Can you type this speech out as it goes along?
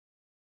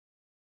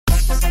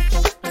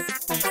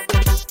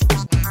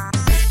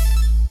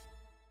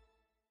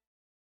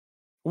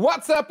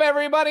What's up,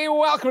 everybody?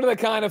 Welcome to the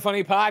Kind of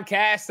Funny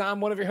Podcast. I'm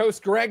one of your hosts,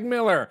 Greg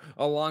Miller,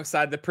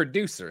 alongside the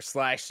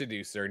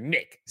producer/seducer,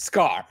 Nick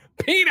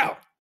Scarpino.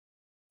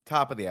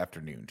 Top of the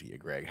afternoon to you,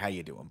 Greg. How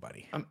you doing,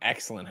 buddy? I'm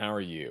excellent. How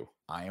are you?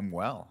 I am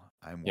well.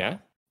 Yeah?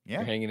 Yeah.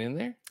 You're hanging in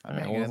there? I'm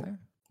hanging in there.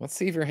 Let's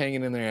see if you're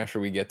hanging in there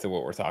after we get to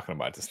what we're talking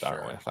about to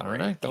start with. All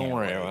right? Don't Can't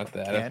worry wait. about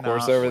that. Cannot Of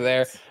course, over wait.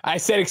 there. I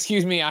said,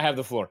 excuse me, I have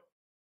the floor.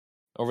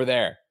 Over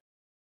there,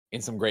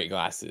 in some great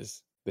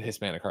glasses, the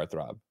Hispanic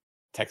heartthrob,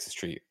 Texas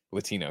treat,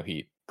 Latino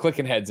heat,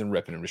 clicking heads and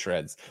ripping them to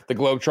shreds. The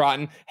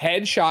globe-trotting,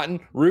 head-shotting,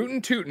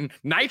 rootin' tootin',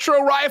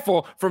 nitro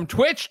rifle from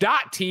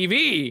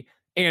twitch.tv,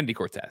 Andy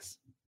Cortez.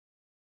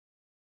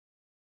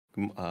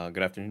 Good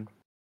afternoon.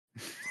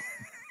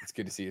 It's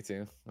good to see you,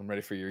 too. I'm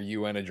ready for your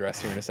UN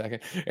address here in a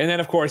second. And then,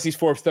 of course, he's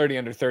Forbes 30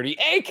 under 30,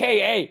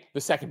 a.k.a.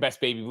 the second best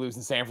baby blues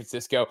in San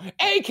Francisco,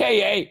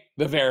 a.k.a.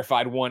 the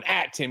verified one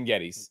at Tim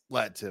Geddes.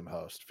 Let Tim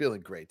host.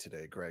 Feeling great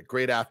today, Greg.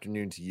 Great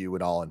afternoon to you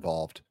and all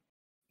involved.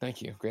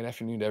 Thank you. Great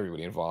afternoon to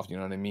everybody involved. You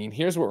know what I mean?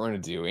 Here's what we're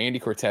going to do. Andy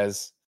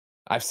Cortez,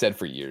 I've said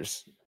for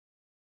years,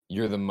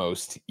 you're the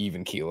most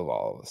even keel of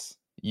all of us.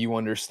 You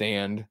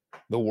understand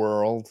the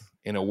world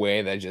in a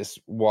way that just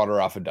water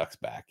off a duck's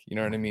back. You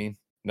know what I mean?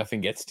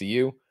 Nothing gets to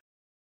you.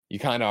 You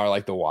kind of are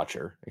like the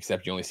Watcher,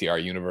 except you only see our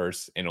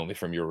universe and only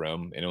from your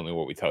room and only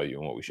what we tell you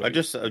and what we show you.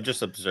 I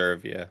just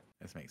observe, yeah.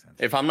 This makes sense.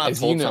 If I'm not As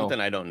told you know- something,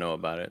 I don't know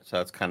about it. So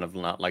that's kind of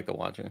not like the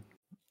Watcher.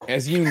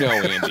 As you know,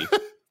 Andy,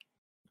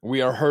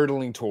 we are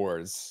hurtling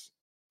towards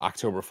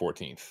October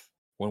 14th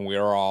when we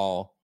are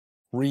all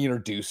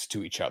reintroduced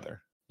to each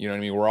other. You know what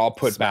I mean? We're all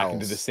put back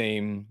into the Smells.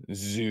 same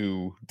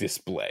zoo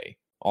display.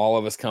 All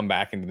of us come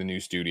back into the new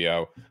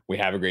studio. We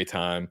have a great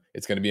time.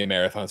 It's going to be a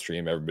marathon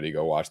stream. Everybody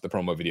go watch the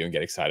promo video and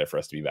get excited for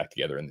us to be back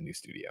together in the new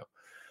studio.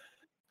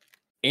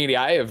 Andy,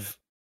 I have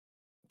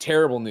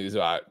terrible news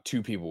about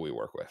two people we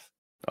work with.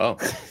 Oh,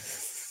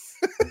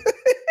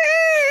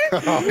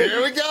 Oh,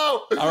 here we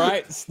go. All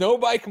right,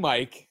 Snowbike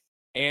Mike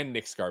and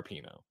Nick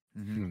Scarpino.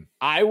 Mhm.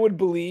 I would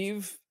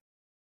believe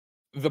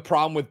the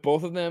problem with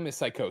both of them is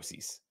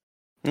psychoses.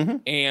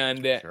 Mhm.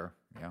 And Sure.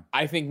 Yeah.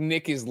 I think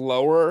Nick is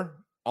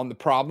lower on the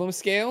problem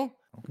scale,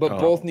 but Oh.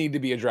 both need to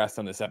be addressed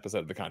on this episode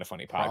of the Kind of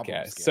Funny Problem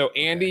podcast. scale, So,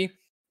 okay. Andy,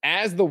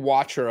 as the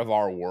watcher of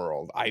our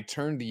world, I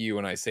turn to you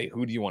and I say,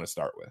 who do you want to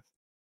start with?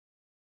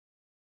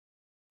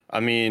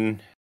 I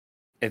mean,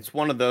 it's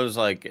one of those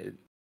like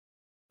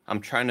I'm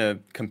trying to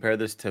compare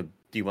this to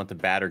do you want the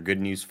bad or good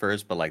news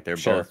first, but like they're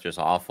Sure. both just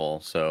awful.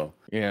 So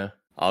Yeah.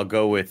 I'll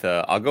go with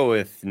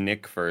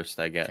Nick first,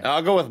 I guess. Okay.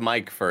 I'll go with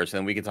Mike first,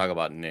 and we can talk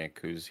about Nick,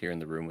 who's here in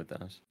the room with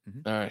us.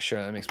 All right,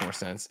 sure. That makes more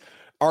sense.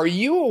 Are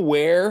you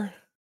aware,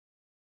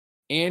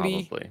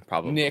 Andy,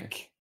 Probably.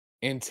 Nick,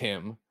 and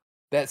Tim,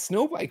 that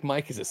Snowbike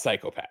Mike is a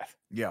psychopath?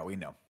 Yeah, we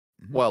know.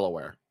 Well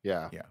aware.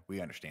 Yeah. Yeah,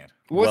 we understand.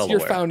 What's Well your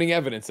aware. founding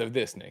evidence of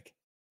this, Nick?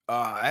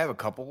 I have a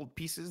couple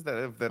pieces that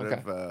Okay.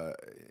 have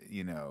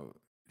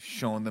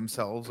shown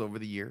themselves over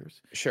the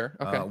years. Sure.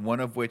 Okay. One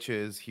of which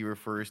is he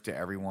refers to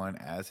everyone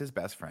as his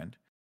best friend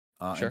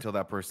Sure. until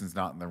that person's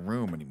not in the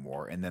room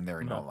anymore, and then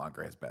they're no Uh-huh.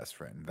 longer his best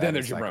friend. Then That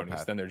is they're jabronis.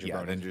 psychopath. Then they're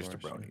Yeah, then jabronis, just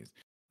of course, sure. jabronis.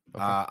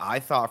 Okay. I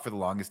thought for the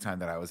longest time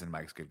that I was in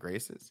Mike's good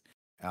graces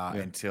Yeah.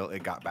 until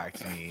it got back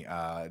to me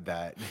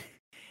that,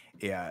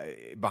 yeah,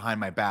 behind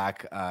my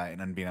back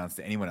and unbeknownst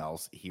to anyone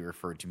else, he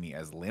referred to me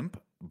as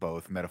limp,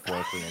 both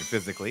metaphorically and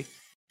physically.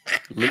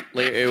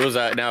 It was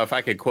now, if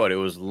I could quote, it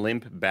was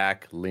limp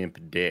back, limp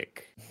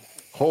dick.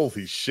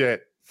 Holy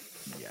shit.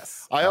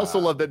 Yes. I also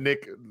love that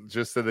Nick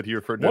just said that he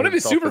referred to One of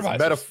his himself as supervisors.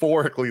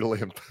 metaphorically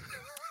limp.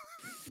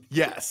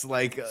 Yes,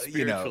 like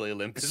Spiritually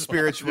limp as well.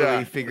 spiritually,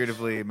 Yeah.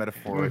 figuratively,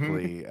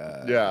 metaphorically,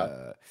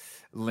 Yeah.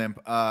 limp.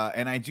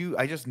 And I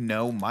just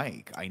know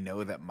Mike. I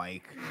know that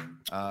Mike,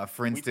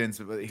 for instance,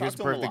 here's Talked a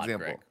to him perfect lot,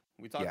 example. Greg.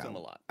 We talked Yeah. to him a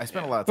lot. I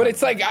spent Yeah. a lot of time. But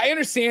it's with like, Mike. I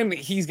understand that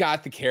he's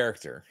got the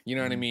character. You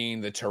know what I Mhm.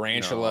 mean? The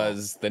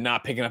tarantulas, the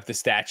not picking up the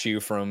statue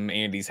from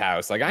Andy's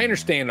house. Like, I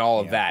understand all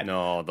of Yeah. that.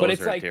 No, But those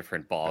it's are like- a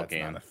different ball That's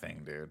game. not a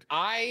thing, dude.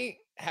 I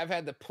have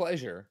had the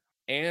pleasure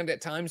and at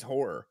times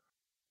horror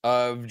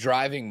of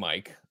driving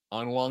Mike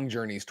on long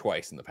journeys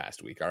twice in the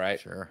past week. All right.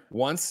 Sure.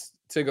 Once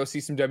to go see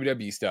some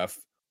WWE stuff,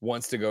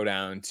 once to go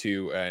down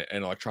to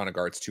an Electronic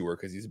Arts tour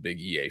because he's a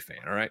big EA fan.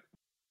 All right.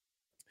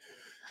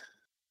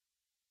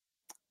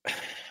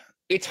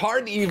 It's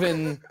hard to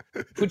even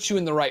put you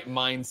in the right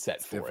mindset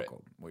It's for it.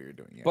 difficult what you're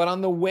doing. Yeah. But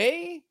on the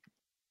way,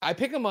 I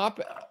pick him up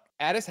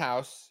at his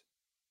house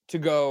to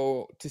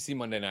go to see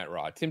Monday Night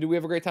Raw. Tim, do we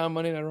have a great time on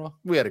Monday Night Raw?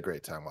 We had a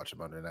great time watching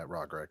Monday Night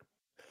Raw, Greg.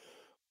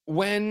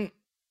 When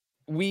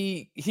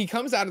he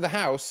comes out of the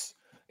house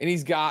and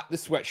he's got the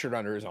sweatshirt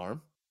under his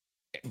arm,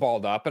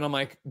 balled up, and I'm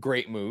like,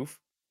 great move.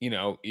 You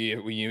know,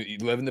 you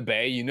live in the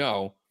Bay, you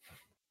know,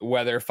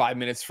 whether 5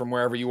 minutes from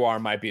wherever you are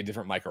might be a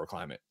different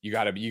microclimate. You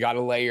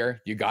gotta layer,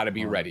 you gotta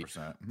be ready.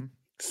 100%. Mhm.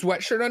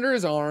 Sweatshirt under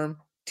his arm,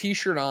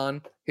 t-shirt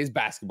on, his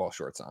basketball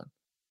shorts on.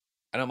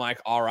 And I'm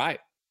like, all right,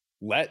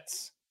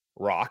 let's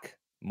rock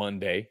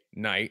Monday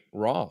Night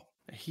Raw.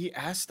 He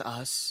asked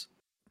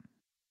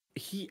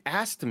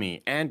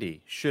me,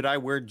 Andy, should I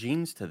wear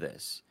jeans to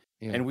this?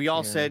 Yeah, and we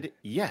all yeah. said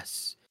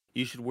yes,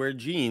 you should wear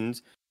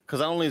jeans because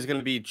not only is it going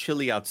to be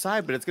chilly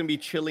outside, but it's going to be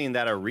chilly in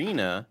that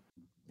arena.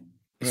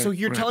 So Right,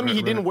 you're right, telling me right,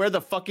 he didn't right. wear the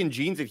fucking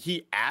jeans that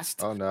he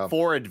asked Oh no,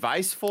 for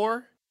advice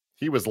for?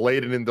 he was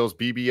laden in those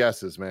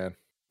BBSs, man.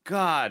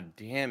 God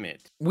damn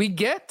it! We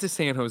get to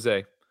San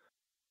Jose,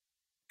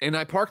 and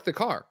I park the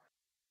car,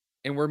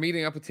 and we're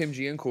meeting up with Tim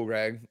G and Cool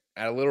Greg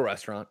at a little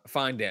restaurant, a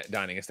fine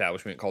dining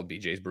establishment called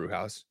BJ's Brew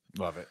House.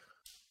 Love it.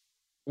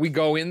 We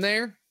go in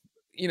there.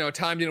 You know,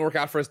 time didn't work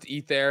out for us to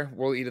eat there.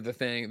 We'll eat at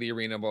the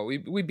arena, but we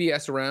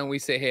BS around. We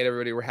say hey to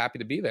everybody. We're happy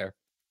to be there.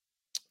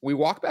 We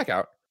walk back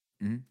out,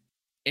 Mhm.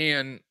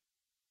 and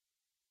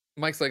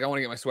Mike's like, I want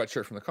to get my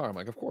sweatshirt from the car. I'm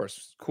like, of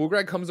course. Cool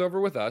Greg comes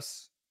over with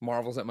us,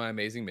 marvels at my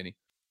amazing mini.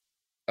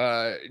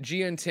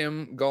 Gia and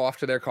Tim go off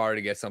to their car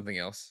to get something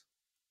else.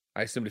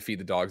 I assume to feed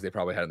the dogs they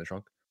probably had in the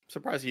trunk.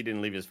 Surprised he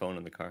didn't leave his phone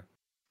in the car.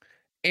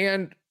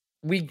 And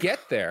we get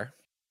there,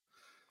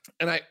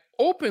 and I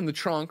open the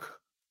trunk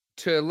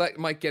to let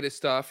Mike get his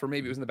stuff, or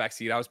maybe it was in the back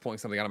seat. I was pulling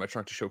something out of my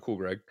trunk to show Cool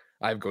Greg.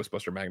 I have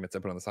Ghostbuster magnets I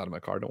put on the side of my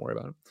car. Don't worry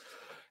about them.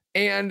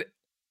 And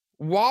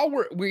while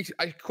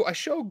I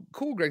show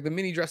Cool Greg the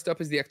mini dressed up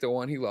as the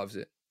Ecto-1. He loves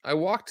it. I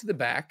walk to the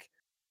back,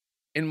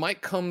 and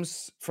Mike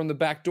comes from the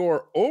back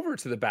door over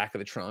to the back of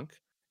the trunk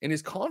and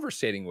is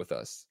conversating with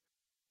us.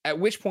 At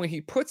which point he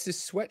puts his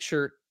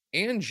sweatshirt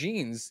and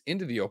jeans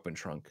into the open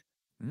trunk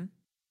Mhm.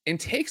 and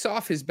takes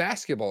off his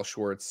basketball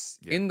shorts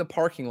Yeah. in the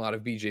parking lot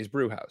of BJ's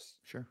Brew House.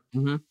 Sure.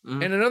 And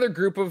another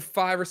group of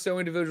 5 or so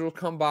individuals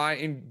come by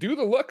and do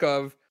the look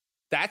of,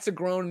 that's a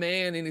grown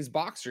man in his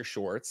boxer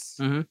shorts,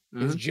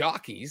 his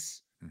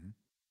jockeys, Mhm.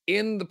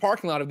 in the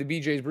parking lot of the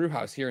BJ's Brew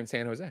House here in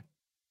San Jose.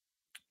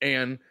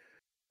 And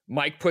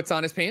Mike puts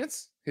on his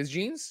pants, his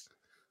jeans,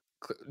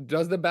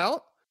 does the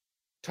belt,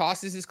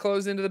 tosses his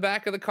clothes into the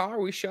back of the car.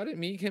 We shut it.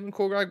 Me, him, and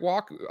Cool Greg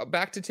walk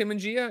back to Tim and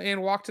Gia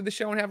and walk to the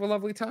show and have a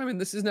lovely time. And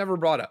this is never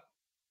brought up.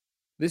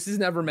 This is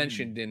never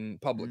mentioned in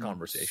public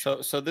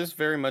conversation. So this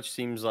very much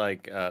seems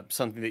like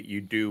something that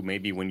you do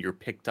maybe when you're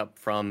picked up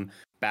from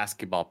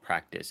basketball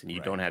practice and you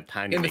Right. don't have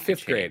time to In the make a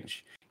 5th grade.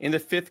 change. In the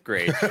 5th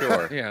grade,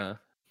 sure. Yeah.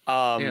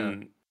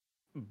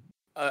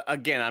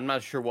 Again, I'm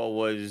not sure what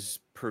was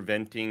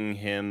preventing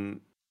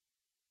him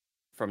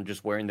from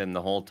just wearing them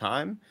the whole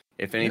time.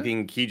 If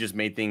anything, he just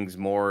made things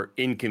more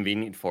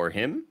inconvenient for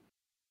him.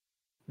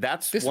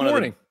 That's This one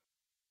morning, of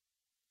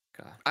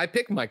the... God. I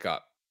picked Mike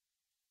up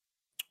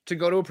to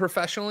go to a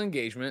professional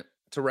engagement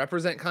to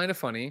represent Kind of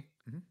Funny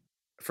Mhm.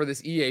 for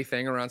this EA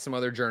thing around some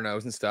other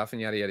journos and stuff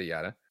and yada, yada,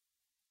 yada.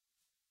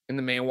 And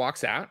the man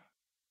walks out.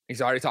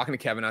 He's already talking to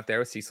Kevin out there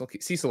with Cecil.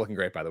 Cecil looking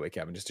great, by the way,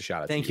 Kevin, just to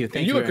shout out Thank to you. And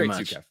Thank you you look very great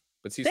much. too, Kev.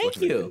 But Cecil Thank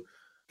looking you.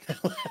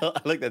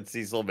 I like that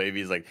Cecil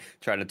baby's like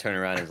trying to turn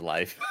around his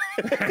life.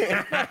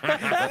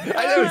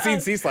 I haven't seen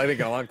Cecil, I think,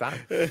 in a long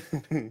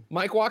time.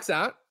 Mike walks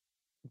out,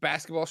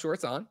 basketball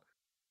shorts on,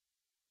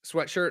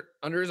 sweatshirt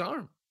under his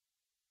arm,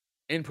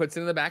 and puts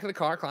it in the back of the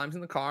car, climbs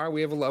in the car.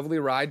 We have a lovely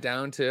ride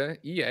down to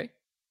EA.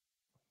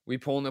 We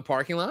pull in the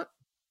parking lot.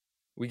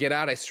 We get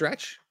out, I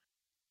stretch.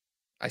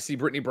 I see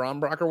Brittany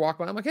Brombacher walk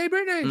by. I'm like, hey,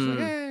 Brittany. She's like,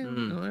 hey,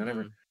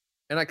 whatever.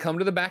 And I come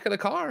to the back of the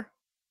car,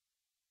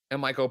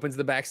 and Mike opens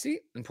the back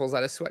seat and pulls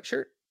out his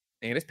sweatshirt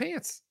and his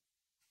pants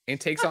and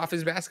takes off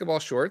his basketball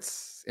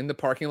shorts in the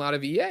parking lot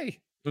of EA.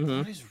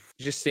 Mhm. He's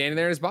just standing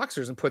there in his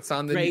boxers and puts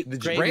on the Great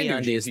brand new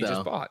MeUndies, jeans he though.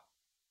 just bought.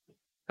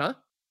 Huh?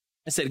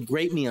 I said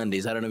great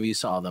MeUndies. I don't know if you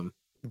saw them.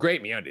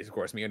 Great MeUndies, of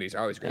course. MeUndies are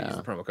always great. Use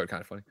the promo code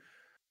Kind of Funny.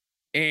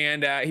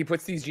 And he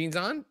puts these jeans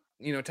on,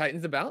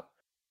 tightens the belt,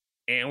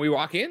 and we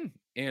walk in,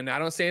 and I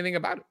don't say anything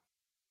about it.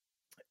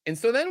 And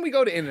so then we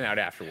go to In-N-Out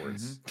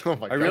afterwards. Oh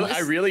my I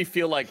god. really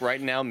feel like right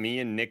now me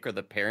and Nick are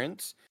the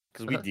parents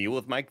because we Uh-huh. deal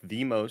with Mike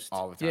the most,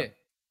 All the time. Yeah.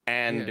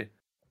 and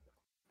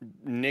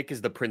Nick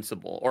is the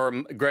principal, or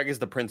Greg is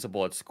the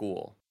principal at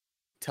school,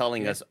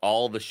 telling us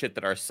all the shit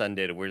that our son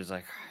did. We're just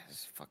like,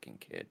 this fucking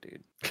kid,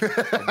 dude.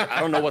 I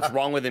don't know what's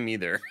wrong with him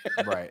either.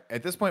 Right.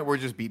 At this point, we're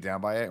just beat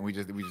down by it, and we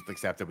just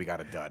accept that we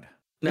got a dud.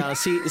 No,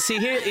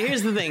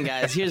 here's the thing,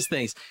 guys. Here's the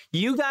things.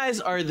 You guys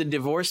are the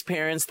divorced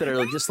parents that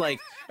are just like,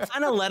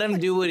 kind of let him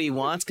do what he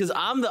wants. Because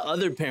I'm the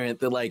other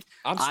parent that like,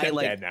 I'm I stepdad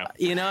like, now.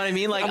 you know what I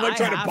mean? Like, I'm like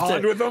trying to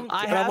bond with them.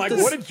 I And I'm have like,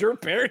 to what did your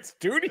parents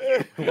do to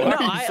you? Why No,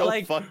 are you I, so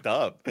like- fucked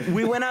up?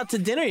 We went out to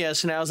dinner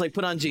yesterday. I was like,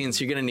 put on jeans.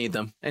 You're gonna need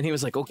them. And he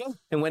was like, okay.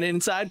 And went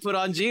inside, put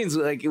on jeans.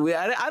 Like,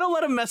 I don't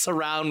let him mess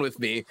around with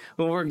me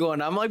when we're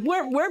going. I'm like,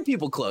 wear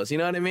people clothes. You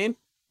know what I mean?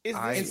 Is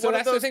I- this And so one of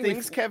that's the those thing,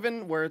 things,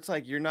 Kevin, where it's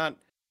like you're not,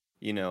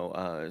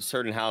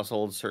 certain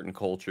households, certain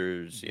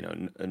cultures,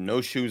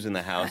 no shoes in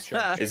the house.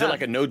 Is it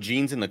like a no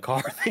jeans in the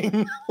car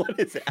thing? What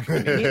is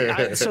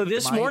happening? So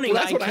this Mine- morning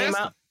Well, that's I what I came asked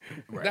out.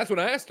 Right. That's what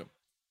I asked him.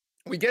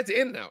 We get to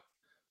In-N-Out.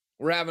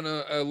 We're having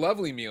a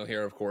lovely meal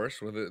here, of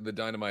course, with the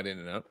Dynamite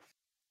In-N-Out.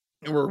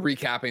 And we're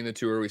recapping the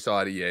tour we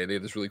saw at EA. They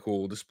have this really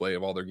cool display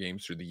of all their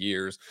games through the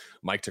years.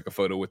 Mike took a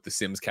photo with the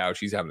Sims couch.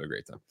 He's having a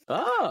great time.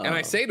 Oh. And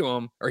I say to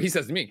him, or he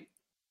says to me,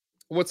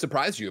 what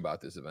surprised you about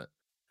this event?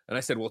 And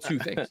I said, well, two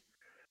things.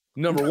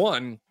 Number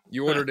one,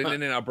 you ordered an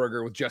In-N-Out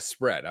burger with just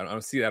spread. I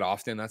don't see that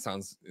often. That's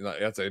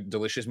a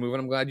delicious move,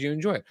 and I'm glad you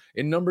enjoy it.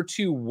 And number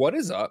two, what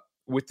is up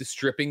with the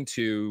stripping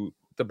to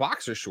the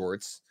boxer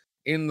shorts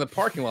in the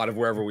parking lot of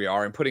wherever we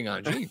are and putting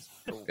on jeans?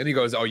 And he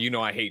goes, "Oh,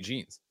 I hate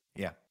jeans."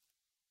 Yeah.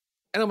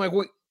 And I'm like,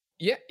 "Well,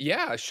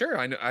 yeah, sure.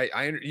 I know.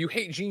 I you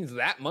hate jeans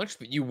that much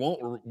that you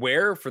won't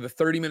wear for the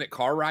 30-minute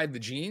car ride the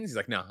jeans?" He's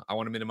like, "No, I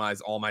want to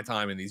minimize all my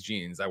time in these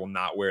jeans. I will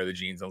not wear the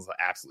jeans unless I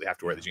absolutely have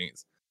to wear the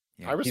jeans."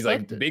 I respect He's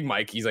like, it. Big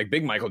Mike. He's like,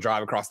 Big Mike will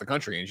drive across the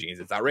country in jeans.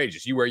 It's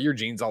outrageous. You wear your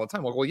jeans all the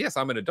time. Well, yes,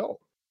 I'm an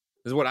adult.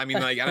 This is what I mean.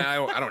 Like,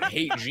 I don't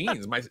hate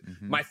jeans.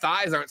 My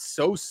thighs aren't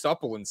so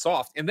supple and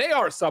soft, and they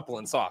are supple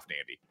and soft,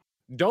 Andy.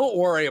 Don't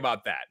worry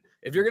about that.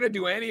 If you're gonna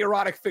do any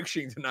erotic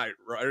fiction tonight,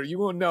 right, you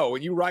will know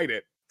when you write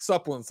it.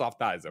 Supple and soft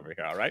thighs over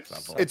here. All right.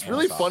 It's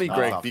really funny,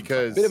 Greg,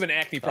 because Bit of an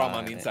acne problem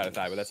on the inside of the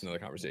thigh, but that's another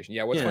conversation.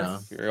 Yeah. What's Yeah.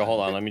 Here, hold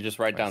on. Let me just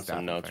write down Like some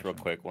staph notes real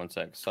infection. quick. One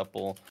sec.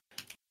 Supple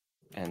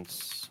and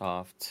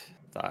soft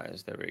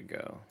thighs. There we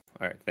go.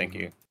 All right. Thank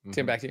you.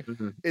 Tim, back to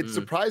you. it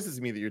surprises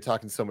me that you're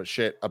talking so much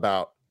shit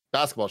about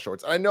basketball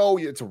shorts. I know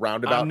it's a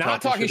roundabout. I'm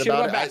not talking shit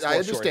about it. basketball I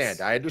understand.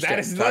 shorts. I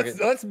understand.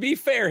 Let's be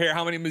fair here.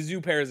 How many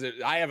Mizzou pairs?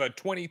 I have a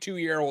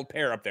 22-year-old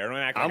pair up there. Don't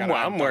act like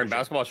I'm wearing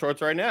basketball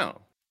shorts right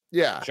now.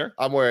 Yeah, Sure.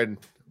 I'm wearing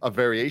a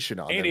variation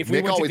on And them. if we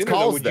Nick went to always dinner, though,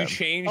 calls would them. you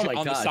change Oh my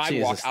on the God,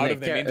 sidewalk Jesus, out Nick, of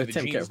them into the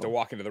Tim, jeans careful. to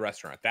walk into the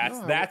restaurant?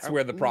 That's No,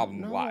 where the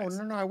problem no, lies.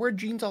 No, I wear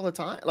jeans all the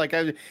time. Like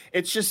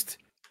it's just,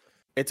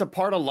 it's a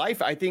part of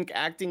life. I think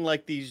acting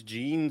like these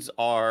jeans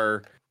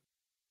are,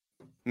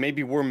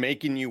 maybe we're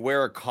making you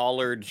wear a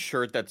collared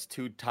shirt that's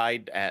too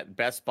tight at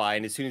Best Buy,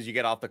 and as soon as you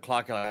get off the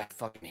clock, you're like, I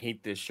fucking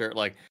hate this shirt.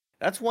 Like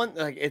that's one.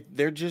 Like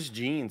they're just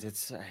jeans.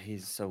 It's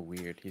he's so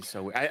weird. He's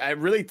so. I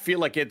really feel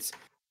like it's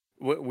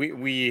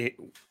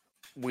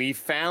we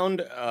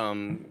found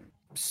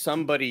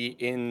somebody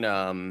in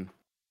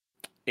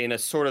a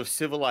sort of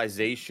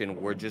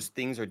civilization where just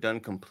things are done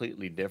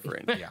completely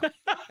different. Yeah.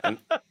 And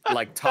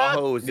like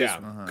Tahoe is this Yeah.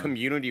 Uh-huh.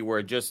 community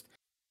where just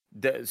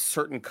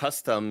certain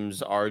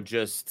customs are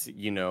just,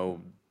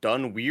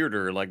 done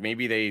weirder. Like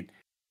maybe they,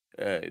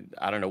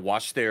 I don't know,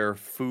 wash their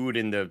food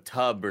in the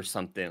tub or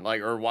something,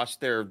 like, or wash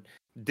their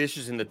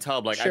dishes in the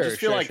tub. Like, I just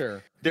feel like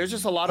there's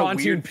just a lot of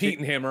Pontoon weird Pete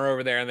and him are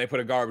over there, and they put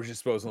a garbage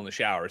disposal in the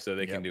shower so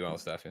they can Yep. do all the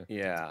stuff. Yeah.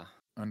 Yeah.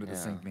 Under the Yeah.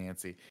 sink,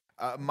 Nancy.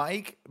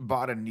 Mike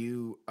bought a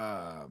new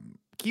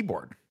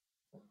keyboard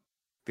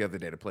the other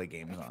day to play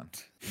games on.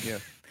 Yeah.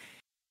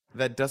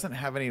 That doesn't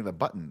have any of the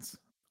buttons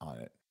on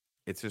it.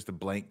 It's just a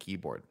blank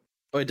keyboard.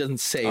 Oh, it doesn't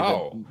say.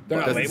 Oh, the, they're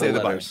It not doesn't say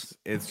labeled the letters. buttons.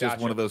 It's just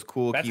Gotcha. one of those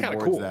cool That's kinda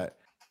keyboards cool. that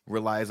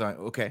relies on.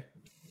 Okay.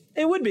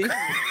 It would be. It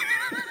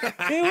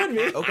would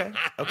be. Okay.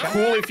 Okay.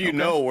 Cool if you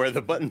know where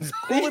the buttons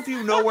are. Cool if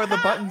you know where the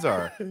buttons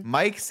are.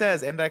 Mike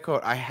says, and I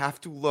quote, I have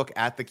to look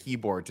at the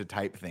keyboard to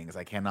type things.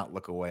 I cannot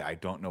look away. I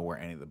don't know where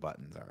any of the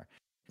buttons are.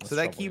 So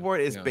that troubling.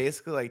 keyboard is Yeah.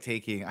 basically like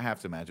taking, I have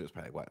to imagine it was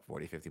probably what,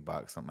 40, 50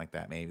 bucks, something like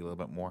that, maybe a little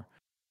bit more.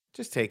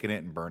 Just taking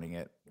it and burning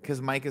it.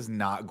 Because Mike is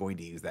not going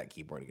to use that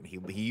keyboard again.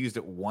 He used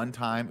it one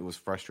time. It was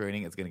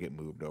frustrating. It's going to get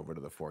moved over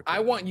to the 4K. I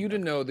want you to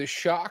know the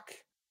shock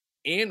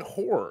and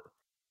horror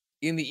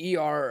in the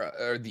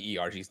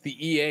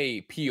the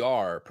EA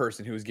PR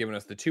person who was giving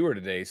us the tour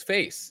today's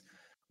face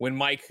when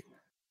Mike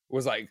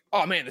was like,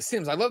 "Oh man, The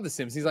Sims! I love The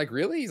Sims." He's like,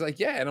 "Really?" He's like,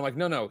 "Yeah." And I'm like,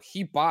 "No,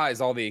 he buys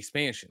all the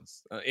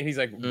expansions." And he's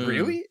like,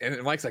 "Really?"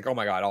 And Mike's like, "Oh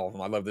my god, all of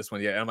them! I love this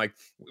one." Yeah. And I'm like,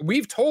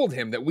 "We've told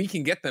him that we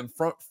can get them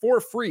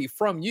for free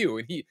from you."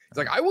 And he's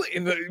like, "I will."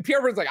 And the PR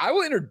person's like, "I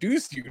will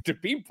introduce you to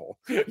people.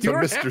 You don't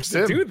Mr. have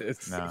Sim. to do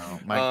this." No,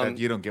 Mike,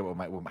 you don't get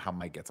how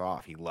Mike gets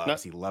off. He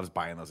loves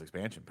buying those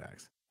expansion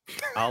packs.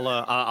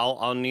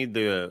 I'll need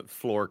the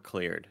floor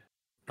cleared.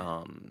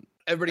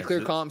 Everybody As clear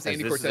thi- comms. as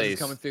Andy this Cortez is is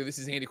coming through. This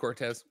is Andy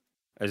Cortez.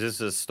 Is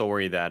this a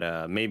story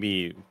that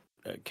maybe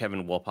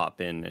Kevin will pop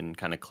in and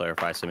kind of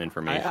clarify some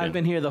information? I've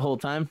been here the whole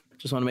time.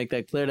 Just want to make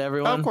that clear to Oh,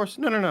 everyone. of course.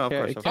 No. Of Yeah,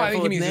 course. it Of can't- I think Careful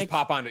he with means just Nick.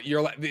 pop on.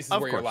 This is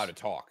Of where you're course. allowed to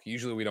talk.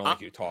 Usually we don't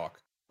like you to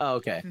talk. Oh,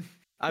 okay.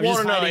 I'm Well,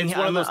 just no, hiding. it's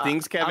one of those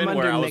things, Kevin, I'm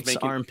where under I was Nick's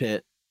making-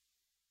 armpit.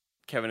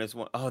 Kevin is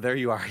one. Oh, there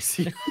you are. I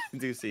see. I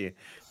do see you.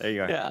 There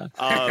you are. Yeah.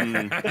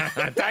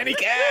 Tiny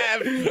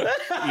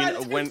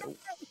Kev.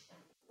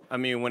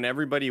 When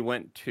everybody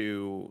went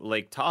to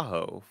Lake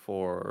Tahoe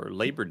for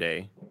Labor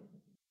Day,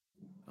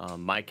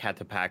 Mike had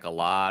to pack a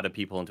lot of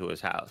people into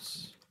his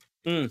house.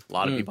 A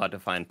lot of people had to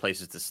find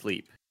places to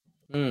sleep.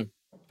 Mm.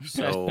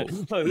 So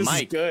Oh, this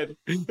Mike, is good.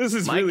 This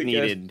is Mike really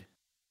good. needed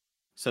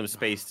some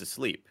space to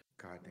sleep.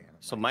 God damn.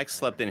 So Mike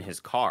slept in his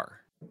car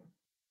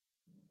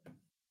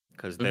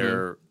because Mm-hmm.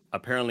 there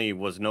apparently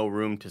was no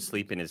room to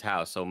sleep in his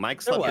house. So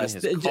Mike There slept in was.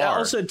 his car.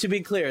 Also, to be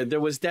clear, there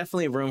was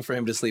definitely room for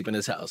him to sleep in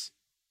his house.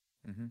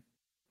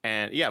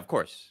 And yeah, of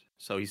course.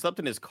 So he slept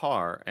in his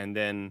car, and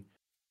then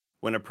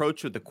when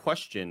approached with the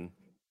question,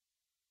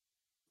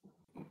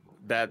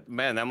 that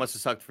must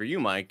have sucked for you,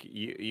 Mike.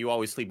 You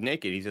always sleep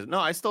naked. He says, no,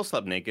 I still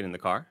slept naked in the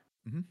car.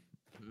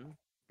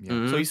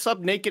 Yeah. So he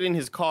slept naked in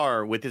his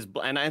car with his,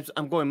 and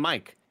I'm going,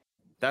 Mike,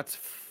 that's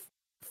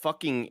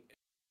fucking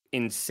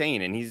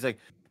insane. And he's like,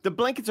 The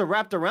blankets are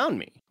wrapped around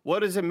me. What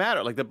does it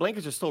matter? Like the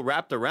blankets are still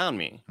wrapped around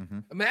me.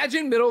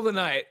 Imagine middle of the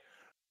night,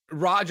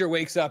 Roger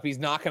wakes up, he's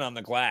knocking on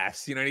the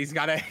glass, and he's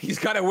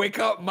gotta wake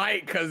up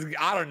Mike because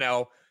I don't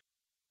know.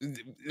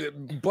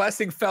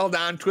 Blessing fell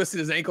down, twisted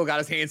his ankle, got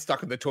his hand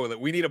stuck in the toilet.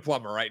 We need a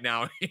plumber right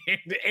now,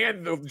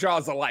 and the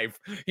jaws of life.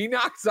 He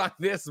knocks on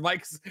this.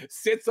 Mike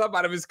sits up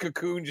out of his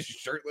cocoon, just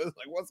shirtless,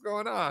 like, what's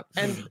going on?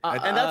 And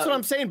that's what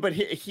I'm saying. But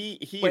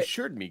he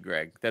assured me,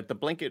 Greg, that the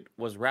blanket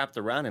was wrapped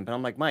around him. But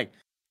I'm like, Mike,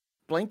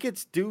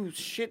 blankets do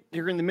shit.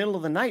 You're in the middle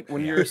of the night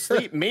when you're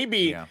asleep.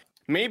 Maybe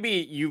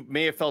you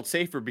may have felt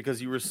safer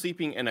because you were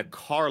sleeping in a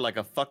car like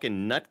a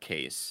fucking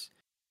nutcase.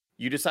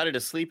 You decided to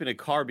sleep in a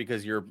car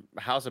because your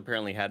house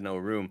apparently had no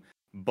room.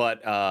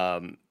 But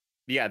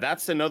yeah,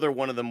 that's another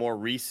one of the more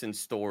recent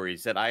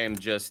stories that I am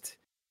just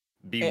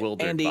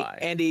bewildered by.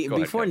 Andy, Go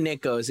ahead, before Kev.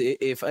 Nick goes,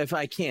 if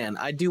I can,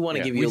 I do want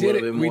to give you a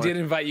little bit more. We did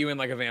invite you in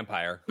like a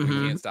vampire. We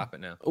can't stop it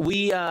now.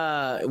 We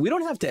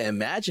don't have to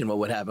imagine what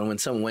would happen when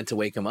someone went to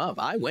wake him up.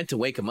 I went to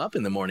wake him up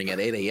in the morning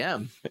at 8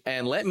 a.m.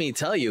 And let me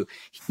tell you,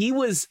 he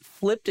was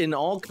flipped in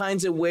all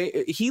kinds of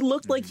ways. He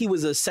looked like he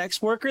was a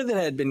sex worker that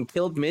had been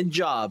killed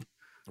mid-job.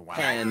 Wow.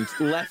 And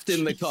left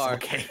in the car.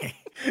 Okay.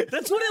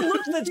 That's what it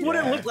looked. That's what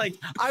it looked like.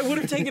 I would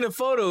have taken a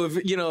photo if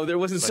there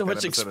wasn't so that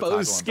much episode of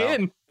exposed Taco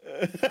skin.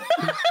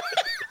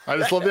 I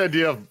just love the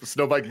idea of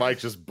Snowbike Mike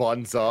just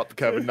buns up,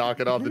 Kevin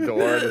knocking on the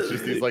door, and it's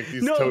just these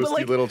No, but, toasty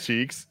like, little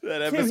cheeks.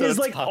 That His episode of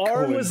like Taco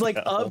arm was like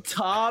Bell. up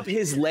top.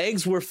 His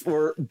legs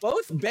were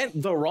both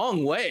bent the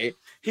wrong way.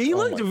 He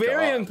looked my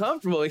very God.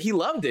 uncomfortable. He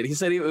loved it. He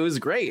said it was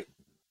great.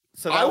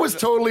 So I that was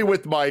totally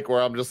with Mike,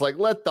 where I'm just like,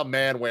 let the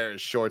man wear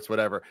his shorts,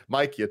 whatever.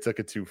 Mike, you took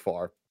it too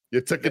far.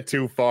 You took it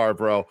too far,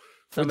 bro.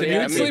 The Somebody nude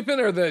asked me- sleeping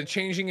or the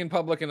changing in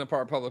public in the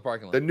public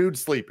parking lot? The nude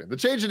sleeping, the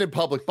changing in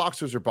public,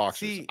 boxers are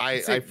boxers. See,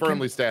 I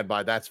firmly stand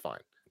by. That's fine.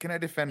 Can I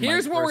defend?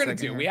 Here's Mike what for a we're gonna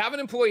second do. here? We have an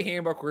employee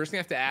handbook. We're just gonna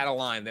have to add a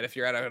line that if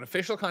you're at an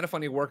official Kind of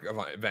Funny work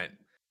event,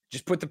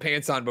 just put the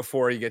pants on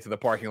before you get to the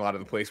parking lot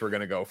of the place we're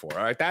gonna go for.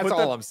 All right, that's Put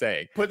all the- I'm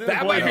saying. put the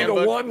That employee might be the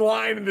handbook- one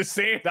line in the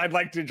sand I'd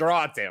like to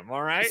draw, Tim.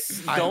 All right.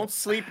 Don't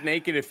sleep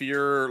naked if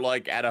you're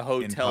like at a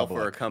hotel for a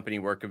public. company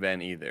work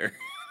event either.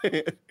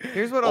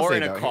 Here's what I'll or say.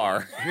 in a though.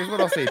 car. Here's what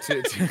I'll say.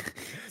 To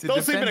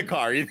Don't sleep in a defend-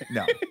 car either.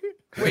 No.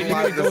 Wait, A you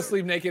lot mean of don't this-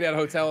 sleep naked at a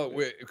hotel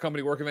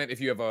company work event if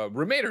you have a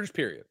roommate or just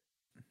period?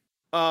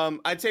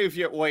 I'd say if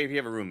you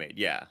have a roommate,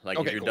 yeah, like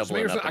if Okay, you're cool. So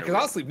doubling up. in a because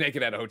I'll room. sleep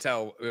naked at a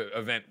hotel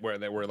event where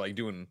they were like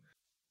doing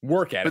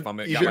work at. If I'm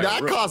got Even my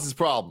that room. causes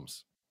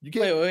problems. You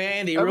Wait, can't. wait,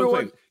 Andy, real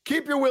Everyone, quick.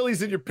 keep your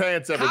willies in your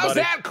pants, everybody. How's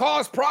that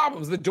cause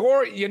problems? The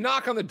door, you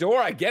knock on the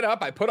door, I get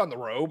up, I put on the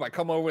robe, I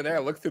come over there, I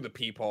look through the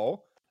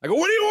peephole. I go,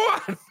 what do you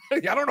want? I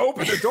don't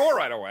open the door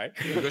right away.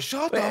 He goes,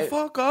 shut the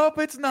fuck up.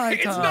 It's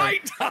nighttime.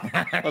 It's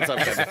nighttime. What's up,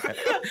 Kevin?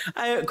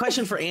 I have a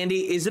question for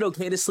Andy. Is it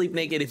okay to sleep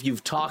naked if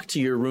you've talked to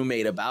your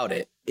roommate about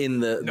it in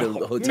the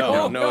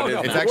hotel? No, it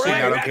isn't. It's actually We're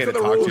not back okay to the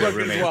talk to rules your as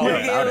roommate well.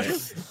 about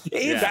it.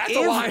 If, That's a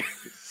lie.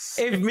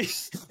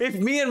 if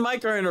me and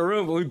Mike are in a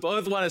room and we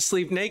both want to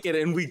sleep naked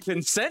and we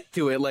consent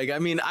to it, like, I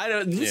mean, I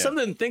don't. This is Yeah.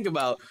 something to think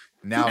about.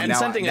 Now I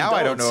Consenting don't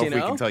know adults, if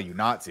we can tell you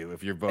not to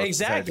if you're both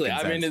decided to Exactly.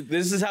 I mean, consent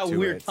this is how to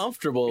we're it.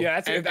 comfortable.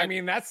 Yeah,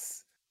 And-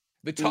 that's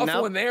the tough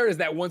Now- one there is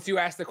that once you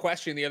ask the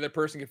question, the other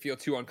person can feel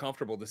too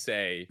uncomfortable to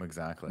say,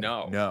 Exactly.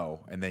 No. No.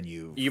 And then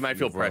you You might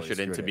feel you've royally pressured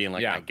into screwed it. being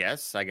like, Yeah. I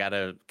guess I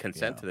gotta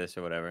consent Yeah. to this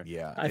or whatever.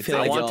 Yeah. I It's feel a-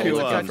 like want y'all to,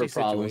 look out touchy for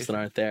problems that situation.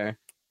 aren't there.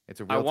 It's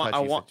a I real want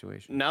touchy now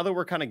situation. that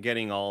we're kind of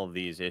getting all of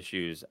these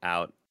issues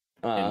out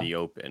in the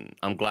open.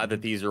 I'm glad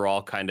that these are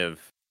all kind of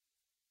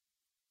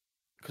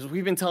because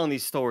we've been telling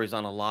these stories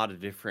on a lot of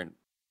different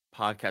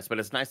podcasts, but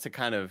it's nice to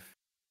kind of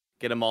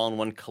get them all in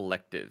one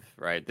collective,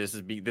 right? This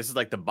is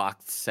like the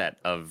box set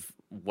of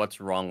what's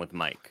wrong with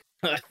Mike.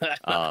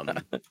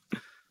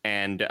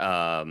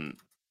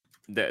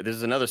 This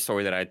is another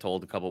story that I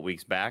told a couple of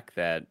weeks back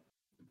that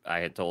I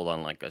had told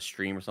on like a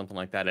stream or something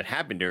like that. It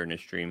happened during a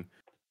stream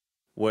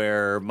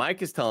where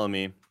Mike is telling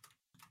me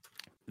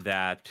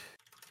that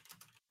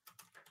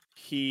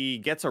he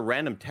gets a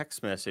random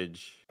text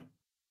message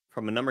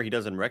from a number he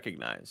doesn't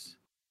recognize,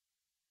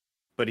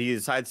 but he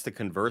decides to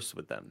converse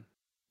with them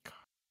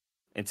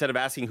instead of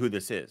asking who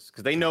this is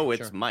because they know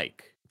it's Sure.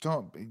 Mike.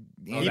 Don't.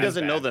 He that's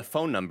doesn't know bad. the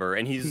phone number,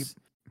 and he's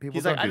like,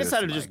 don't I do this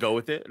decided to Mike. just go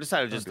with it. I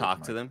decided to Don't just do this,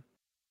 talk to Mike. them,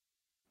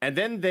 and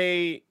then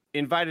they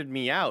invited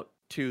me out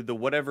to the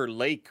whatever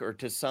lake or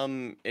to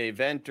some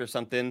event or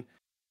something.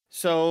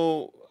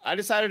 So I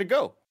decided to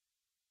go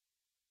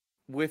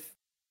with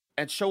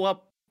and show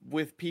up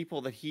with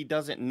people that he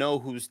doesn't know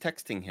who's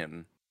texting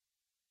him.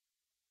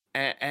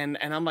 And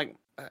I'm like,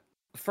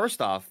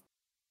 first off,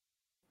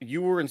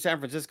 you were in San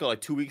Francisco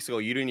like 2 weeks ago.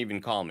 You didn't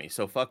even call me,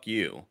 so fuck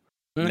you.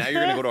 Now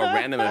you're gonna go to a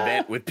random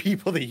event with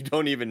people that you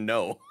don't even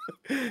know.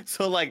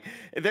 So like,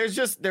 there's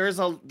just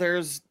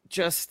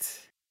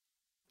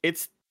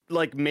it's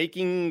like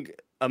making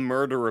a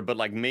murderer, but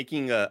like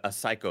making a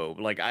psycho.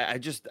 Like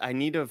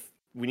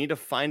we need to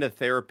find a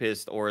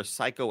therapist or a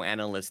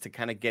psychoanalyst to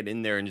kind of get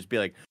in there and just be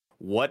like,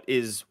 what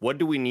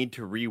do we need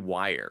to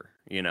rewire?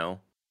 You know?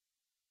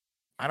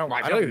 I don't. Well,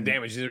 I I feel like don't. the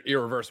damage is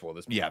irreversible at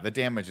this point. Yeah, the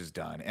damage is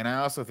done, and I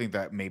also think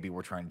that maybe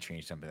we're trying to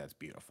change something that's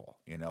beautiful.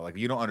 You know, like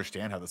you don't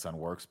understand how the sun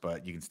works,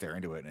 but you can stare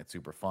into it, and it's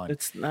super fun.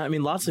 It's not, I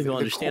mean, lots of people The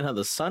understand how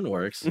the sun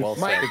works. Well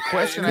My- said. The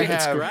question I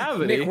It's have,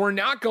 gravity. Nick, we're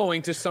not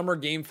going to Summer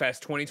Game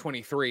Fest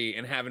 2023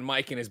 and having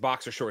Mike in his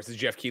boxer shorts as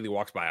Jeff Keighley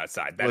walks by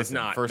outside. That is listen,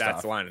 not.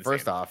 That's the line. in the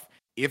First sand. off,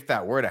 if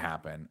that were to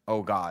happen,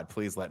 oh God,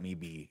 please let me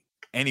be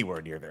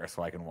anywhere near there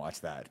so I can watch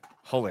that.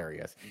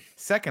 Hilarious.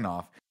 Second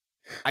off,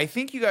 I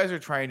think you guys are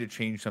trying to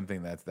change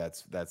something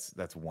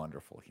that's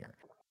wonderful here.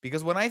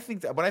 Because when I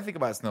think about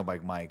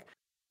Snowbike Mike,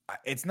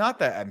 it's not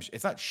that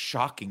it's not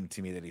shocking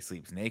to me that he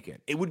sleeps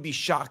naked. It would be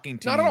shocking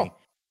to Not at me all.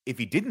 if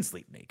he didn't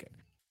sleep naked.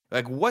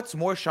 Like, what's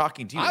more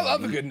shocking to you? I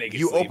love You- a good naked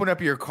You sleep. open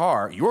up your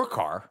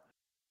car,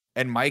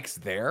 and Mike's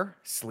there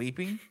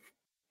sleeping,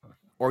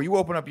 or you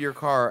open up your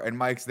car and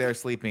Mike's there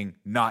sleeping,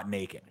 not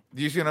naked.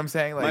 Do you see what I'm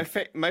saying?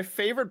 Like, My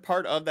favorite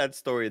part of that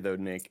story, though,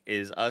 Nick,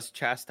 is us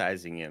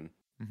chastising him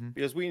Mhm.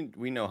 because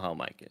we know how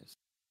Mike is.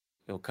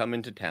 He'll come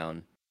into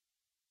town,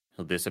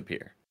 he'll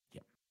disappear,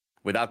 Yep.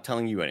 without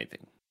telling you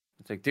anything.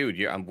 It's like, dude,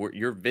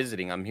 you're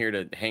visiting. I'm here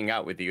to hang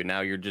out with you.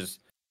 Now you're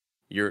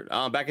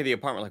back at the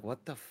apartment. Like,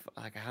 what the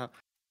like how?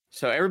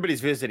 So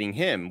everybody's visiting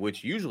him,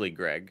 which usually,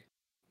 Greg,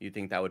 you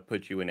think that would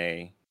put you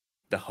in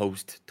the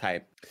host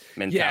type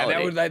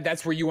mentality. Yeah,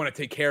 that's where you want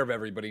to take care of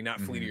everybody, not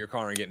flee to Mhm. your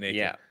car and get naked.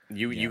 Yeah,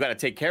 you Yeah. got to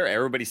take care of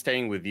everybody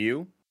staying with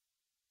you.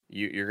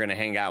 You're gonna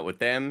hang out with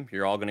them.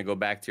 You're all gonna go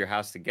back to your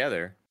house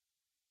together.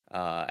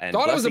 And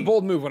Thought it was a Blessing-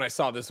 bold move when I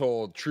saw this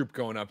whole troop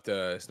going up to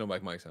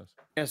Snowbike Mike's house.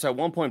 Yeah, so at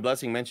one point,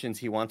 Blessing mentions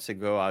he wants to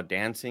go out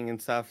dancing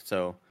and stuff.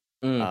 So,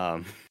 Mm.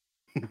 um,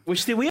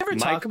 Which did we ever Mike-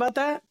 talk about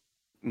that?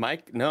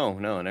 Mike, no,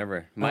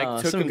 never.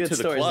 Mike took some him good to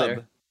the stories club.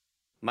 there.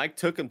 Mike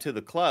took him to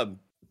the club,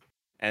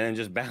 and then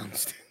just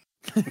bounced.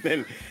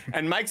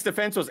 and Mike's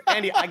defense was,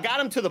 Andy, I got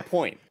him to the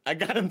point.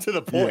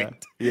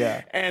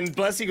 yeah. And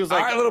Blessing was All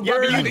like, right, little "Yeah, but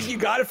bird, I you think you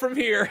got it from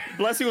here.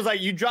 Blessing was like,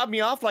 you dropped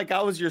me off like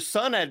I was your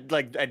son at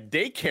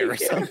daycare or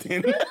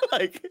something.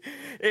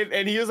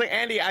 And he was like,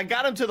 Andy, I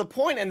got him to the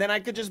point, and then I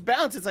could just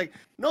bounce. It's like,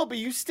 no, but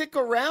you stick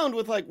around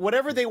with like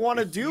whatever they want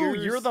to do.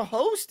 You're the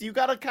host. You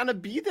got to kind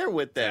of be there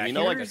with them. You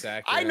know, like That's I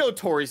accurate.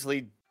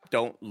 notoriously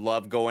don't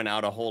love going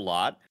out a whole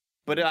lot.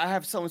 But I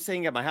have someone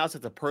staying at my house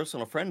that's a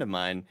personal friend of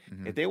mine.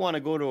 Mhm. If they want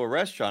to go to a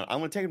restaurant, I'm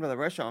going to take them to the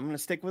restaurant. I'm going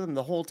to stick with them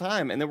the whole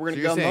time, and then we're going So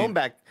to you're come saying- home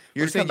back.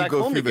 You're we're saying gonna you come go back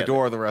through home the together.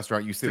 door of the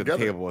restaurant, you sit at the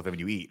Together. table with them, and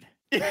you eat.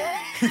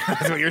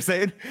 That's what you're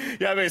saying?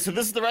 Yeah, man. So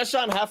this is the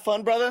restaurant. Have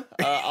fun, brother.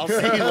 I'll see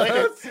you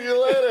later. See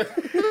you later.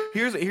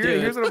 Here's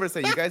what I'm gonna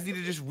say. You guys need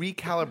to just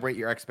recalibrate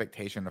your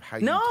expectation of how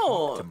you No.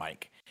 talk to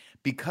Mike.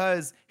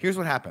 Because here's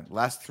what happened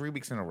last 3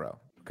 weeks in a row.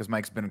 Because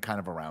Mike's been kind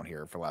of around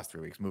here for the last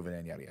 3 weeks, moving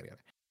in, yada yada yada.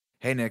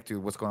 Hey Nick,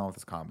 dude, what's going on with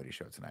this comedy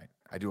show tonight?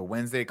 I do a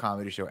Wednesday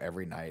comedy show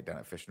every night down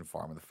at Fish and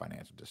Farm in the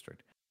Financial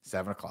District.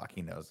 7:00.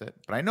 He knows it,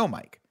 but I know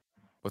Mike.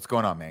 What's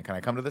going on, man? Can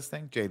I come to this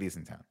thing? JD's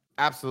in town.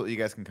 Absolutely, you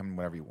guys can come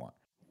whenever you want.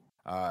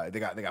 They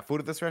got food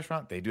at this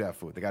restaurant. They do have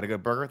food. They got a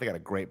good burger. They got a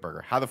great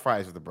burger. How the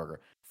fries with the burger?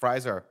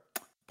 Fries are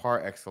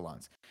par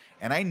excellence.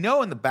 And I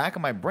know in the back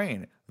of my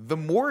brain, the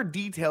more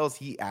details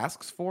he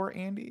asks for,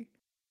 Andy,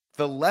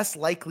 the less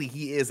likely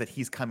he is that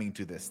he's coming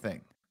to this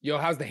thing. Yo,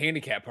 how's the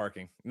handicap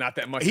parking? Not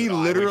that much. He at all.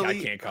 I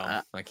literally- can't come.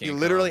 I can't. He come.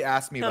 literally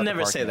asked me. He'll about the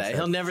never say parking. I that. said,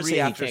 He'll never free say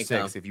he after can't 6.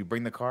 come. If you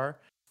bring the car,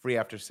 free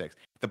after 6.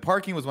 The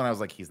parking was when I was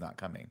like, he's not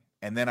coming.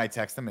 And then I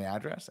texted him the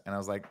address, and I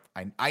was like,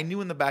 I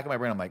knew in the back of my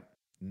brain, I'm like,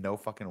 no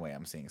fucking way,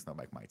 I'm seeing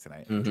Snowbike Mike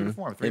tonight. Mhm. True to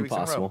form, 3 weeks in a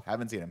row. Impossible.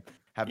 Haven't seen him.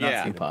 Have not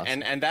Yeah, seen him.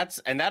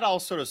 Impossible. and that all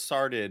sort of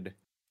started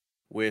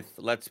with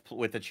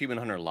Achievement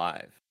Hunter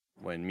Live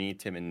when me,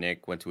 Tim, and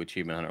Nick went to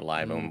Achievement Hunter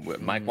Live, and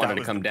Mike wanted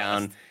to was come the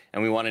down, best.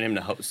 and we wanted him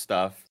to host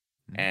stuff,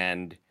 Mhm.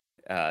 and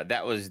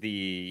that was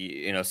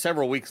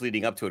several weeks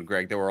leading up to it.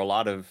 Greg, there were a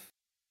lot of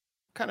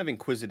kind of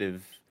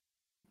inquisitive,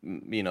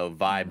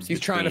 vibes. He's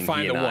trying to between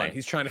find he the and one. I.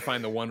 He's trying to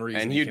find the one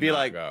reason. And he he'd be cannot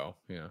like- go.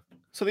 Yeah.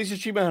 So these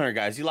Achievement Hunter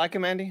guys, you like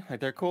them, Andy?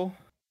 Like they're cool?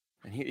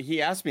 And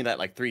he asked me that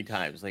like 3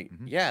 times. Like,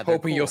 Mhm. yeah, they're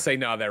Hoping you'll cool. say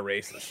no, they're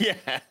racist.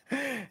 Yeah,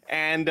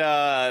 and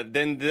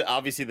then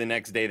obviously the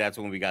next day, that's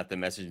when we got the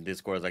message in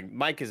Discord. It's like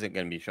Mike isn't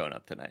going to be showing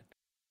up tonight.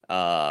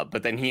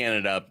 But then he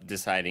ended up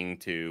deciding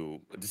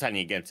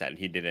against that.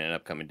 He did end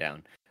up coming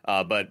down.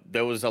 But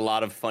there was a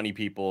lot of funny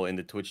people in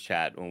the Twitch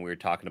chat when we were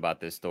talking about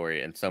this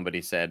story, and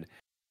somebody said,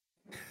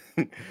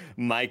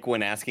 Mike,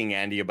 when asking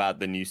Andy about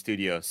the new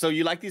studio, so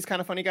you like these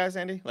kind of funny guys,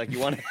 Andy? Like you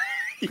want to.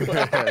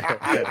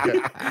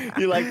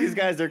 You like these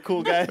guys? They're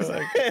cool guys.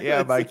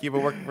 Yeah, Mike, you've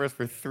been working for us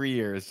for 3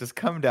 years. Just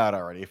come down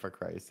already, for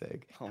Christ's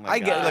sake. Oh my I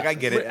get it. God. Look, I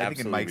get it. I think in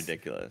Absolutely Mike's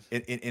ridiculous.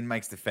 in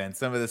Mike's defense,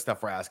 some of the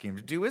stuff we're asking him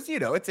to do is,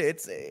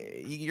 it's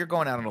you're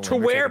going out on a limb. To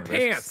You're wear taking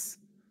risks. pants.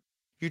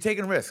 You're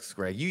taking risks,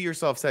 Greg. You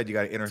yourself said you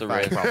got an inner It's a thigh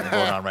risk. problem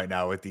going on right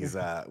now with these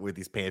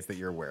pants that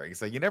you're wearing.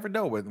 So you never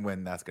know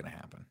when that's going to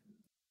happen.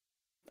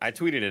 I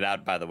tweeted it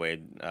out, by the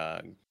way,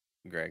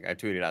 Greg. I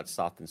tweeted out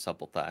soft and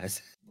supple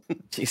thighs.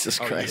 Jesus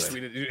Oh, you Christ.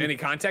 tweeted- any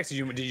context?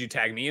 Did you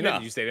tag me in it? No.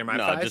 Did you say they're my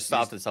No, thighs? just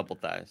soft and supple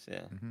thighs.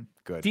 Yeah.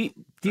 Good. Do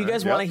you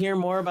guys Yep. want to hear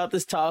more about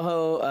this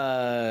Tahoe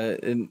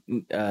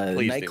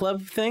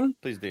nightclub thing?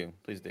 Please do.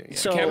 Yeah.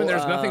 So, Kevin,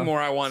 there's nothing uh,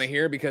 more I want to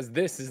hear because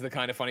this is the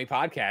Kind of Funny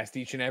podcast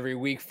each and every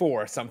week.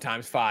 4,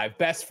 sometimes 5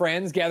 best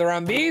friends gather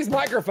on these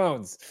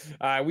microphones.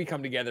 We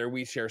come together,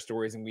 we share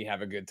stories, and we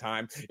have a good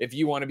time. If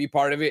you want to be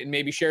part of it and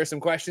maybe share some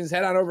questions,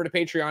 head on over to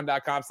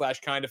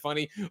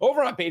patreon.com/kindoffunny.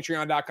 Over on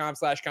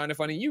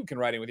patreon.com/kindoffunny, you can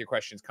write in with your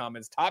questions,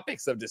 comments,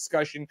 topics of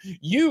discussion.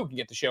 You can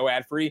get the show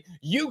ad free.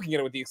 You can get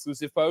it with the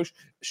exclusive post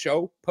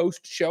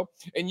show,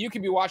 and you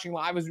can be watching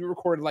live as we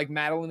recorded, like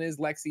Madeline is,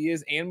 Lexi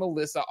is, and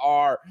Melissa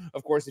are.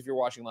 Of course, if you're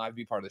watching live,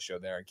 be part of the show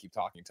there and keep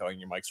talking, telling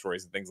your Mike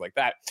stories and things like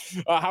that.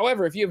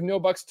 However, if you have no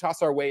bucks to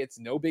toss our way, it's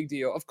no big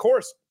deal. Of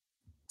course,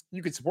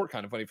 you can support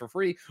Kind of Funny for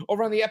free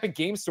over on the Epic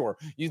Game Store.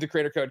 Use the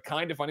creator code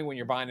Kind of Funny when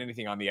you're buying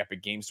anything on the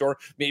Epic Game Store.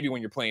 Maybe when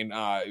you're playing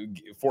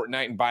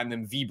Fortnite and buying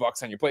them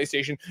V-Bucks on your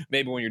PlayStation.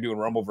 Maybe when you're doing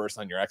Rumbleverse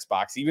on your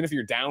Xbox. Even if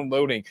you're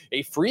downloading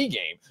a free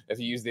game, if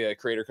you use the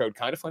creator code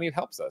Kind of Funny, it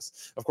helps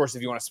us. Of course,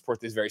 if you want to support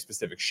this very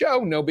specific show,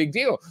 no big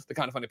deal. The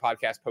Kind of Funny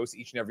podcast posts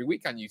each and every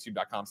week on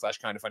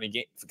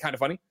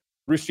youtube.com/kindoffunny.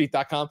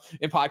 Roostreet.com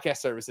and podcast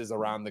services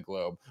around the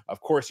globe. Of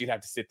course, you'd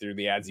have to sit through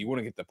the ads. You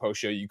wouldn't get the post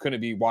show. You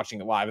couldn't be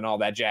watching it live and all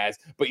that jazz,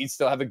 but you'd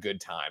still have a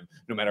good time.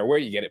 No matter where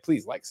you get it,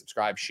 please like,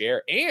 subscribe,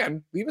 share,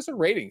 and leave us a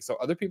rating so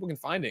other people can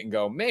find it and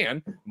go,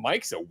 man,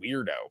 Mike's a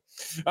weirdo.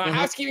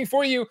 Housekeeping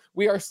for you.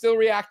 We are still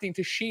reacting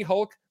to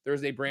She-Hulk.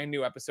 There's a brand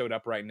new episode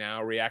up right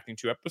now, reacting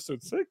to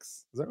episode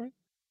 6. Is that right?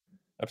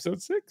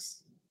 Episode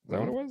 6? Is that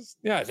what it was?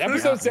 Yeah, it's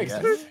episode 6.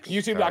 Yes.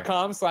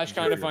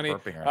 YouTube.com/kindoffunny.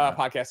 Burping right now.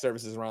 Podcast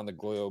services around the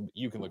globe.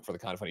 You can look for the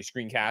Kind of Funny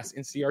screencast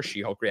and see our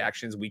She-Hulk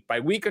reactions week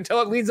by week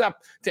until it leads up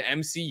to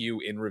MCU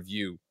in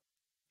review.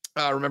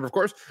 Remember, of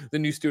course, the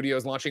new studio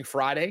is launching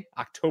Friday,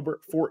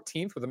 October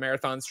 14th with a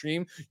marathon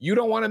stream. You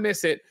don't want to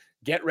miss it.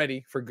 Get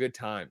ready for good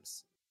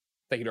times.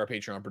 Thank you to our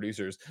Patreon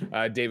producers,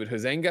 David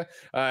Huzenga,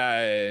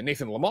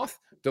 Nathan Lamoth,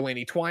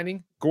 Delaney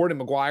Twining, Gordon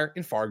McGuire,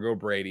 and Fargo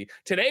Brady.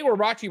 Today, we're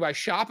brought to you by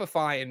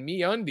Shopify and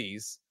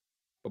MeUndies.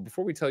 But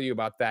before we tell you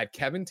about that,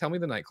 Kevin, tell me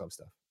the nightclub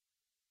stuff.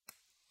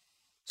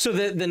 So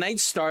the night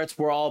starts.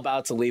 We're all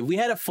about to leave. We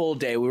had a full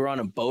day. We were on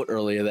a boat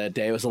earlier that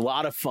day. It was a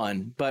lot of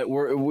fun. But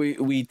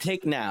we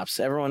take naps.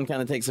 Everyone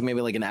kind of takes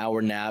maybe like an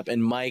hour nap.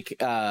 And Mike,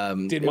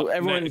 Did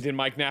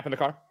Mike nap in the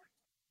car?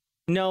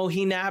 No,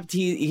 he napped.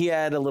 He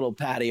had a little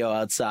patio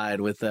outside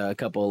with a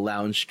couple of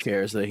lounge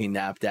chairs that he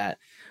napped at.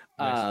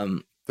 Nice.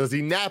 Does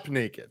he nap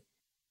naked?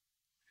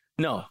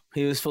 No,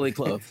 he was fully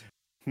clothed.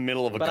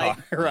 Middle of a But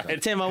car,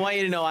 right? Tim, I want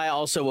you to know I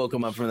also woke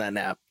him up from that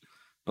nap.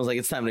 I was like,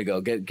 it's time to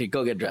go.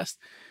 Go get dressed.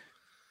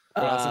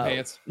 Put on some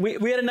pants. We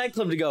had a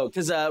nightclub to go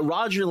because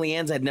Roger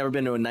Leanza had never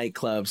been to a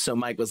nightclub. So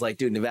Mike was like,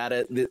 dude,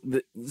 Nevada,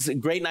 it's a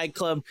great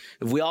nightclub.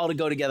 If we all to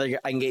go together,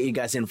 I can get you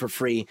guys in for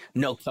free.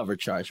 No cover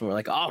charge. And we're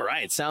like, all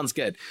right, sounds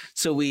good.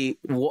 So we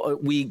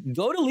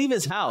go to leave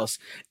his house.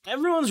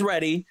 Everyone's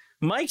ready.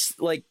 Mike's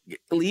like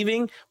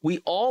leaving. We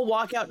all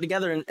walk out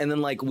together and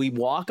then like we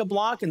walk a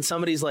block and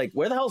somebody's like,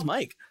 where the hell's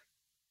Mike?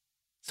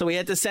 So we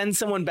had to send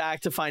someone back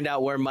to find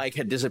out where Mike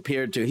had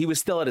disappeared to. He was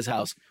still at his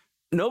house.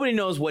 Nobody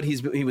knows what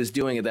he was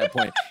doing at that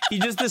point. He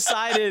just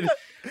decided.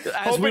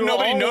 Hoping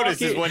nobody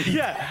notices when he.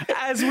 Yeah,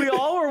 as we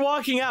all were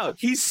walking out,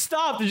 he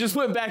stopped and just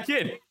went back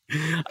in.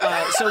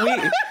 So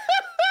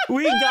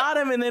we got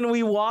him, and then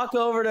we walk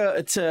over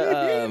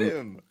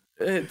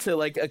to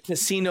like a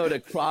casino to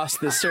cross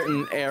this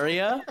certain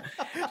area,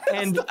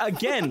 and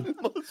again,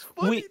 Most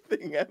funny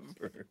thing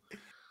ever.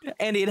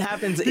 and it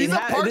happens. He's a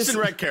Parks and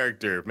Rec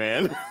character,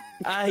 man.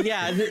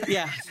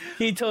 Yeah,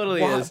 he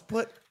totally Why? is.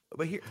 But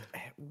here,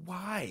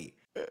 why?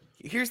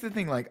 Here's the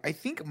thing. Like, I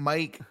think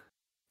Mike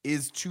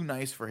is too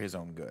nice for his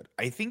own good.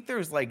 I think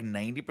there's like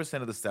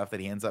 90% of the stuff that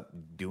he ends up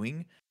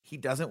doing he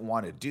doesn't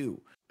want to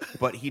do,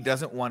 but he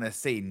doesn't want to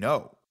say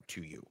no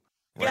to you.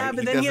 Right? Yeah,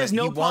 but then he has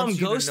no problem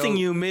ghosting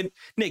you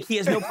Nick, he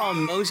has no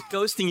problem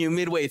ghosting you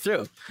midway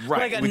through.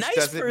 Right, Like a which nice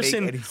doesn't make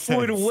person any would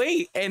sense.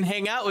 wait and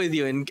hang out with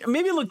you and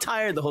maybe look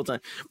tired the whole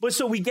time. But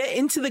so we get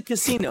into the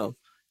casino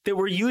that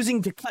we're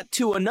using to cut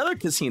to another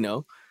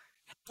casino.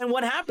 And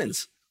what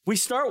happens? We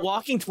start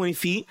walking 20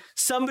 feet.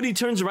 Somebody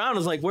turns around and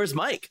is like, where's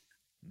Mike?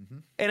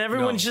 And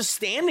everyone's just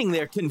standing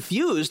there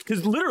confused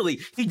because literally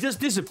he just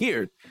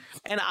disappeared.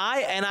 And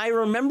I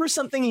remember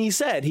something he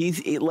said.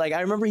 I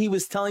remember he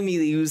was telling me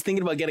that he was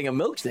thinking about getting a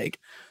milkshake.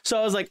 So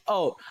I was like,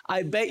 oh,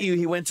 I bet you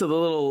he went to the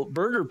little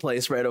burger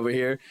place right over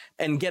here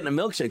and getting a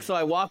milkshake. So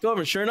I walk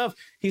over. Sure enough,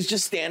 he's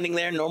just standing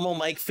there, normal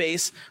Mike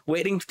face,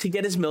 waiting to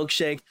get his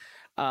milkshake.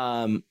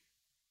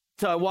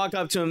 So I walk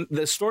up to him.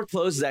 The store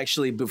closes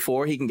actually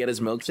before he can get his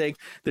milkshake.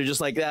 They're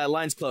just like,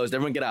 line's closed.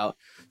 Everyone get out.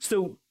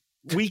 So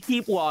we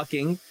keep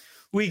walking.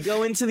 We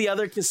go into the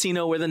other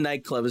casino where the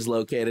nightclub is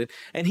located.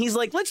 And he's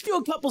like, let's do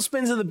a couple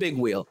spins of the big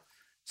wheel.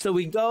 So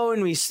we go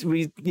and we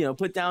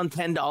put down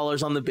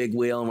 $10 on the big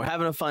wheel and we're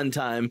having a fun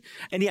time.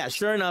 And yeah,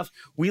 sure enough,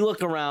 we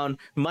look around.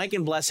 Mike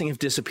and Blessing have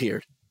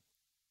disappeared.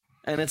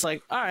 And it's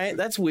like, all right,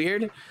 that's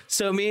weird.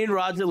 So me and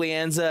Roger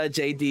Lianza,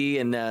 JD,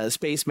 and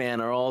Spaceman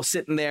are all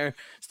sitting there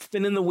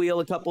spinning the wheel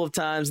a couple of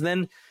times. And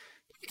then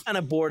kind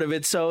of bored of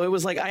it. So it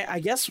was like, I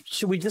guess,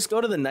 should we just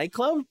go to the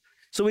nightclub?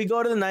 So we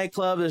go to the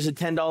nightclub. There's a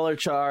 $10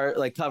 charge,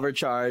 like cover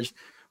charge.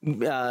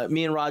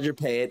 Me and Roger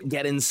pay it,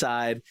 get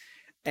inside,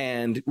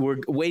 and we're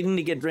waiting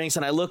to get drinks.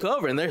 And I look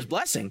over and there's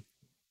Blessing.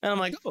 And I'm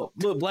like, oh,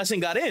 look, Blessing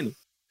got in.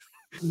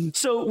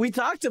 So we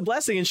talked to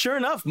Blessing, and sure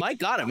enough, Mike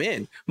got him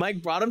in.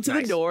 Mike brought him to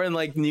the door and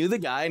like knew the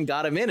guy and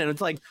got him in. And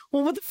it's like,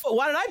 well, what the fuck?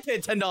 Why did I pay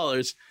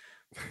 $10?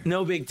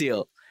 No big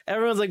deal.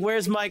 Everyone's like,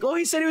 where's Mike? Oh,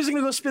 he said he was going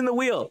to go spin the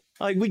wheel.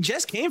 Like, we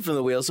just came from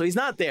the wheel, so he's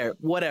not there.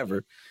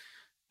 Whatever.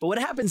 But what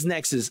happens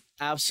next is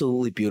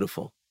absolutely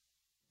beautiful.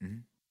 Mm-hmm.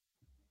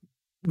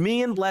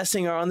 Me and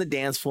Blessing are on the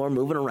dance floor,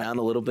 moving around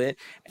a little bit,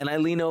 and I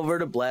lean over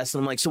to Bless,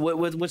 and I'm like, so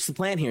what's the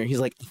plan here? He's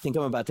like, I think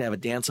I'm about to have a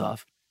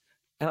dance-off.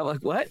 And I'm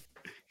like, what?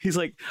 He's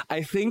like,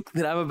 I think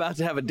that I'm about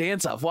to have a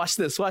dance-off. Watch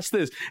this, watch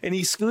this. And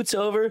he scoots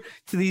over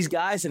to these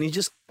guys, and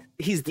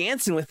he's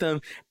dancing with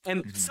them.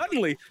 And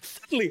suddenly,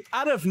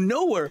 out of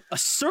nowhere, a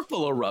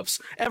circle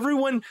erupts.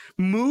 Everyone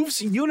moves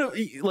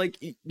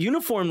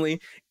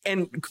uniformly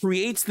and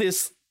creates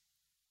this,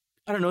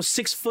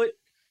 6-foot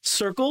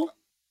circle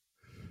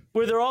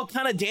where they're all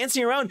kind of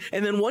dancing around.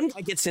 And then one guy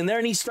gets in there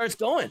and he starts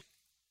going.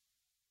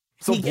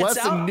 So He gets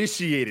Bless out.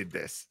 initiated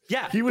this.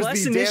 Yeah, He was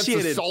Bless the dance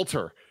initiated.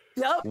 assaulter.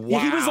 Yep. Wow.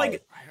 He was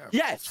like,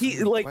 yeah,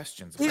 he like,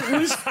 questions. it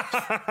was,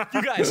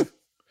 you guys,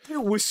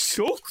 it was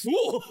so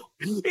cool.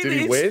 Did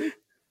he win?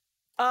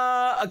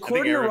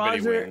 According to everybody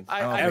Roger, wins.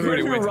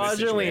 Everybody according to wins in this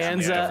Roger situation.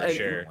 Lianza, Yeah, for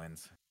sure.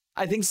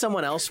 I think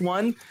someone else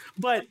won,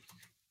 but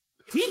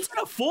he did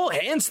a full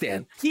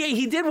handstand.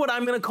 He did what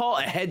I'm going to call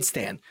a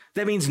headstand.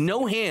 That means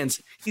no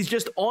hands. He's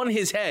just on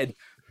his head,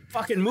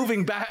 fucking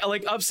moving back,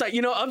 like upside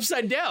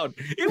down.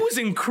 It was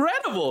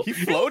incredible. He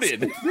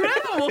floated.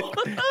 Incredible.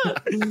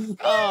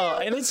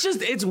 And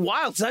it's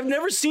wild. 'Cause I've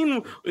never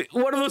seen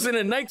one of those in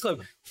a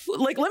nightclub.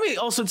 Like, let me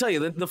also tell you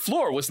that the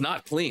floor was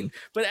not clean,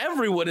 but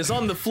everyone is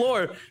on the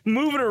floor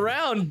moving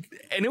around,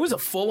 and it was a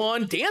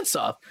full-on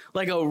dance-off,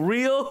 like a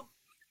real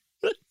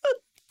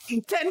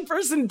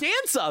 10-person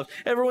dance-off.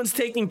 Everyone's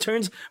taking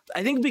turns.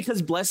 I think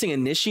because Blessing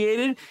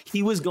initiated,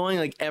 he was going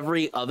like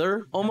every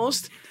other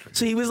almost.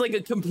 So he was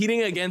like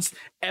competing against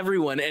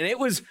everyone, and it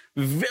was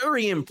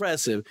very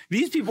impressive.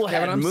 These people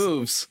had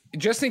moves.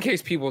 Just in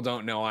case people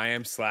don't know, I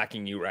am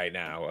slacking you right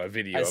now a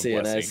video I of see it,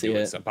 I Blessing see doing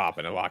it. some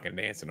popping and locking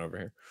dancing over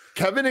here.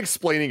 Kevin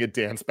explaining a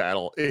dance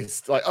battle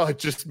is like, oh, it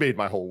just made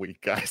my whole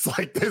week, guys.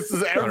 Like, this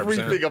is 100%.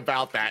 everything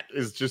about that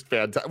is just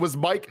fantastic. Was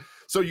Mike?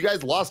 So you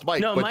guys lost Mike.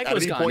 No, but Mike at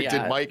was any gone, point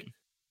yeah.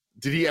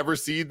 Did he ever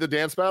see the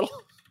dance battle?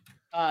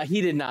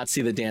 He did not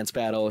see the dance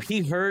battle.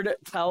 He heard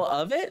tell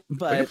of it,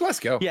 but Look at Bless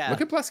go. yeah, Look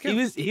at Bless go.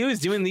 He was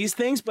doing these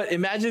things, but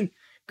imagine,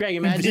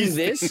 Greg, These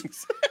this.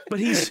 things. But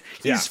he's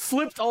Yeah.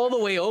 flipped all the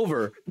way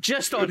over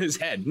just on his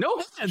head.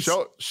 No hands.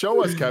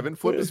 Show us, Kevin.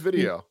 Flip his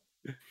video.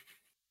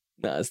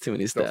 No, it's too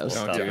many steps.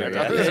 Don't do it.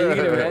 Yeah,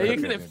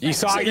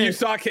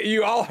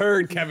 You all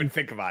heard Kevin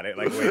think about it.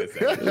 Like, wait a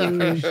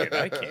second. Shit,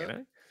 I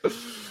can't.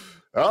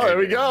 Oh, there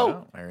we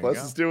go. There you Bless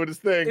go. is doing his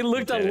thing. It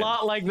looked a did it.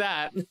 lot like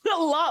that. A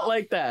lot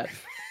like that.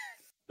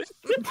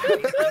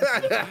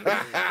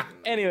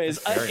 Anyways,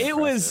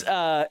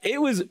 it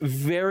was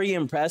very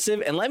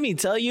impressive, and let me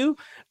tell you,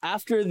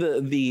 after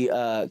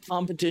the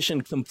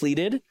competition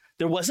completed,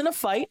 there wasn't a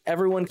fight.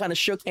 Everyone kind of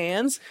shook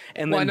hands,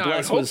 and Well, then no, I would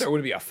Bless hope was. there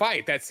would be a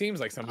fight. That seems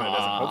like something that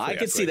doesn't. Hopefully I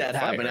could see escalate that to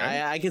a fight, happen.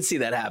 right? I could see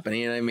that happen.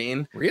 You know what I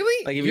mean?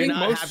 Really? Like if You you're think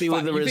not most happy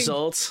with the you think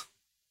results.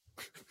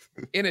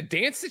 in a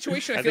dance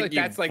situation, I I feel think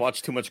like that's you've like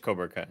watched too much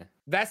Cobra Kai.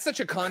 that's such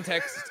a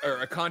context or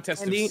a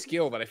contest Andy- of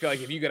skill that I feel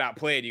like if you get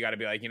outplayed, you got to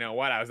be like, you know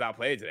what, I was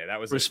outplayed today. That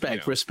was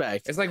Respect.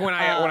 It's like when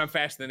I'm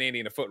faster than Andy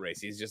in a foot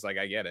race. He's just like,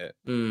 I get it.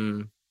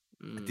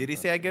 Did he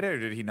say I get it, or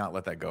did he not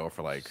let that go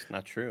for like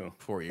Not true.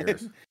 4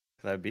 years?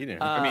 'Cause I beat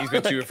him. I mean, he's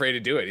been too afraid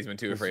to do it. He's been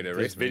too afraid to There's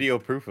race me. video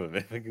proof of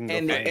it. I can go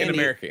And- find in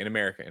it.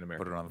 America.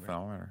 Put it on the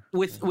phone. Or...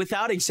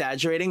 Without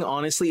exaggerating,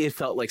 honestly, it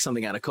felt like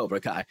something out of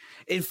Cobra Kai.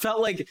 It felt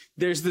like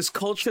there's this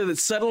culture that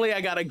suddenly I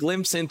got a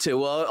glimpse into.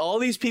 Well, all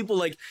these people,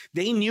 like,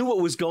 they knew what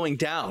was going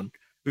down.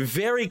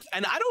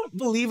 And I don't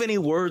believe any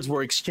words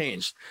were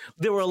exchanged.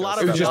 There were a lot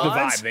It of was just the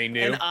nods vibe. They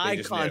knew. and They eye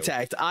just knew.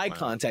 contact. Eye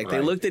contact. They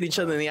Right. looked at each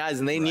other in the eyes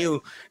and they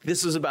knew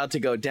this was about to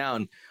go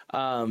down.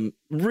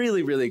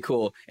 Really, really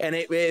cool. And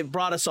it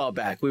brought us all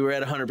back. We were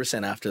at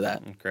 100% after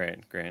that. Great.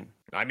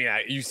 I mean,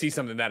 you see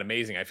something that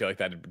amazing. I feel like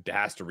that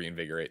has to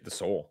reinvigorate the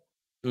soul.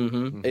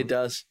 It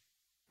does.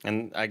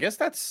 And I guess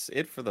that's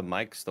it for the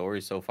Mike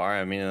story so far.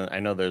 I mean, I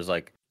know there's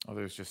like Oh,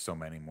 there's just so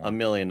many more. a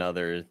million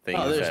other things.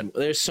 Oh, that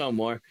there's so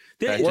more.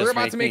 that We're just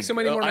about to make so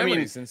many more I mean-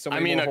 memories and so I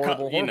many mean, more a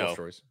horrible, cou- you horrible know,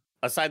 stories.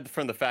 aside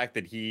from the fact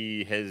that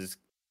he has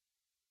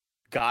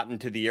gotten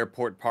to the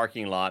airport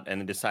parking lot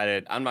and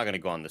decided I'm not going to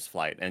go on this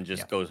flight and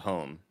just Yeah. goes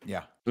home.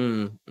 Yeah.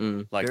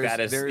 Like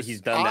There's-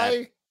 he's done that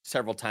I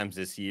several times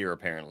this year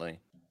apparently.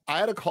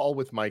 had a call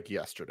with Mike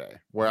yesterday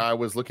where I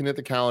was looking at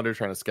the calendar,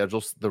 trying to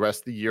schedule the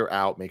rest of the year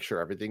out, make sure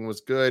everything was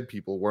good,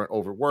 people weren't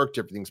overworked,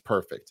 everything's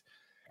perfect.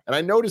 And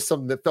I noticed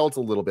something that felt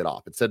a little bit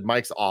off. It said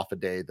Mike's off a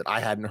day that I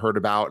hadn't heard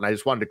about. And I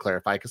just wanted to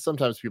clarify because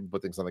sometimes people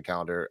put things on the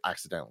calendar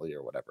accidentally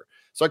or whatever.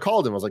 So I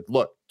called him. I was like,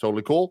 look,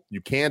 totally cool.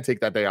 You can take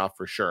that day off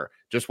for sure.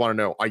 Just want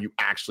to know, are you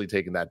actually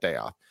taking that day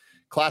off?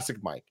 Classic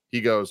Mike.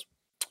 He goes,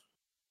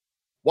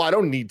 well, I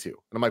don't need to.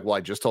 And I'm like, well, I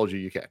just told you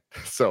you can.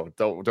 So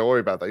don't worry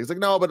about that. He's like,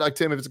 no, but like,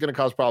 Tim, if it's going to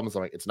cause problems,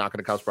 I'm like, it's not going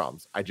to cause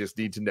problems. I just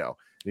need to know.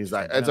 And he's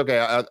like, it's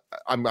okay.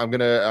 I'm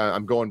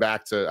going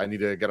back to, I need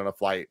to get on a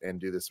flight and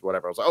do this,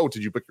 whatever. I was like, oh,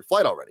 did you book your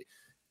flight already?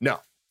 No.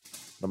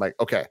 I'm like,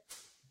 okay,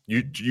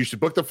 you should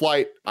book the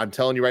flight. I'm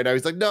telling you right now.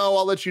 He's like, no,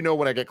 I'll let you know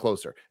when I get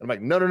closer. And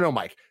I'm like, no,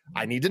 Mike,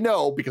 I need to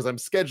know because I'm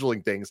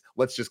scheduling things.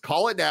 Let's just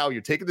call it now.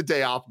 You're taking the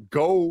day off.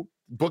 Go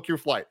book your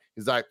flight.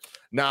 He's like,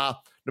 nah,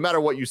 no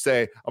matter what you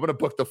say, I'm going to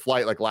book the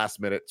flight like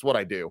last minute. It's what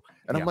I do.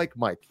 And I'm like,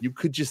 Mike, you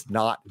could just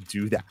not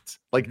do that.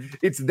 Like,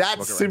 it's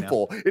that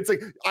simple. Right, it's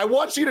like, I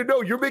want you to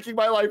know you're making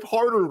my life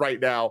harder right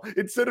now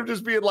instead of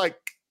just being like,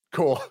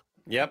 cool.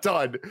 Yep.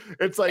 Done.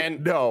 It's like,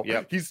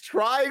 he's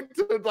trying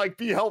to like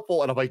be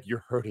helpful. And I'm like,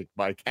 you're hurting,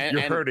 Mike.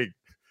 You're hurting.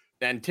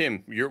 And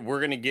Tim, we're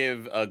going to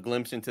give a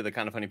glimpse into the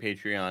Kind of Funny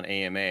Patreon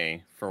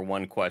AMA for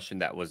one question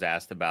that was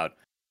asked about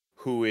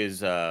who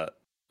is,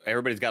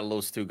 everybody's got a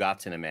little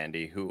Stugatz in him,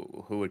 Andy.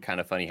 Who would Kind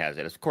of Funny has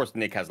it? Of course,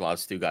 Nick has a lot of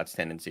Stugatz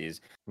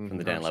tendencies from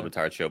the Dan Le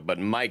Batard show, but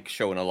Mike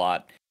showing a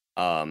lot.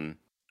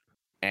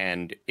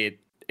 And it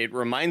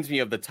reminds me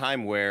of the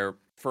time where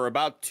for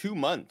about 2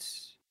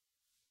 months,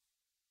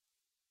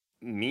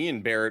 me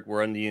and Barrett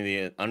were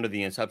under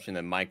the assumption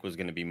that Mike was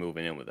going to be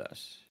moving in with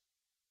us.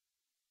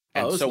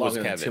 And so was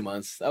Kevin. 2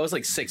 months. That was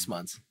like 6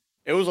 months.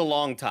 It was a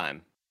long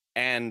time.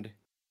 And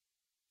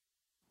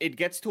it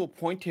gets to a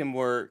point, Tim,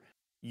 where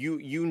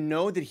you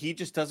know that he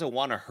just doesn't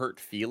want to hurt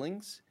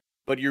feelings,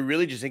 but you're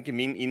really just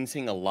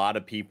inconveniencing a lot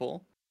of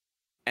people.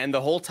 And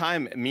the whole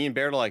time, me and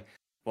Barrett are like,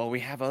 well, we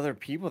have other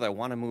people that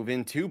want to move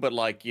in too, but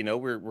like, you know,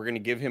 we're going to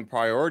give him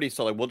priority.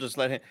 So like, we'll just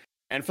let him.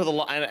 And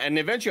and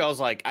eventually I was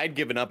like, I'd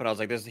given up and I was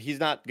like, he's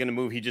not going to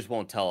move. He just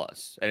won't tell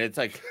us. And it's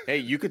like, hey,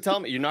 you could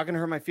tell me, you're not going to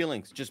hurt my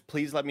feelings. Just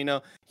please let me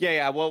know.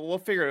 Yeah. Well, we'll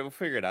figure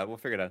it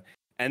out.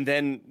 And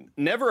then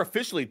never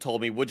officially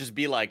told me, would just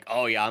be like,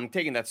 oh yeah, I'm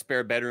taking that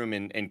spare bedroom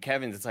in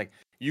Kevin's. It's like,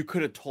 you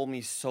could have told me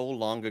so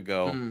long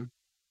ago.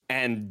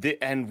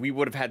 And we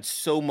would have had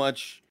so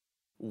much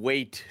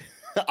weight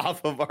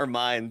off of our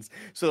minds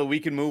so that we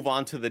can move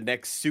on to the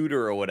next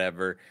suitor or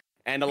whatever.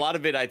 And a lot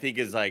of it, I think,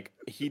 is like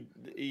he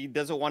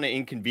doesn't want to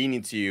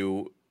inconvenience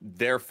you,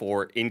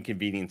 therefore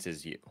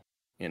inconveniences you.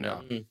 You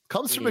know,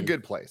 comes from a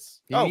good place.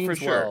 For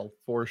sure,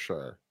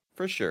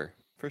 for sure.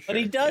 But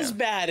he does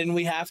bad, and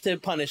we have to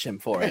punish him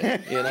for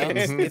it. You know,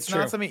 it's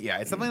not something. Yeah,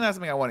 it's something not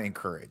something I want to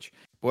encourage.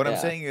 But what I'm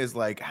saying is,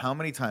 like, how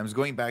many times,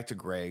 going back to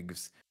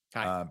Greg's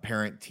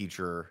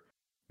parent-teacher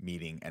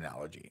meeting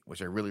analogy,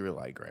 which I really, really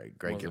like, Greg.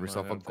 Greg, give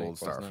yourself a gold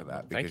star for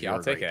that. Thank you.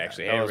 I'll take it.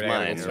 Actually, that was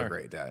mine. You're a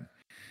great dad.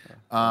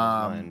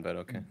 Mine, but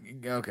okay.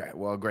 Okay.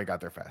 Well, Greg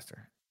got there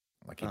faster,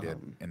 like he did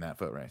in that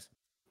foot race.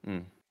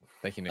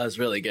 Thank you, Nick. That was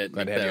really good.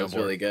 That was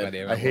really good.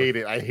 I hate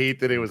it. I hate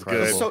that it was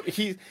good. So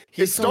he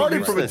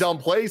started from a dumb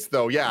place,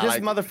 though. Yeah, this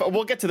motherfucker.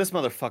 We'll get to this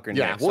motherfucker.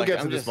 Yeah, next. we'll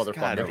get to this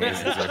motherfucker.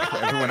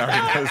 Everyone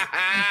already knows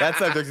that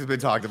subject has been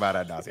talked about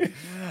ad nauseam.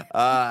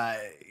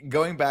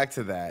 Going back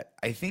to that,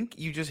 I think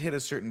you just hit a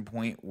certain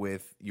point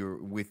with your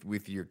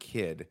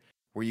kid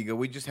where you go,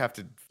 we just have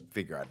to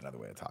figure out another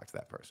way to talk to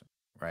that person.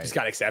 Right. Just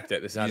gotta accept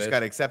it. You just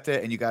gotta accept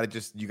it, and you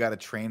gotta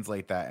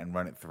translate that and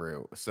run it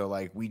through. So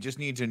like, we just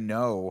need to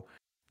know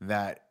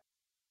that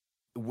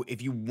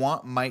if you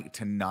want Mike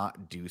to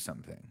not do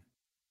something,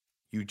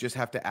 you just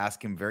have to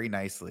ask him very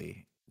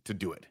nicely to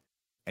do it,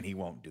 and he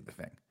won't do the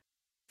thing.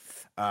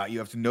 You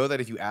have to know that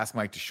if you ask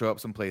Mike to show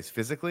up someplace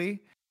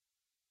physically,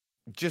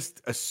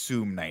 just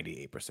assume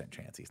 98%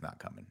 chance he's not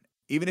coming.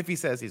 Even if he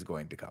says he's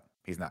going to come,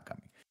 he's not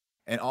coming.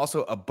 And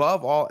also,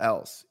 above all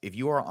else, if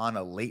you are on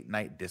a late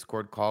night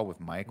Discord call with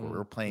Mike where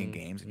we're playing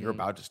games and you're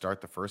about to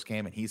start the first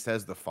game and he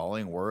says the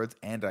following words,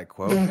 and I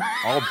quote,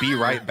 I'll be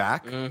right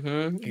back.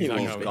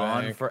 He's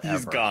gone forever.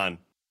 He's gone.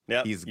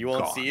 Yeah, you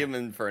won't gone. see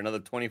him for another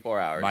 24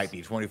 hours. Might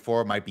be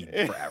 24, might be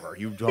forever.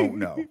 You don't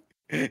know.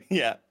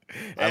 Yeah.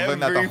 I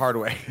learned that the hard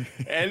way.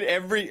 And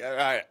all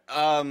right.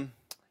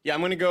 Yeah,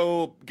 I'm going to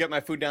go get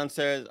my food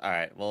downstairs. All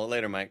right. Well,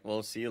 later, Mike.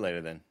 We'll see you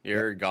later then.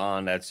 You're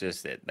gone. That's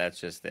just it.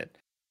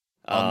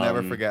 I'll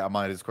never forget. I'm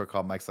on a Discord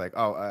call. Mike's like,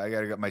 "Oh, I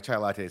gotta get my chai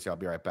latte, so I'll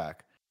be right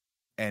back."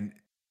 And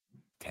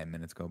 10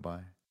 minutes go by,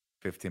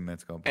 15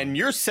 minutes go by, and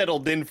you're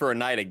settled in for a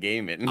night of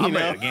gaming. I'm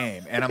at a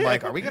game, and I'm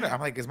like,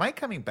 I'm like, is Mike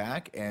coming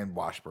back? And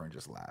Washburn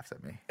just laughs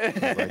at me.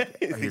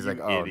 He's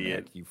like, "Oh,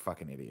 Nick, you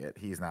fucking idiot.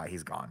 He's not.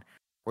 He's gone.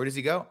 Where does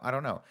he go? I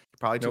don't know. He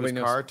probably took his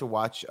car to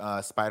watch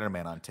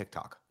Spider-Man on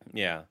TikTok."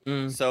 Yeah.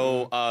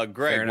 So,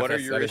 Greg, what are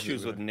your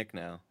issues with Nick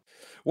now?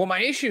 Well,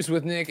 my issues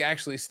with Nick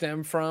actually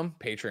stem from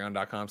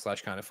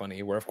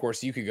patreon.com/kindoffunny, where, of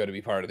course, you could go to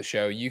be part of the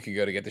show. You could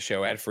go to get the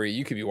show ad free.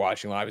 You could be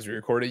watching live as we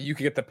record it. You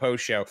could get the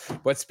post show.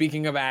 But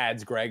speaking of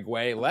ads, Greg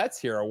Way, let's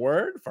hear a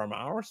word from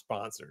our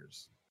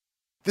sponsors.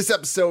 This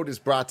episode is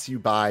brought to you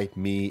by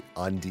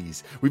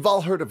MeUndies. We've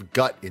all heard of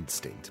gut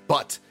instinct,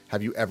 but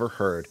have you ever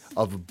heard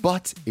of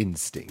butt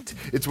instinct?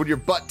 It's when your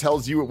butt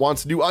tells you it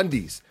wants new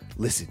undies.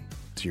 Listen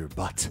to your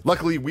butt.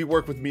 Luckily, we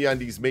work with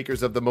MeUndies,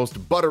 makers of the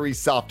most buttery,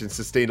 soft, and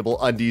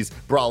sustainable undies,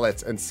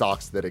 bralettes, and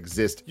socks that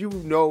exist. You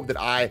know that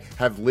I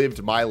have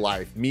lived my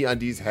life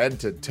MeUndies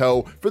head to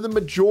toe for the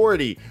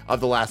majority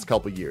of the last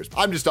couple years.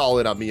 I'm just all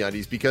in on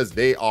MeUndies because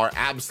they are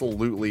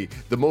absolutely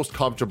the most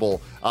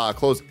comfortable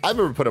clothes I've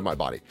ever put on my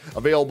body.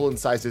 Available in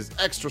sizes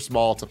extra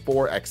small to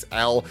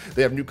 4XL.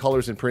 They have new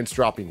colors and prints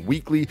dropping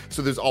weekly,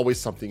 so there's always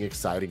something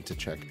exciting to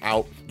check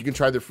out. You can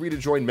try their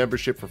free-to-join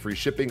membership for free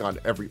shipping on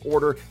every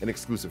order and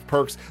exclusive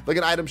perks, like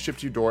an item shipped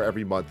to your door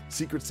every month,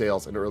 secret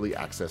sales, and early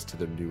access to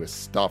their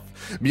newest stuff.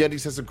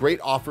 MeUndies has a great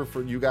offer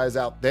for you guys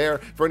out there.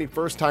 For any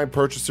first-time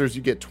purchasers,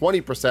 you get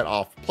 20%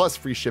 off plus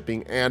free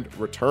shipping and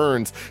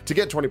returns. To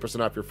get 20%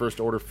 off your first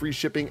order, free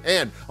shipping,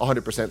 and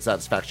 100%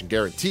 satisfaction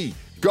guarantee,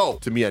 go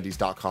to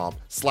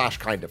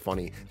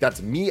MeUndies.com/kindafunny. That's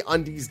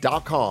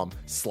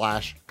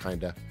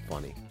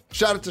MeUndies.com/kindafunny.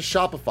 Shout out to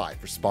Shopify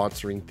for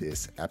sponsoring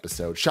this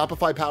episode.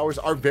 Shopify powers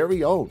our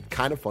very own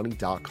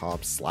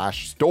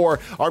kindafunny.com/store,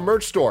 our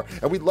merch store.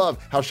 And we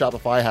love how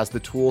Shopify has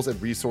the tools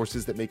and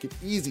resources that make it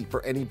easy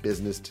for any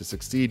business to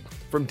succeed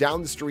from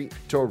down the street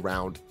to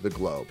around the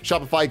globe.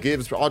 Shopify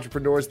gives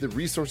entrepreneurs the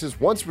resources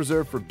once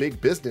reserved for big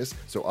business,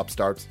 so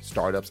upstarts,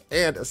 startups,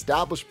 and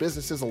established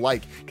businesses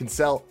alike can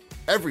sell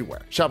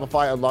everywhere.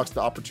 Shopify unlocks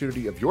the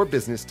opportunity of your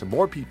business to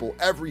more people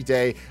every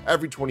day.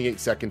 Every 28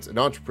 seconds, an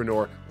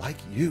entrepreneur like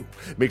you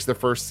makes their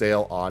first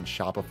sale on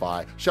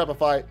Shopify.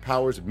 Shopify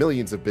powers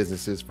millions of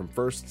businesses from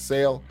first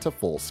sale to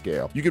full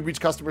scale. You can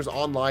reach customers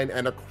online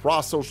and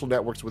across social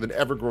networks with an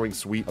ever-growing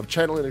suite of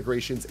channel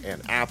integrations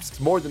and apps. It's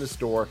more than a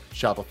store.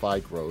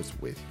 Shopify grows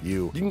with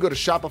you. You can go to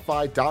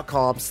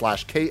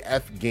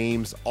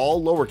shopify.com/KFgames,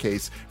 all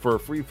lowercase, for a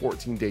free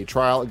 14-day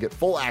trial and get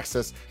full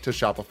access to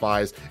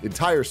Shopify's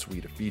entire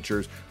suite of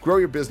features. Grow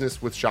your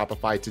business with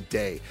Shopify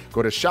today.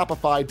 Go to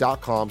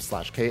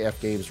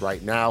shopify.com/KFgames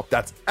right now.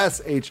 That's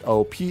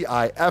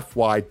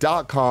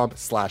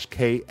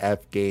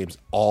SHOPIFY.com/KFgames,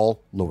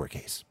 all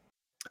lowercase.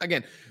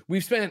 Again,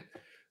 we've spent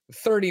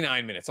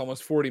 39 minutes,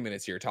 almost 40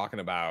 minutes here talking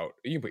about,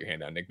 you can put your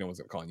hand down, Nick, no one's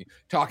gonna call you,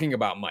 talking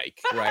about Mike,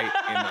 right?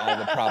 And all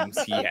the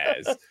problems he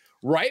has.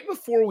 Right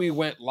before we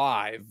went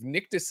live,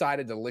 Nick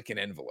decided to lick an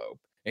envelope,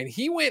 and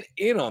he went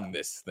in on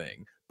this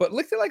thing, but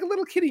licked it like a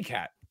little kitty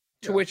cat.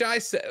 To which I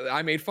said,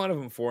 I made fun of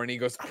him for, and he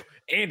goes,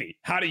 Andy,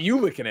 how do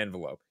you lick an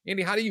envelope?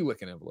 Andy, how do you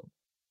lick an envelope?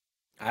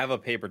 I have a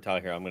paper towel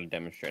here. I'm going to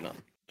demonstrate on.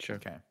 Sure.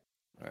 Okay.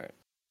 All right.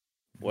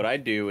 What I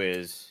do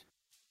is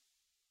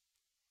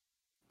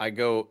I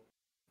go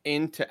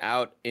into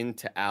out,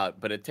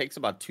 but it takes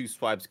about 2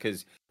 swipes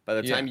because by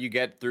the time you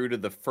get through to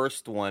the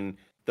first one,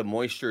 the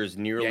moisture is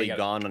nearly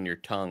gone on your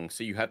tongue.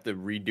 So you have to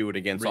redo it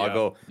again. So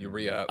I'll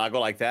go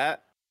like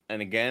that,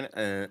 and again,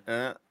 and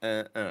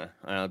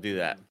I'll do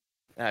that.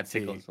 That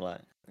tickles a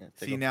lot.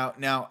 See, now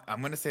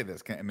I'm going to say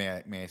this.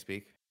 May I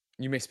speak?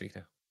 You may speak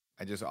now.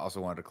 I just also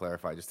wanted to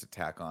clarify, just to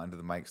tack on to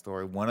the Mike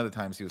story. One of the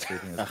times he was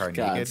sleeping in his car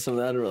God, naked, so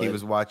that really...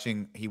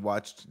 he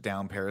watched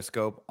down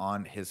Periscope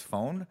on his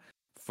phone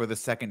for the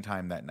second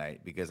time that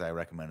night because I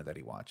recommended that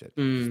he watch it.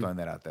 Just throwing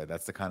that out there.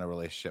 That's the kind of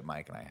relationship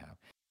Mike and I have.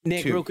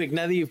 Nick, real quick,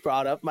 now that you've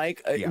brought up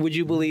Mike, would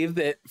you believe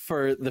that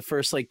for the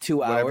first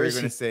 2 hours... Whatever you're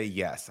going to say,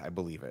 yes, I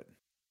believe it.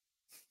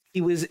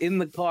 He was in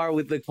the car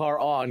with the car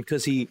on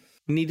because he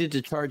needed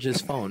to charge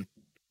his phone.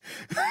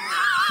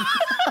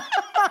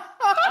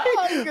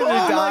 He's gonna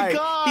die. My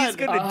God. He's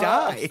gonna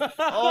die.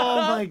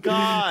 Oh my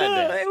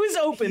God! It was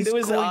open. There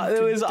was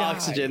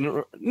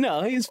oxygen.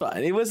 No, he's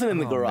fine. He wasn't in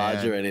the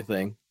garage or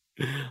anything.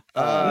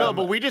 No,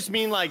 but we just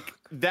mean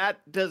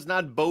that does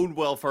not bode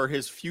well for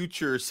his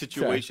future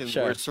situations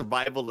where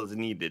survival is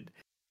needed.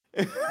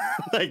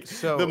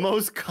 The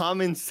most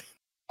common.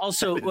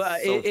 Also,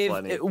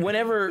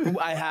 whenever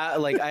I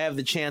have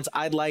the chance,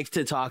 I'd like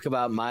to talk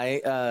about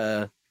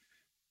my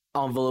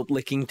envelope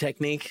licking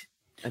technique.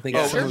 I think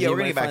we're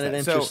gonna get back to that.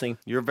 Interesting.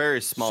 You're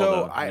very small.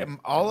 So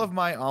all of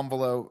my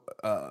envelope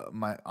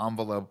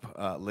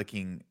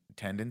licking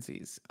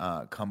tendencies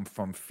come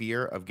from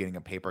fear of getting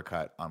a paper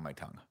cut on my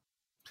tongue.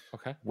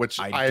 Okay.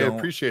 Which I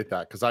appreciate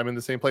that because I'm in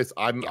the same place.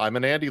 I'm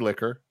an Andy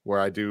licker where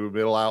I do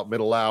middle out,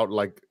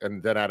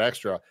 and then add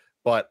extra.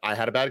 But I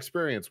had a bad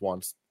experience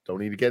once. Don't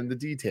need to get into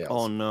details.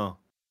 Oh no.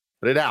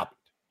 But it happened.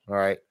 All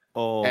right.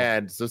 Oh.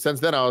 And so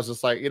since then I was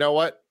just like, you know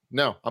what?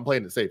 No, I'm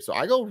playing it safe. So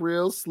I go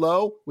real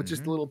slow with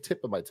just a little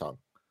tip of my tongue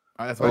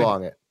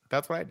along it.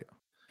 That's what I do.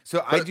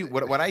 So I do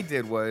what I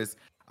did was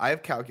I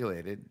have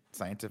calculated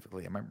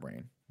scientifically in my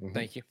brain.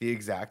 Thank you. The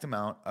exact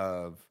amount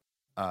of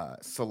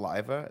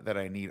saliva that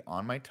I need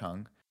on my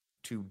tongue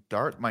to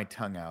dart my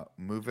tongue out,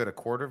 move it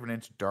 1/4 of an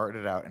inch, dart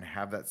it out, and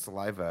have that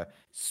saliva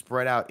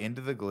spread out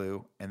into the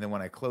glue. And then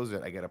when I close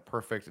it, I get a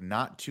perfect,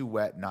 not too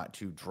wet, not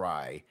too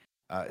dry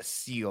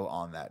seal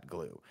on that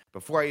glue.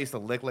 Before I used to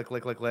lick, and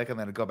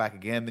then I'd go back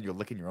again. Then you're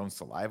licking your own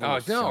saliva. Oh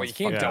no, you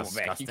can't double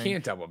back. You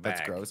can't double back.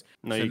 That's gross.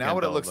 No, so now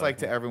what it looks like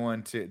to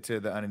everyone, to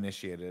the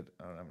uninitiated,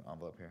 I don't have an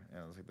envelope here. Yeah,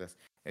 it looks like this.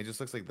 It just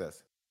looks like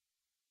this.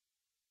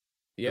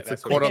 Yeah, It's a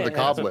that's quote what on the it-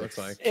 that's what it coblet. looks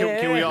like.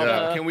 Can we all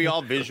Yeah. can we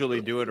all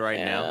visually do it right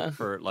Yeah. now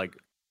for like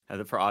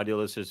for audio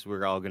listeners?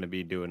 We're all going to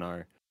be doing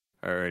our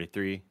already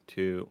 3,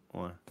 2,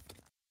 1.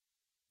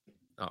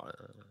 Oh,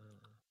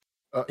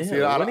 Yeah,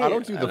 See, I what do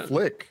don't you- do I the don't-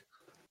 flick.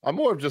 I'm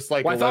more of just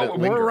like well, I let thought it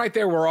we were linger. right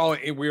there. We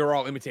were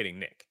all imitating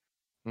Nick.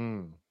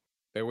 Mm.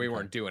 That we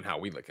weren't doing how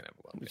we lick an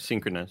envelope.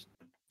 Synchronized.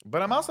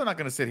 But I'm also not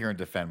going to sit here and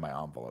defend my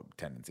envelope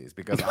tendencies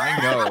because I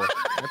know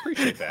I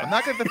appreciate that. I'm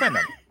not going to defend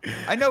them.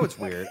 I know it's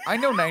weird. I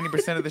know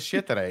 90% of the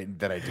shit that I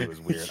do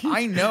is weird.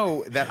 I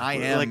know that I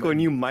am Like when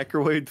you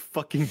microwaved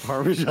fucking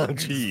Parmesan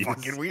cheese.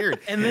 fucking weird.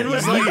 And then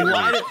was like,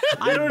 why?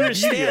 I don't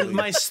understand.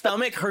 My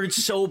stomach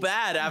hurts so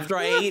bad after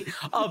I ate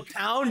a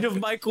pound of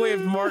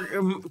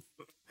microwaved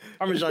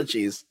Parmesan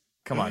cheese.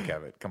 Come on,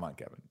 Kevin.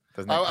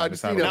 Doesn't I that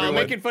just sound need No, I'm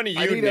everyone- making fun of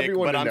I you, need Nick,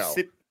 everyone but to I'm know.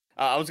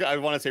 I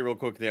want to say real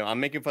quick there. I'm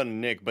making fun of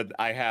Nick, but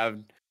I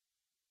have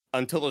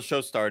until the show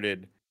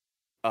started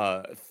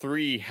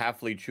 3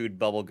 halfly chewed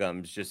bubble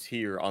gums just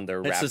here on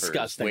their That's wrappers,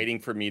 disgusting. waiting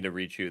for me to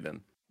rechew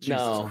them.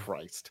 Jesus No.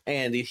 Christ.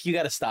 Andy, you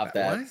got to stop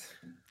that.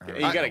 What?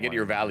 You got to get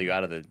your value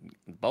out of the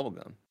bubble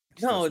gum.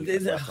 No, Still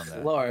sweet left on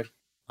that. Lord.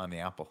 On the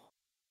apple.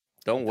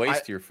 Don't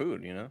waste your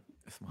food, you know?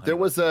 There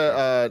was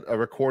a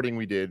recording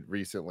we did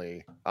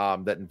recently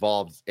that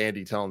involved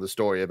Andy telling the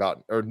story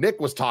about, or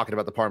Nick was talking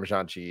about the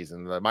Parmesan cheese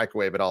and the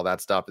microwave and all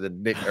that stuff, and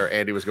then Nick or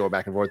Andy was going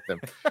back and forth with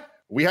them.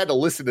 We had to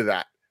listen to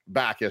that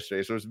back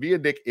yesterday, so it was me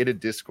and Nick in a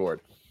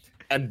Discord,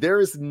 and there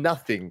is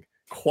nothing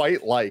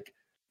quite like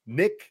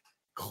Nick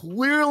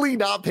clearly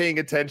not paying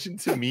attention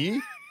to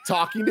me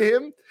talking to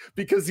him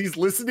because he's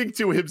listening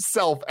to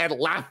himself and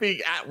laughing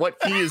at what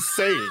he is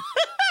saying.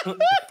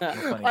 And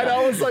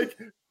I was like,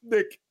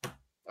 Nick,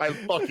 I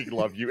fucking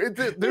love you.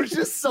 There's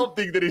just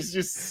something that is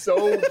just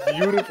so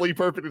beautifully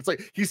perfect. It's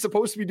like he's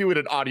supposed to be doing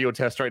an audio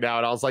test right now,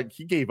 and I was like,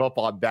 he gave up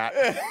on that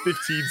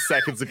 15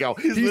 seconds ago.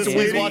 He's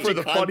waiting for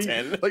the funny.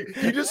 Like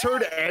he just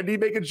heard Andy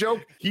make a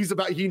joke. He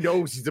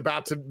knows he's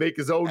about to make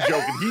his own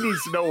joke, and he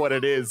needs to know what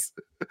it is.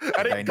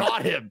 And it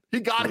got him. He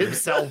got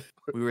himself.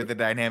 We were the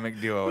dynamic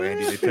duo,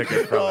 Andy. They took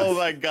it from Oh us.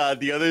 my god,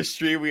 the other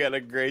stream, we had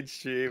a great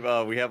stream.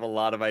 We have a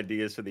lot of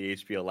ideas for the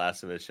HBO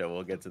Last of Us show.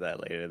 We'll get to that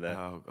later then.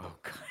 Oh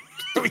god.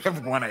 We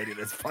have one idea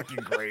that's fucking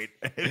great.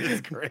 It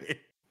is great.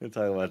 We'll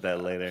talk about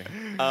that later.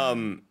 I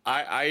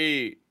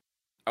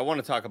want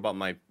to talk about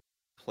my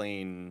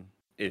plane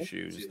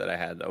issues that I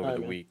had over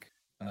the week.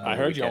 I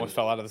heard you almost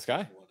fell out of the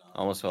sky.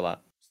 Almost fell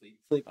out.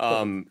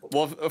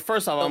 Well,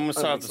 first off, I'm gonna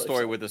start off the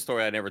story with a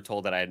story I never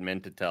told that I had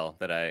meant to tell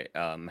that I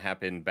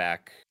happened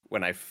back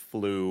when I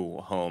flew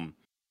home,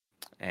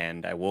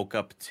 and I woke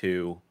up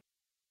to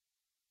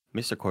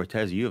Mr.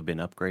 Cortez. You have been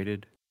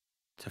upgraded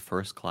to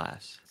first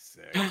class.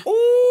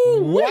 Ooh,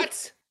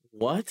 what?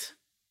 What?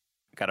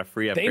 Got a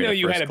free upgrade. They know to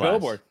you had first a class.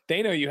 billboard.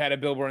 They know you had a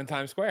billboard in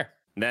Times Square.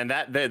 Then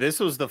this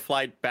was the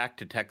flight back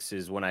to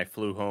Texas when I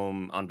flew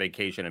home on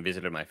vacation and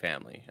visited my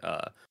family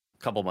a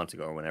couple months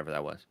ago or whenever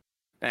that was.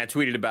 And I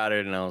tweeted about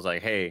it and I was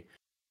like, hey,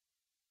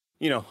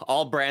 you know,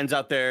 all brands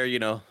out there, you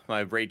know, my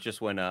rate just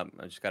went up.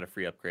 I just got a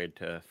free upgrade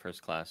to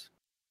first class.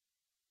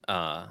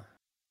 And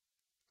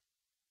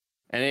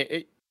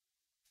it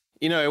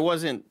you know, it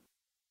wasn't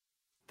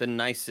the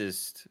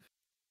nicest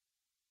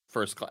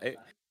first class.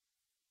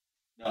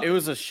 It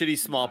was a shitty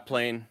small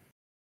plane.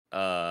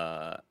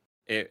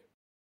 It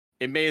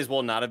may as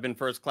well not have been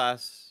first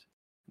class.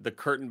 The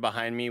curtain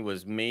behind me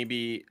was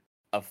maybe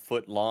a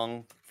foot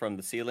long from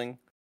the ceiling.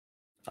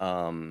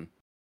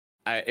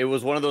 It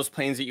was one of those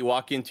planes that you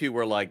walk into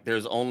where like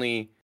there's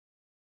only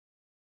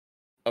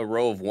a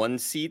row of 1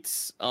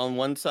 seats on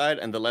one side,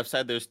 and the left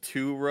side there's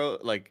 2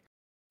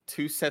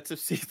 sets of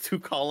seats, 2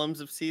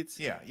 columns of seats.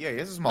 Yeah,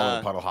 it's a small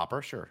little puddle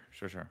hopper. Sure.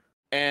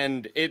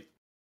 And it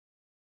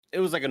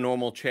was like a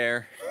normal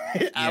chair.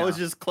 I was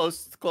just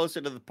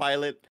closer to the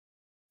pilot.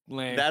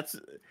 Lame.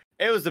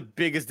 It was the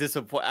biggest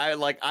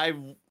disappointment.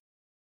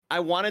 I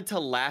wanted to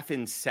laugh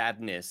in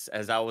sadness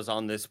as I was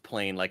on this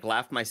plane, like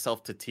laugh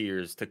myself to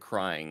tears, to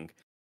crying,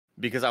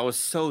 because I was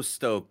so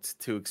stoked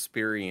to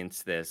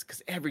experience this.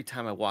 Because every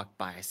time I walk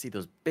by, I see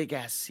those big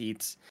ass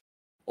seats,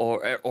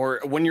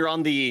 or when you're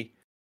on the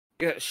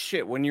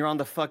when you're on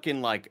the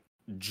fucking like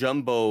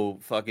jumbo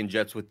fucking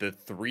jets with the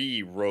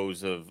 3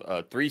 rows of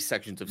 3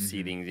 sections of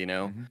seating, you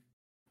know.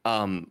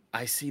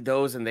 I see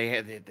those and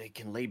they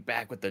can lay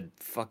back with the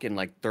fucking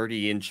like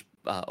 30-inch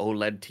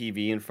OLED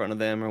TV in front of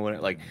them or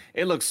whatever. Like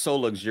it looks so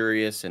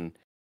luxurious, and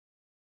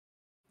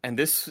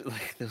this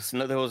like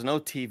there was no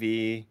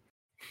TV.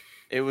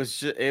 It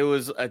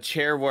was a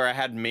chair where I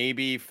had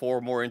maybe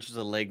 4 more inches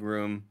of leg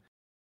room.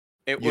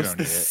 You don't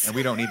need it, and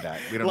we don't need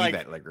that. We don't need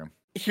that leg room.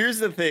 Here's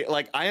the thing,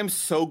 like I am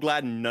so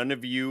glad none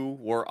of you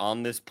were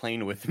on this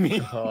plane with me.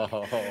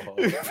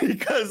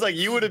 Because like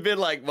you would have been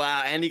like,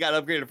 wow, Andy got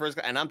upgraded to first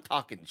class, and I'm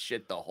talking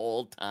shit the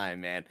whole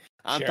time, man.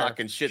 I'm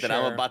talking shit that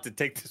I'm about to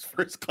take this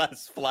first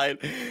class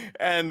flight.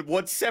 And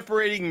what's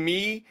separating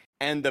me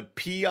and the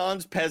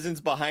peasants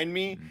behind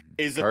me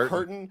is a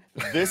Curtain.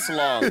 curtain this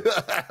long.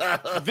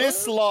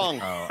 This long.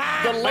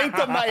 The length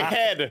of my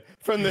head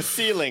from the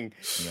ceiling.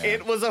 Yeah.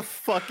 It was a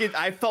fucking,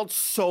 I felt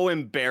so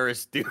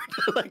embarrassed, dude.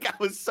 Like I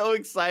was so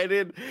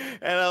excited.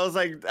 And I was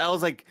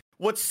like,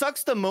 what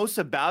sucks the most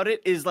about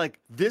it is like,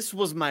 this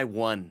was my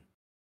one.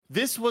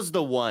 This was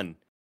the one.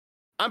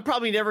 I'm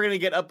probably never going to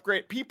get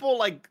upgraded. People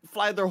like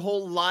fly their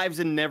whole lives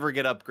and never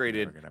get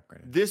upgraded. Never get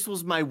upgraded. This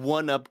was my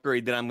one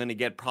upgrade that I'm going to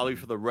get probably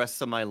for the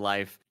rest of my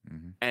life.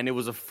 And it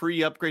was a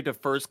free upgrade to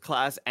first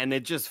class. And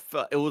it just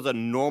it was a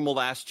normal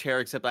ass chair,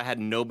 except I had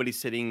nobody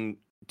sitting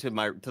to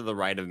the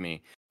right of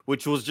me,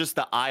 which was just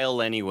the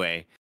aisle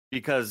anyway.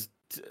 Because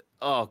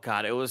oh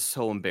god, it was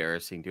so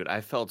embarrassing, dude.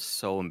 I felt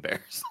so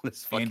embarrassed on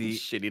this fucking Andy-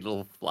 shitty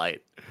little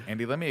flight.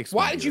 Andy, let me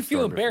explain. Why to did you you a feel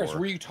story embarrassed? before.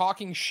 Were you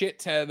talking shit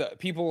to the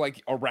people like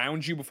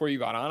around you before you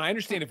got on? I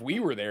understand if we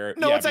were there.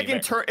 No, yeah, it's like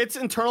being it's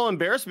internal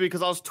embarrassment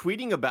because I was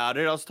tweeting about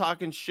it. I was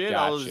talking shit.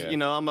 I was, Gotcha. you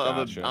know,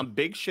 Gotcha. I'm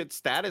big shit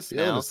status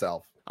Feel now.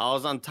 himself. I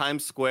was on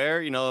Times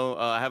Square. You know,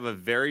 I have a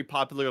very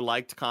popular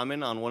liked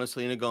comment on one of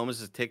Selena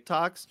Gomez's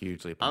TikToks.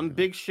 Hugely. I'm popular.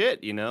 big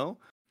shit, you know,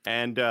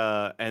 and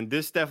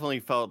this definitely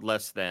felt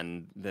less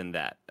than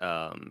that.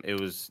 It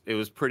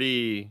was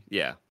pretty,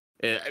 yeah.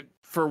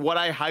 For what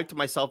I hyped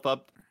myself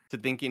up to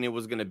thinking it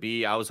was gonna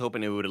be, I was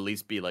hoping it would at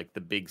least be like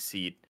the big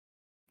seat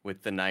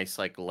with the nice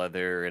like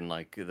leather and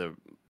like the.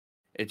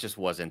 It just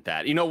wasn't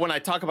that. You know, when I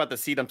talk about the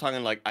seat, I'm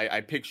talking like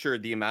I picture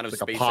the amount of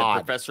It's like a space that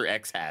pod. Professor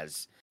X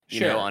has. You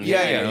Sure. know, on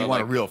Yeah, his, yeah. you know, You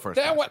want like, a real first.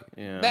 That class what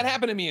seat. yeah. that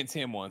happened to me and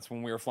Tim once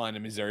when we were flying to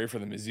Missouri for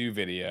the Mizzou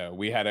video.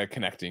 We had a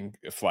connecting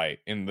flight,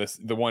 and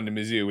the one to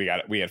Mizzou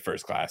we had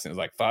first class, and it was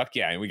like fuck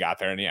yeah, and we got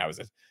there, and yeah, it was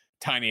a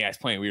tiny ass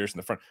plane. We were just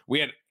in the front.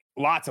 We had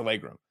lots of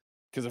legroom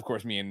because of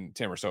course me and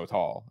Tim are so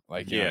tall.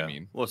 Like you know what I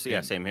mean. Well, so yeah,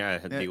 And- same here. I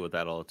had to Yeah. deal with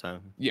that all the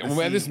time. Yeah, But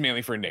well, this see- is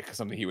mainly for Nick,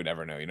 something he would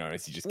never know. You know,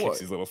 as he just What? kicks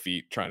his little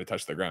feet trying to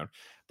touch the ground.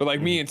 But like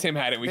me and Tim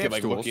had it, we They could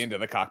have like look stools. into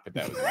the cockpit.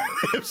 That was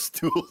They have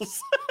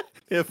stools.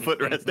 They have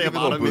footrests. They Give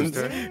have a little ottomans.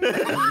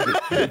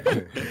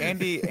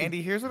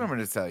 Andy, here's what I'm going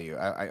to tell you.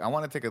 I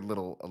want to take a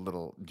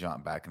little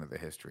jump back into the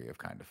history of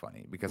Kind of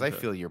Funny because I Okay.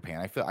 feel your pain.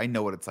 I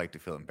know what it's like to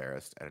feel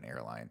embarrassed at an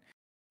airline.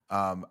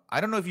 I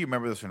don't know if you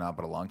remember this or not,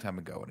 but a long time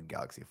ago in a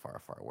galaxy far,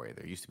 far away,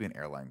 there used to be an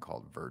airline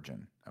called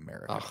Virgin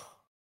America. Oh,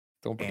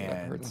 don't bring it up. it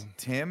And hurts.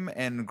 Tim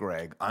and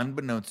Greg,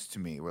 unbeknownst to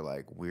me, were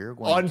like, we're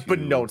going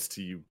Unbeknownst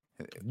to you.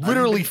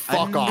 Literally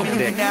fuck off,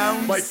 Nick.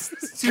 Like,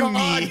 to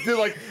God, me. they're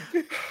like,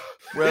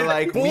 We're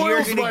like, we are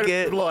boils gonna my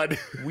get blood.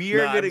 we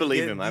are No, I gonna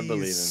believe get him, I these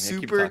believe him. Yeah,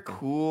 keep super talking.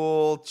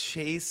 cool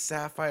Chase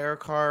Sapphire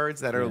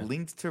cards that are Yeah.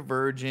 linked to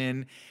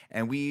Virgin,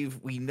 and we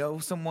know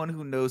someone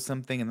who knows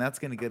something, and that's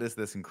gonna get us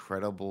this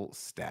incredible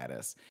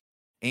status.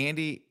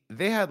 Andy,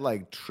 they had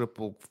like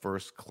triple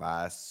first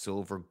class,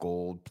 silver,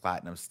 gold,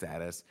 platinum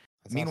status.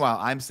 That's Meanwhile,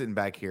 I'm sitting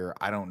back here,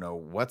 I don't know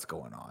what's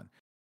going on.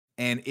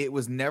 And it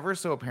was never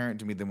so apparent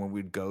to me than when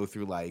we'd go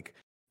through like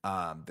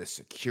the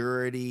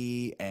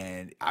security,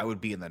 and I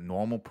would be in the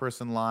normal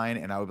person line,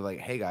 and I would be like,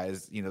 hey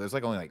guys, you know, there's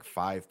like only like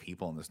 5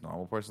 people in this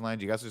normal person line.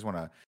 Do you guys just want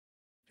to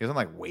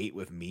like wait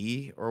with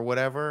me or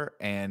whatever?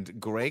 And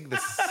Greg,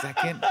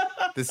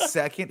 the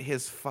second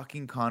his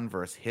fucking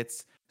Converse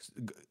hits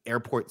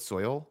airport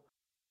soil,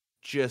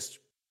 just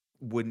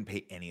wouldn't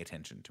pay any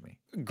attention to me.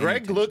 Any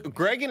Greg attention to me.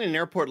 Greg in an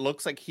airport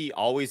looks like he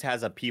always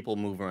has a people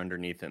mover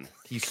underneath him.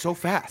 He's so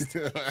fast.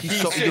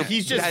 He's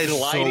just that is so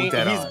gliding.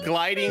 dead He's on.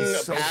 gliding He's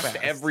so past fast.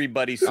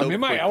 everybody. So I'm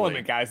in my quickly.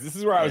 element, guys. This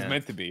is where I was Yeah.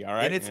 meant to be. All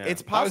right, And it's Yeah.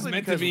 it's I was possibly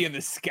meant to because be in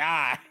the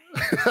sky.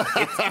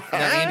 now,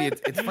 Andy,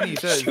 it's funny you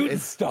said Shooting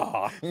it's,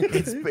 star.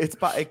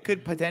 it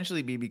could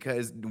potentially be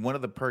because one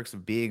of the perks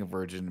of being a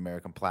Virgin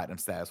American Platinum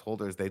status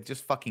holder is they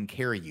just fucking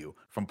carry you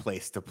from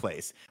place to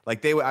place.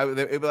 Like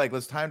it'd be like,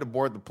 it's time to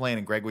board the plane,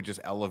 and Greg would just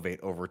elevate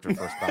over to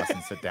first class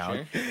and sit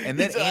down. And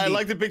then I Andy,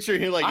 like the picture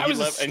here, like I he was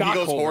a left and he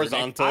goes stockholder, Nick.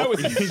 horizontal. I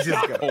was a He just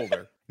goes-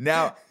 stockholder.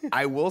 now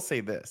I will say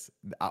this: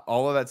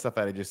 all of that stuff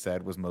that I just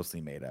said was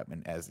mostly made up,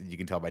 and as you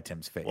can tell by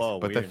Tim's face. Whoa,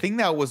 but the weird. thing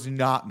that was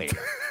not made up,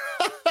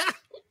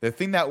 the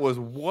thing that was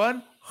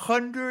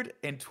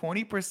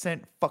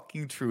 120%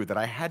 fucking true that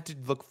I had to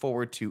look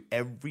forward to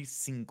every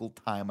single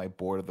time I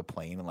boarded the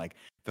plane in like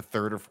the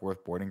 3rd or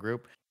 4th boarding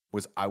group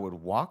was I would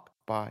walk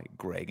by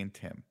Greg and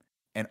Tim,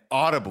 and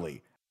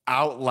audibly,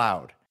 out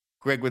loud,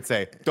 Greg would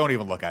say, "Don't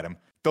even look at him.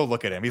 Don't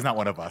look at him. He's not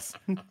one of us."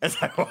 As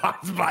I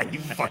walked by, you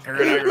fucker.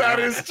 That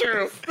is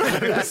true.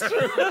 That is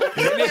true.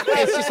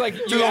 It's just like To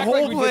you the act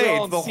whole like we did it all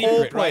plane, in the secret,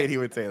 whole right? plane, he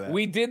would say that.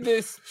 We did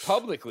this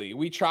publicly.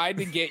 We tried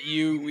to get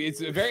you.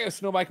 It's a very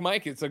Snowbike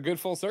Mike. It's a good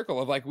full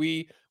circle of like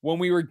when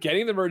we were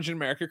getting the Virgin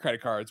America credit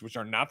cards, which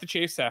are not the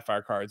Chase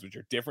Sapphire cards, which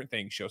are different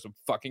things. Show some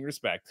fucking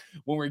respect.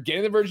 When we were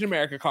getting the Virgin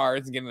America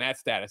cards and getting that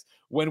status,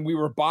 when we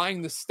were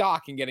buying the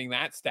stock and getting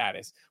that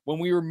status, when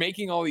we were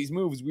making all these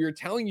moves, we were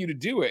telling you to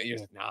do it. And you're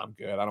like, "Nah, I'm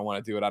good. I don't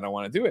want to do it. I don't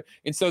want to do it."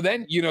 And so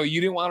then you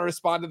didn't want to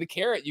respond to the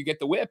carrot. You get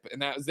the whip,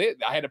 and that was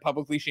it. I had to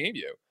publicly shame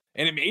you,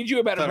 and it made you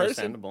a better It's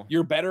person. understandable.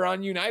 You're better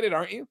on United,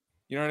 aren't you?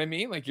 You know what I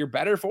mean? Like you're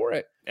better for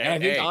it. And I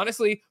think Hey.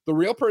 honestly, the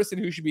real person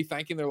who should be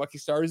thanking their lucky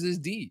stars is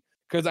D.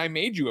 because I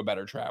made you a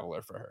better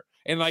traveler for her.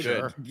 And like,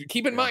 Sure.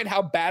 keep in Yeah. mind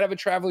how bad of a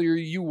traveler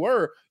you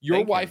were. Your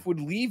Thank you. wife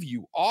would leave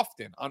you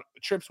often on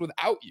trips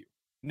without you.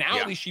 Now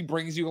Yeah. at least she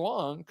brings you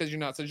along because you're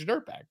not such a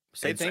dirtbag.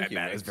 Say thank you.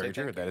 That Nick. is very Say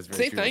true. thank That you. is very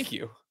Say true. thank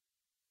you.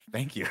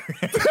 Thank you.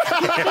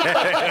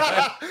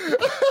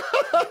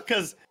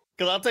 Because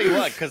I'll tell you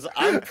what,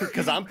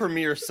 because I'm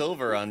Premier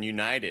Silver on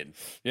United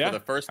Yeah. for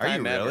the first Are you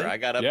time ever. really? I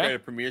got Yeah. upgraded to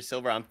Premier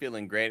Silver. I'm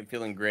feeling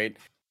great.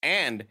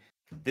 And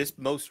this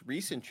most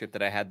recent trip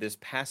that I had this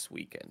past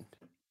weekend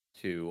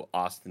to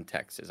Austin,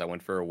 Texas, I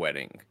went for a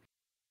wedding.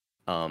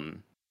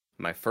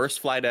 My first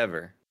flight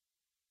ever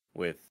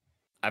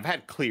I've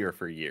had Clear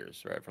for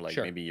years, right? For like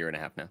Sure. maybe a year and a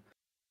half now.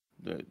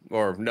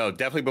 Or no,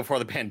 definitely before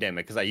the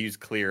pandemic, because I used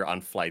Clear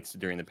on flights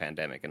during the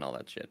pandemic and all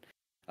that shit.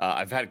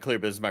 I've had Clear,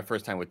 but this is my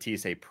first time with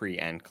TSA Pre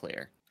and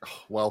Clear.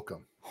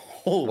 Welcome.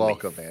 Holy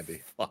Welcome,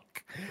 Andy.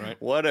 Fuck. Right.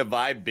 What have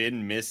I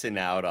been missing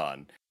out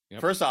on?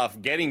 Yep. First off,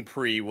 getting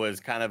Pre was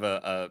kind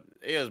of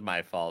it was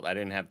my fault. I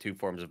didn't have 2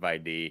 forms of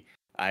ID.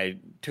 I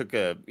took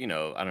I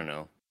don't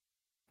know,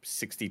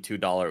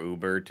 $62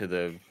 Uber to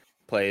the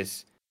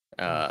place.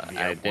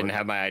 I didn't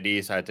have my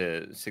ID, so I had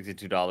to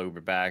 $62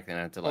 Uber back, and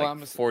I had to Well, like I'm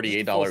just-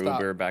 $48 full stop.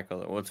 Uber back.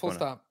 What's Full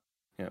going on? stop.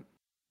 Yep.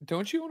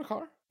 Don't you own a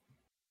car?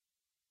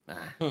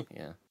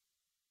 Yeah.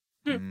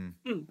 Mm,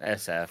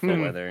 SF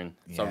Hmm. weather, and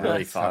so yeah,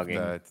 really it's tough, foggy.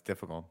 it's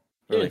difficult.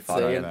 Really It's,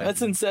 foggy. that.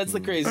 that's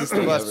the craziest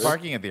thing Plus, ever.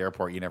 parking at the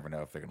airport, you never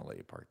know if they're going to let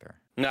you park there.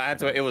 No, I had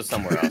to. It was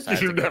somewhere else. I had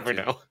to go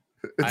to-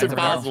 It's had to park-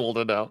 impossible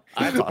to know.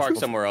 I had to park Impossible.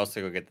 somewhere else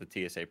to go get the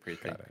TSA pre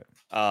thing. Got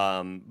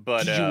it.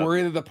 But Did you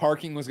worry that the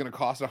parking was going to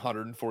cost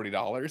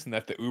 $140 and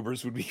that the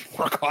Ubers would be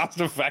more cost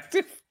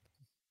effective?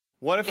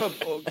 what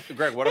if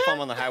Greg? What if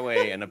I'm on the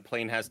highway and a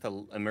plane has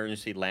to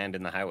emergency land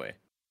in the highway?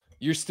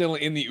 You're still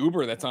in the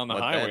Uber that's on the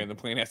What highway, then? and the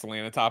plane has to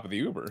land on top of the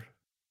Uber.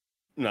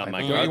 Not my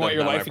Don't car. Don't you want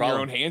your not my life in your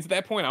problem. own hands at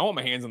that point? I want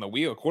my hands on the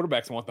wheel.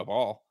 Quarterbacks want the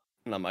ball.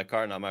 Not my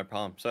car. Not my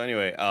problem. So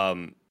anyway,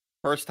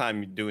 first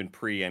time doing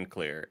pre and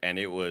clear, and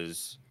it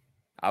was,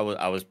 I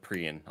was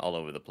pre-ing all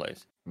over the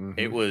place. Mhm.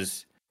 It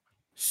was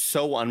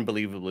so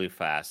unbelievably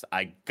fast.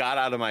 I got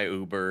out of my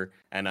Uber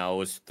and I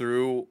was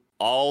through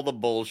all the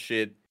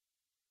bullshit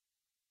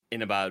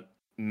in about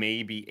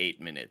maybe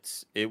 8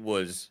 minutes. It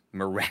was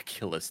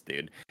miraculous,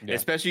 dude. Yeah.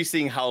 Especially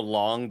seeing how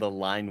long the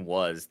line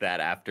was that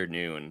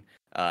afternoon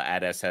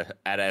at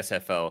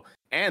SFO.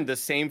 And the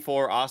same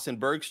for Austin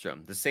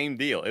Bergstrom. The same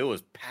deal. It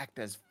was packed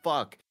as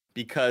fuck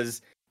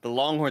because the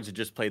Longhorns had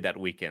just played that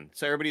weekend.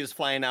 So everybody was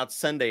flying out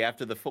Sunday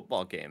after the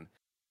football game.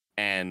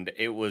 And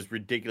it was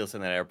ridiculous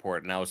in that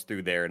airport. And I was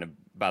through there in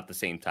about the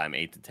same time,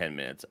 8 to 10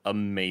 minutes.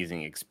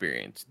 Amazing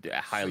experience. I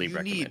highly So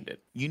recommend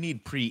it. You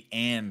need pre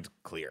and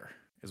clear,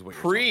 is what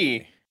you're Pre telling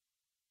me.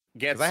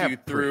 gets I have you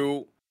pre.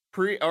 through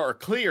or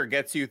clear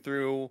gets you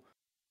through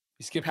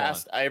You skip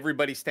past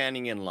everybody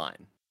standing in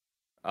line.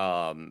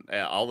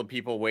 All the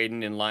people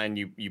waiting in line,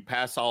 you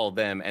pass all of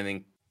them, and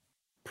then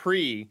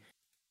pre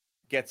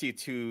gets you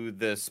to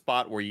the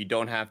spot where you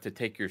don't have to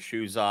take your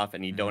shoes off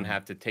and you don't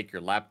have to take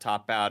your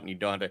laptop out and you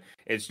don't have to.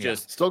 It's Yeah.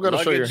 just Still got to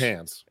show your luggage.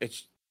 hands.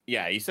 It's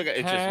you still got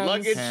it's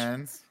just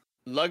Hands.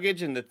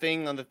 luggage and the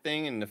thing on the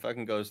thing and the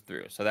fucking goes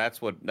through. So that's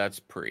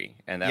pre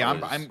and that Yeah,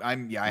 was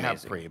I have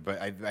amazing. pre,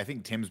 but I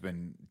think Tim's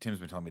been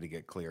telling me to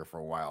get clear for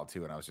a while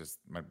too, and I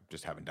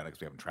just haven't done it because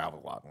we haven't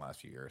traveled a lot in the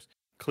last few years.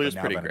 Clear's But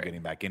now pretty that I'm great.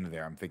 getting back into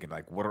there, I'm thinking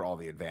like, what are all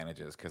the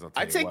advantages? Because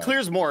I'd say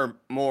clear's more.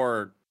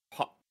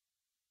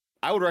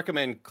 I would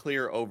recommend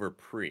clear over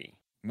pre.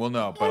 Well,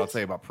 no, but I'll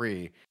tell you about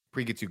pre.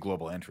 Pre gets you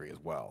global entry as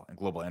well, and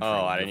global entry. Oh,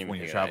 I when didn't you're- even when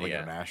you're think of that, traveling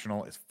yeah.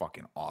 international is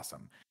fucking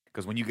awesome.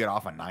 Because when you get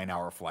off a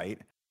 9-hour flight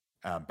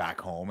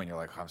back home, and you're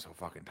like, I'm so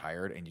fucking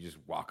tired, and you just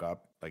walk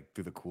up like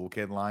through the cool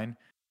kid line.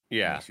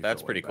 Yeah, makes you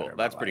that's feel way pretty cool. better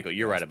That's about pretty life. cool.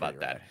 You're Yeah, right it's about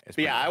pretty that. rad. It's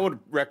But yeah, pretty I rad. would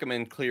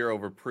recommend clear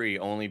over pre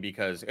only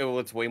because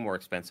it's way more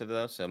expensive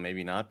though, so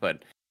maybe not.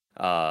 But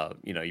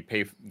you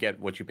get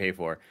what you pay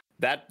for.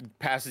 That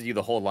passes you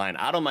the whole line.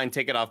 I don't mind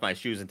taking off my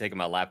shoes and taking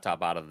my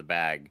laptop out of the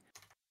bag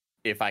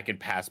if I could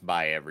pass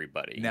by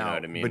everybody. You know Now,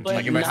 what I mean? but do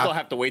Like you if I still have-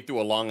 have to wait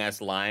through a long ass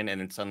line and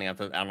then suddenly I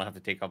don't have to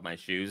take off my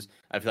shoes,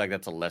 I feel like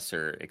that's a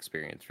lesser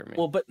experience for me.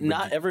 Well, but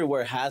not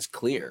everywhere has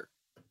clear,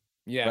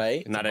 Yeah.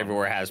 right? Not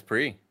everywhere has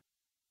pre.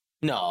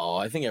 No,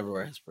 I think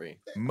everywhere has pre.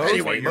 Most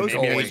Anyway, most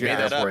maybe I major made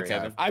that up, airports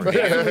Kevin. have I've pre.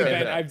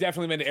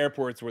 definitely been to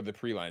airports where the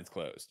pre-line's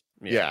closed.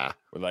 Yeah.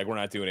 We're like, we're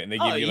not doing it. And they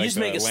Oh, give you you like just a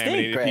make a stink,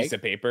 laminated Greg. piece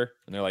of paper.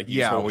 And they're like,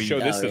 Yeah, yeah, well, show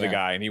you- this Oh, to the yeah.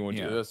 guy and he won't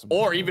Yeah. do this.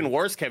 Or even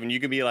worse, Kevin, you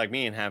could be like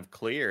me and have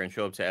clear and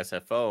show up to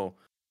SFO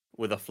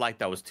with a flight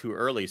that was too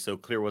early, so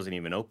clear wasn't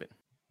even open.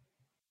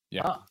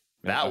 Yeah. Ah. Yeah, I've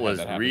That had was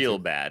happen real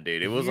too. bad,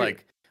 dude. It was Here-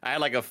 like I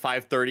had like a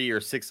 5:30 or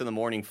 6 in the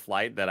morning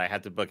flight that I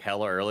had to book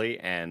hella early,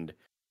 and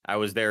I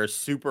was there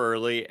super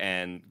early,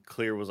 and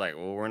clear was like,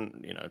 well,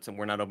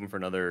 we're not open for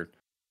another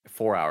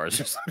 4 hours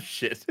or some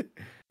shit.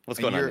 What's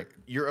And going on? Nick?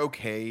 you're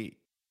okay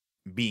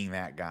being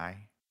that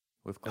guy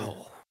with clear?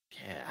 Oh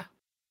yeah.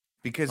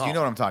 Because Oh. you know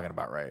what I'm talking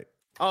about, right?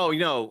 Oh,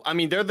 I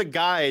mean, they're the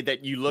guy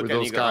that you look We're at and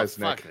those you go, guys,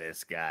 oh, fuck Nick.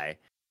 this guy.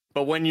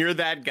 But when you're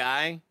that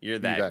guy, you're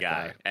Be that,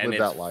 guy. And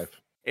Live it's, that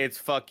life. it's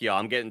fuck y'all.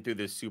 I'm getting through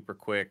this super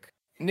quick.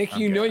 Nick,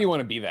 I'm you know good. you want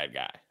to be that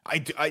guy. I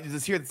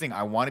just hear the thing.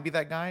 I want to be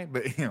that guy,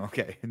 but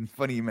okay.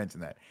 Funny you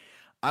mentioned that.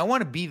 I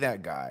want to be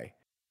that guy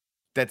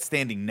that's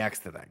standing next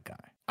to that guy.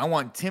 I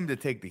want Tim to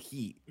take the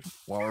heat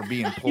while we're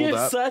being pulled You're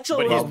up. such a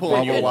but he's little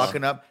pulling you While we're along.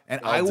 walking up,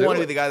 and I'll I do want to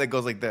be it. the guy that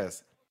goes like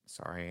this.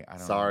 Sorry, I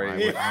don't Sorry. know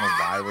why, I don't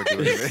know why we're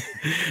doing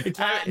this. Nick,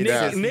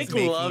 just Nick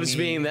making loves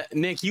me- being that.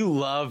 Nick, you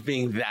love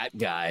being that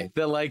guy.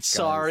 That like,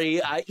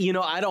 sorry, I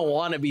don't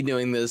want to be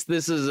doing this.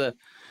 This is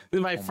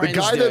my The friend's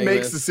guy that doing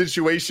makes the this.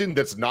 situation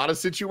that's not a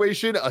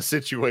situation a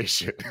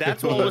situation.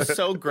 That's what was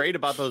so great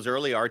about those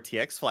early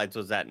RTX flights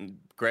was that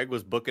Greg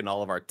was booking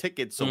all of our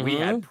tickets, so we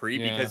had pre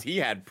Yeah. because he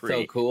had pre.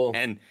 So cool.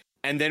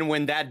 And then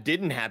when that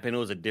didn't happen, it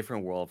was a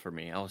different world for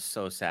me. I was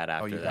so sad Oh,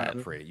 after you that. got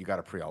a pre. You got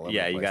a pre all over.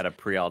 Yeah, the you place. got to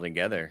pre all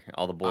together.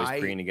 All the boys I-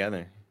 preing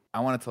together. I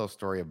want to tell a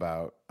story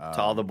about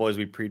To all the boys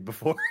we preed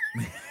before.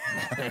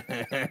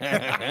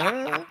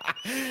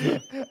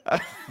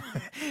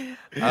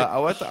 I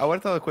want to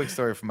tell a quick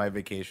story from my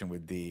vacation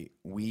with D.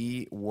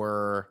 We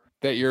were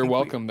That you're think we-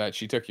 welcome that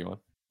she took you on.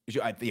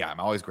 I'm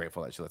always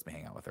grateful that she lets me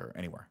hang out with her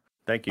anywhere.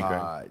 Thank you,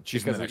 Greg.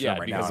 She's in the next room right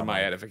now. because of and my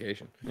I'm like,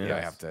 edification. Yeah, I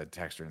Yes. have to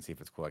text her and see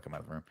if it's cool. I come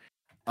out of the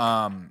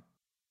room.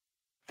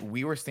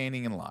 We were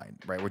standing in line,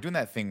 right? We're doing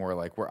that thing where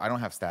like I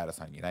don't have status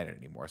on United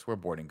anymore, so we're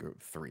boarding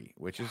group 3,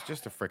 which is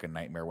just a freaking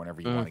nightmare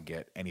whenever you want to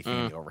get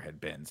anything in the overhead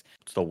bins.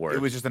 It's the worst. It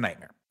was just a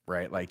nightmare,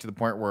 right? Like to the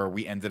point where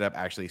we ended up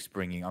actually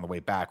springing on the way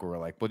back. We were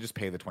like, we'll just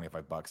pay the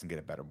 $25 and get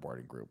a better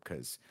boarding group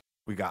because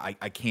I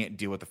can't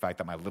deal with the fact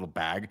that my little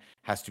bag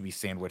has to be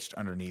sandwiched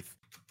underneath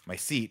my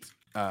seat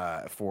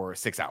for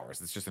 6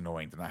 hours. It's just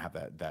annoying to not have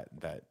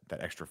that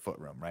extra foot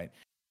room, right?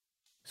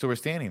 So we're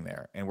standing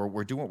there and we're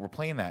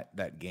playing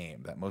that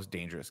game, that most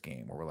dangerous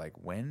game where we're like,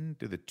 when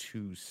do the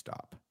twos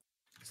stop?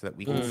 So that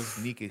we can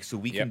sneak it, so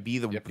we can be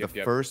the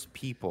Yep. first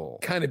people.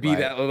 Kind of be right?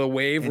 that little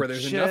wave where And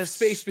there's enough just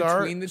space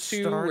start- between the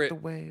two start where, the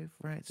wave,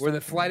 right? where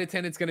the start flight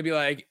attendant's going to be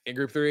like in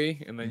group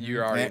 3, and then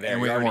you're already And- there.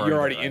 and we're You're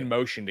already there, in right?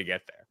 motion to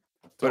get there.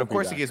 But Don't of be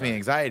course, that it gives me guy.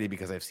 anxiety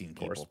because I've seen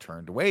people course.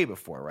 turned away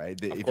before, right?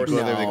 If you course. go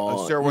there, they go,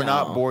 No, sir, we're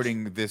not no.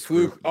 boarding this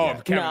Fluke. group. Oh,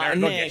 yet." Kevin, Nah, they're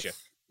gonna Nick. get you.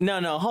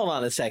 No, hold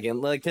on a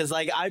second. Because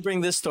I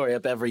bring this story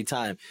up every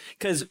time.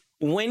 Because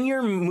when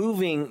you're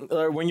moving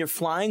or when you're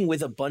flying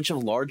with a bunch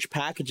of large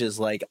packages,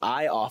 like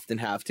I often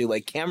have to,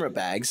 like camera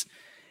bags,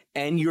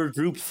 and you're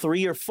group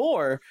 3 or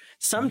 4,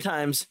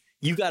 sometimes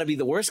you got to be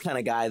the worst kind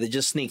of guy that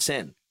just sneaks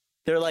in.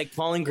 They're like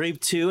calling group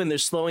 2 and they're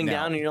slowing No.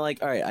 down, and you're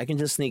like, all right, I can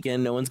just sneak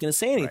in. No one's going to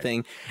say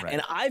anything. right.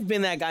 And I've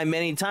been that guy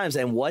many times.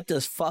 And what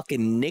does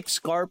fucking Nick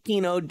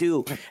Scarpino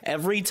do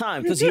every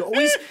time? Because he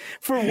always,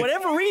 for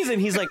whatever reason,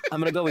 he's like, I'm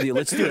going to go with you.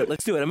 Let's do it. I'm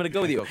going to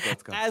go with you.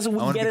 Let's go. As I we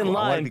wanna get be in cool. I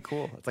wanna line, be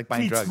cool. It's like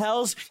buying he drugs.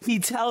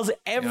 tells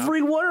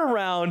everyone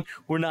around,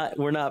 we're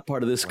not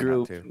part of this We're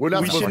not group. to. We're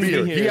not We supposed to be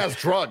shouldn't here. be He here. has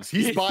drugs.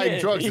 He's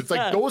buying drugs. It's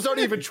Yeah. like those aren't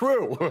even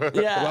true.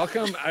 Yeah.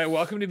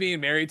 Welcome to being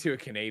married to a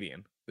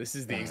Canadian. This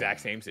is the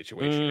exact same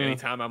situation. Mm.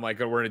 Anytime I'm like,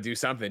 oh, we're gonna do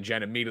something,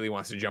 Jen immediately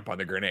wants to jump on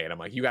the grenade. I'm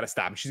like, you got to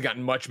stop. And she's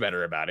gotten much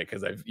better about it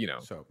because I've,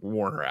 So-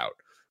 worn her out.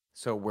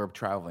 So we're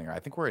traveling. I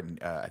think we're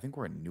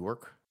in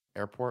Newark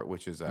Airport,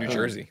 which is New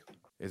Jersey.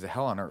 Is a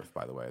hell on earth,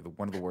 by the way.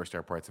 One of the worst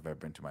airports I've ever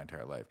been to my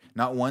entire life.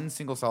 Not one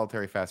single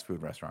solitary fast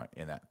food restaurant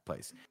in that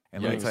place.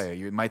 And let me Yikes. tell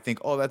you, you might think,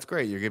 oh, that's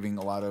great. You're giving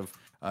a lot of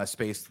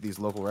space to these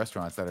local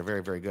restaurants that are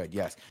very, very good.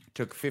 Yes,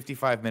 took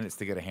 55 minutes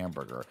to get a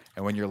hamburger,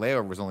 and when your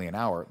layover was only an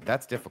hour,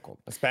 that's difficult.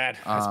 That's bad.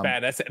 That's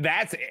bad.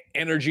 That's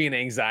energy and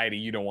anxiety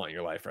you don't want in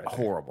your life, right? there.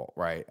 Horrible,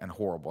 right? And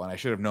horrible. And I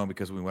should have known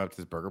because when we went up to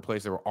this burger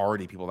place, there were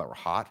already people that were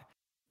hot.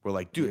 We're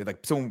like, dude, like,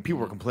 so when people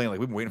were complaining, like,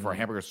 we've been waiting for our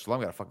hamburgers so long,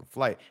 we got a fucking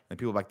flight. And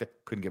people back there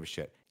couldn't give a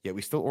shit. Yet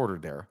we still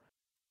ordered there,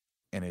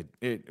 and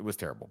it was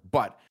terrible.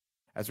 But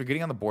as we're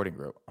getting on the boarding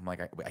group, I'm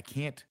like, I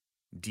can't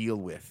deal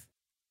with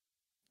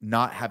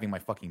not having my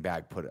fucking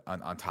bag put on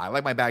top. I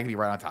like my bag to be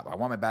right on top. I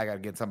want my bag out to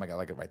get something. I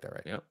like it right there,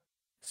 right? Yep.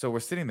 So we're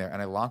sitting there,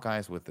 and I lock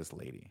eyes with this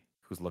lady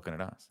who's looking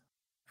at us,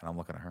 and I'm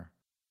looking at her,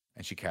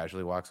 and she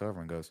casually walks over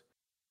and goes,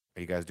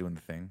 "Are you guys doing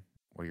the thing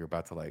where you're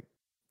about to like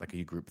are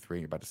you group 3?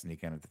 You're about to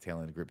sneak in at the tail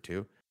end of group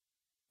 2?"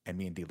 And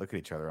me and Dee look at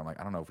each other. I'm like,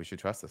 I don't know if we should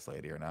trust this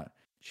lady or not.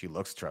 She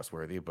looks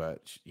trustworthy,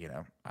 but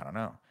I don't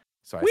know.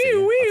 So I say, yeah,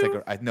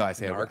 I'll take I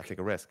say, I'll Narc. take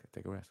a risk.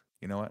 Take a risk.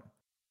 You know what?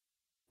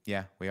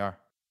 Yeah, we are.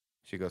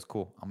 She goes,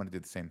 cool. I'm going to do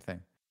the same thing.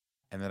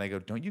 And then I go,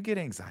 don't you get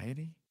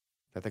anxiety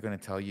that they're going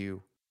to tell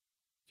you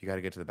got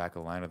to get to the back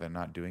of the line or they're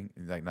not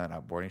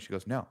not boarding? She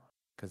goes, no,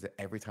 because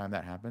every time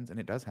that happens, and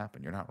it does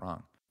happen, you're not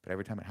wrong. But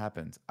every time it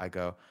happens, I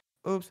go,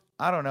 oops,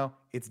 I don't know.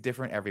 It's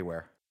different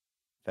everywhere.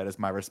 That is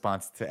my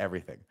response to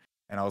everything.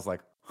 And I was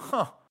like,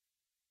 huh.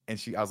 And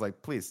I was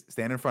like, please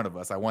stand in front of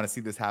us. I want to see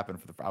this happen.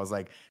 I was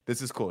like,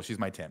 this is cool. She's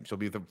my Tim. She'll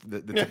be the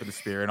tip of the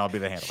spear, and I'll be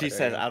the handler. She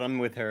said, I'm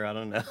with her. I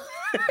don't know.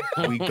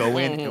 We go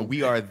in, and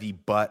we are the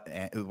butt.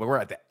 We're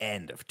at the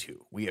end of 2.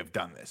 We have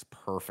done this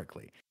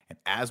perfectly. And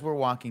as we're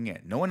walking in,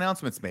 no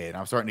announcements made. And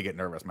I'm starting to get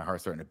nervous. My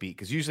heart's starting to beat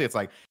because usually it's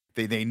like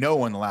they know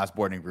when the last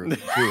boarding group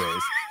 2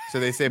 is. So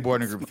they say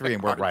boarding group 3,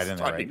 and we're right in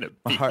there.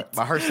 Right?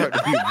 My heart's starting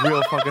to beat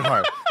real fucking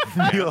hard,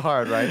 real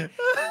hard, right?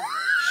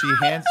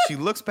 She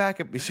looks back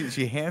at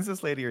she hands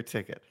this lady her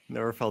ticket.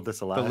 Never felt this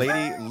The alive.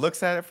 lady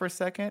looks at it for a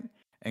second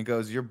and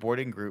goes, "You're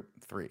boarding group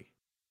 3."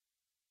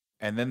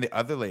 And then the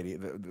other lady,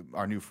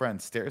 our new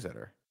friend, stares at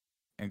her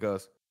and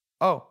goes,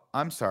 "Oh,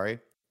 I'm sorry.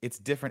 It's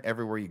different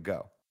everywhere you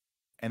go."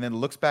 And then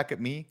looks back at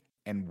me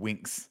and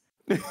winks.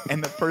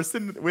 And the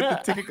person with the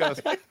ticket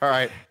goes, "All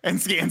right," and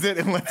scans it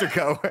and lets her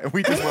go. And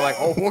we just were like,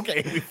 "Oh,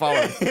 okay." We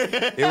followed.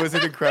 It was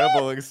an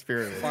incredible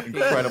experience.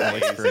 Incredible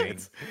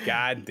experience.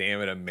 God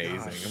damn it, amazing.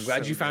 Gosh, I'm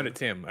glad so you found a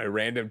Tim, a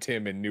random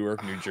Tim in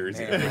Newark, New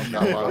Jersey.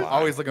 I'm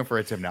always looking for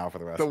a Tim now for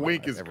the rest The of my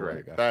wink life, is everywhere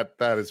I great. go.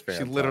 That is She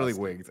fantastic. literally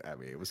winked at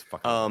me. It was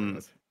fucking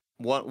hilarious.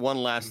 One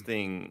last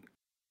thing,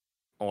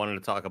 I wanted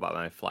to talk about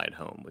my flight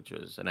home, which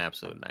was an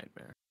absolute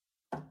nightmare.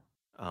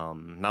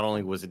 Not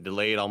only was it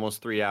delayed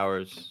almost 3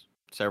 hours,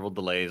 several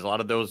delays. A lot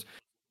of those,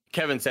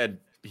 Kevin said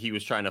he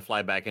was trying to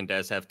fly back into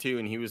SF2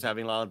 and he was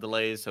having a lot of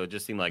delays. So it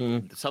just seemed like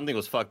something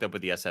was fucked up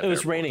with the SF. It was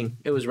airport. raining.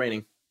 It was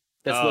raining.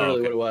 That's Oh, literally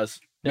okay. what it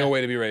was. No way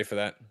to be ready for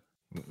that.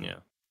 Yeah,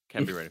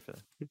 can't be ready for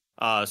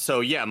that. So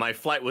yeah, my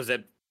flight was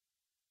at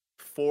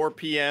 4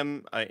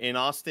 p.m. In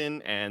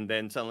Austin, and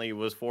then suddenly it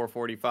was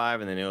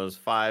 4:45, and then it was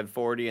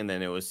 5:40, and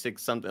then it was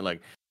 6 something.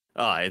 Like,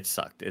 it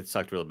sucked. It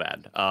sucked real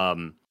bad.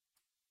 And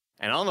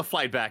on the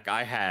flight back,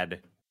 I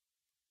had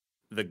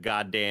the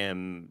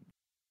goddamn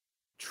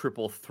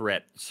triple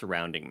threat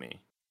surrounding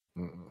me.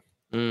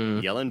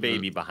 Yelling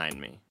baby behind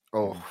me.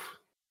 Oh,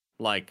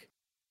 Like,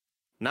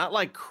 not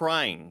like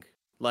crying,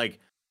 like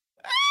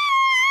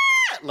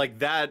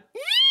that,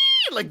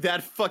 like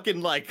that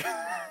fucking like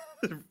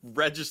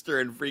register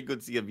and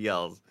frequency of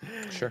yells.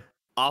 Sure.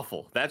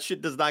 Awful. That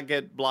shit does not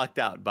get blocked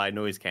out by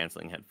noise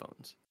canceling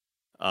headphones.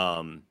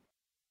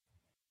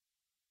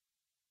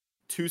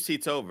 2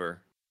 seats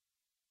over,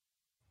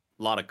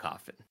 a lot of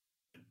coughing.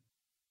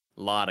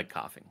 Oh,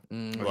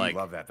 Like, you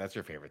love that. That's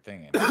your favorite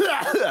thing.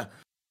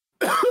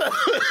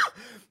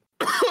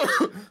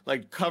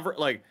 like cover,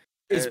 like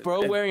Is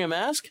bro wearing a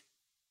mask?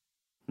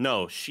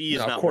 No, she is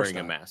No, of not course wearing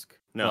a not. mask.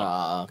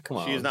 No, Come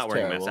on. she is not it's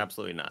wearing a terrible. mask.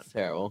 Absolutely not. It's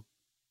terrible.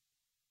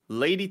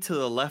 Lady to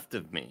the left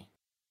of me.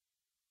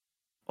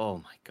 Oh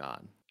my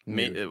god.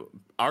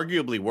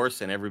 Arguably worse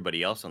than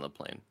everybody else on the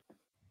plane.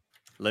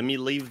 Let me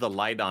leave the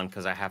light on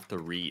because I have to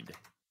read.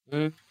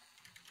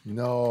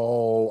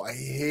 no, I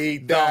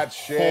hate The that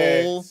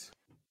shit. whole-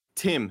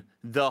 Tim,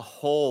 the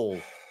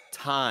whole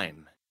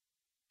time.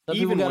 Some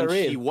people Even gotta when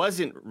read. she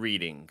wasn't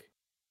reading,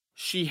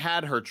 she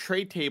had her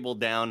tray table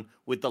down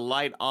with the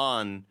light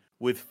on,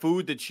 with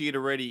food that she had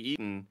already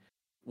eaten,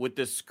 with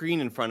the screen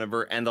in front of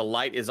her, and the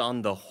light is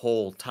on the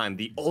whole time.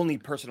 The only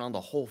person on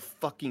the whole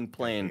fucking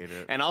plane. hate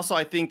it. And also,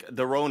 I think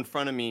the row in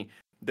front of me,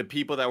 the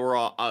people that were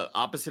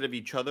opposite of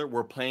each other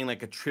were playing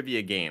like a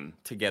trivia game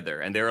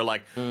together. And they were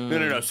like,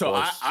 no. So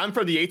I'm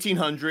from the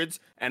 1800s,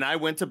 and I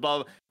went to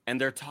blah, blah. And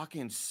they're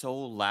talking so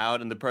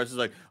loud, and the person's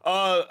like,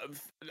 I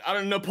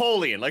don't know,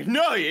 Napoleon. Like,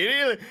 no, you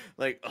idiot.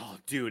 Like, oh,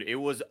 dude, it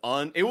was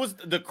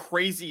the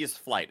craziest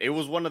flight. It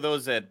was one of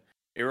those that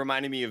it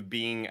reminded me of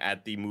being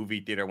at the movie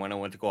theater when I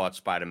went to go watch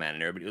Spider-Man,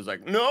 and everybody was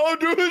like, no,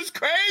 dude, it's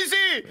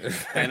crazy.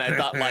 And I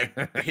thought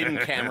like hidden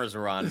cameras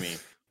were on me.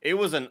 It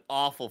was an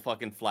awful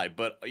fucking flight,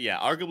 but yeah,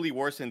 arguably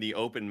worse than the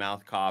open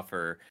mouth cough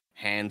or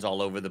hands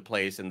all over the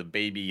place and the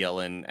baby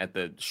yelling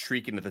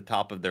shrieking at the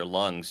top of their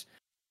lungs.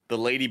 The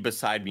lady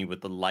beside me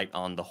with the light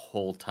on the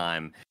whole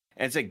time.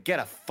 And it's like, get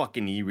a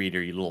fucking e-reader,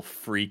 you little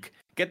freak.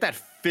 Get that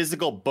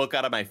physical book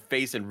out of my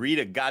face and read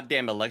a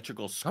goddamn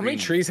electrical screen. How many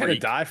trees had to freak.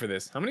 die for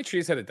this? How many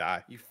trees had to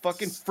die? You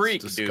fucking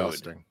freak, It's dude.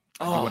 disgusting.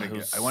 Oh, wanna it get-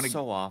 was I wanna-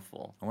 so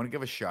awful. I want to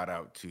give a shout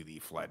out to the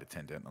flight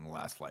attendant on the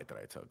last flight that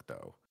I took,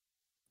 though,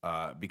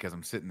 because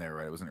I'm sitting there,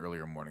 right? It was an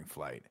earlier morning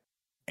flight.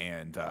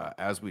 And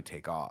as we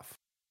take off,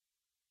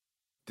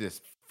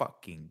 this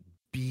fucking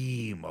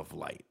beam of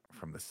light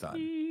from the sun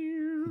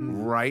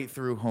right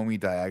through homie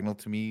diagonal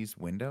to me's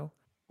window,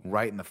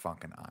 right in the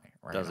fucking eye.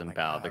 Right? Doesn't I'm like,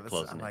 bow, they're this-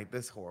 closing I'm it. like,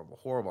 this horrible.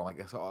 I'm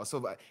like,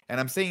 so, and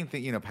I'm saying,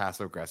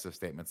 passive aggressive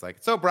statements like,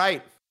 it's so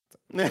bright.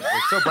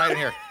 It's so bright in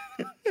here.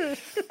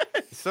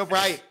 It's so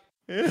bright.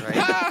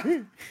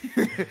 Right?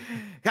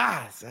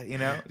 Guys,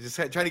 just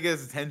trying to get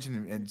his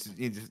attention and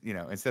just,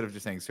 instead of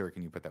just saying, sir,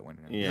 can you put that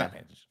window in? He's Yeah. not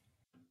paying attention.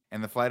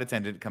 And the flight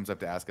attendant comes up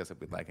to ask us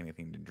if we'd like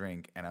anything to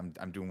drink, and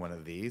I'm doing one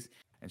of these,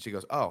 and she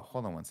goes, "Oh,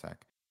 hold on one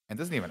sec," and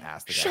doesn't even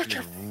ask the guy. Shut She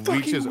your just fucking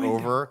reaches window.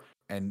 over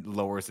and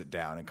lowers it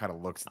down and kind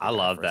of looks. At the I guy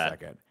love for that. A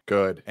second.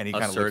 Good. And he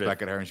kind of looks Assertive.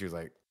 back at her, and she was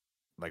like,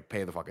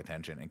 pay the fuck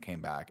attention, and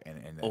came back,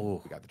 and then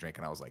Oh. we got the drink,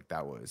 and I was like,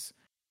 that was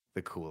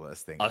the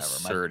coolest thing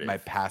Assertive. ever. My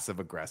passive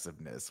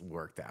aggressiveness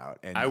worked out,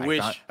 and I wish-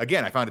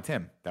 I found a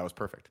Tim. That was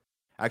perfect.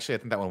 Actually, I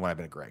think that one might have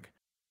been a Greg.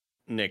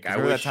 Nick, I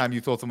Remember wish that time you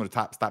told someone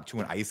to stop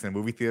chewing ice in a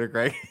movie theater,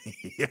 Greg?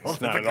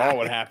 It's not at all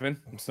what happened.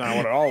 It's not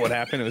at all what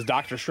happened. It was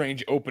Doctor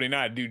Strange opening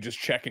night, dude, just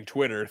checking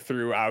Twitter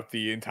throughout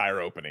the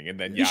entire opening, and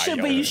then You should,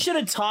 but you yelled. should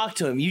have talked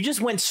to him. You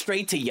just went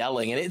straight to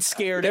yelling, and it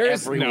scared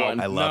There's everyone.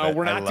 I love it.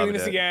 we're I not loved doing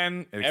this it. again.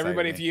 It excited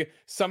Everybody, me. if you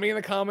somebody in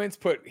the comments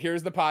put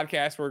here's the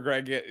podcast where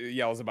Greg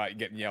yells about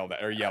getting yelled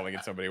at or yelling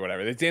at somebody,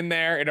 whatever. It's in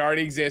there. It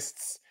already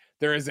exists.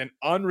 There is an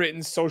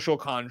unwritten social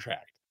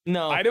contract.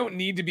 No, I don't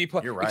need to be.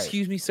 You're right.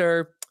 Excuse me,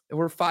 sir.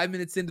 We're 5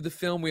 minutes into the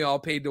film we all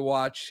paid to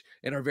watch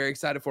and are very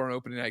excited for an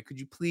opening night. Could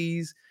you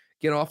please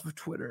get off of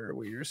Twitter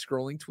where you're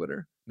scrolling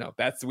Twitter? No,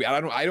 that's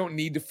I don't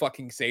need to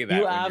fucking say that.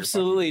 you when you're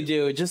absolutely fucking-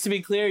 do. Just to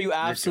be clear, you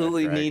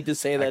absolutely Greg. need to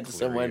say I that to clear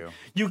someone. you.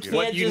 You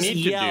What can't you just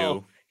need to yell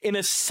do- in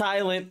a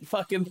silent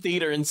fucking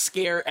theater and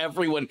scare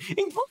everyone,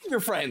 including your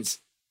friends.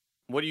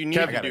 What you need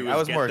Kevin, to do I is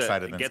was get more the,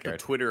 excited than get the scared.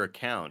 Twitter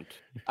account.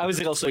 I was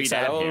also Tweet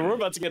excited. at Oh, him. we're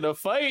about to get in a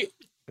fight.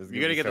 It's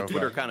You got to be get the so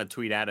Twitter fun. account and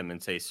tweet at him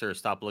and say, "Sir,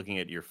 stop looking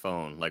at your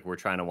phone. Like we're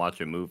trying to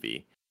watch a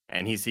movie."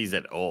 And he sees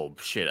that, oh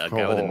shit, a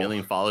guy with Oh. 1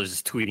 million followers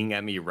is tweeting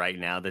at me right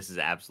now. This is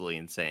absolutely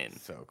insane.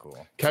 So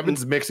cool.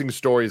 Kevin's mixing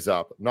stories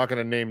up. I'm not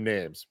going to name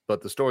names,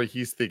 but the story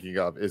he's thinking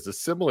of is a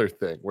similar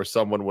thing where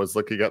someone was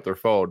looking at their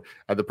phone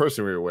and the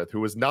person we were with, who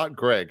was not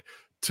Greg,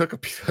 took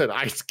an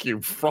ice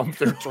cube from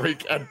their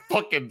drink and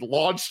fucking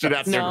launched it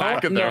at the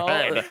back of their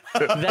head.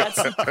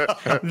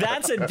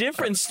 That's a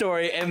different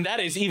story, and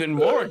that is even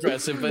more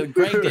aggressive. But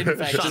Greg did in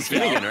fact Sean just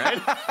Finnegan,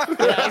 right?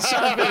 Yeah,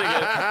 Sean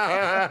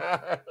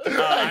Finnegan.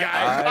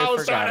 Guys, I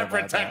was trying to forgot about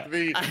protect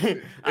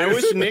the.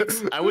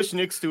 I wish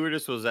Nick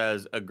Stewardess was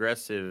as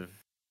aggressive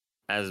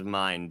as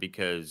mine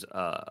because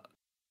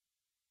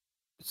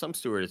some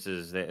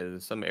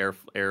stewardesses, some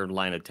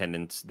airline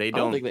attendants, they I don't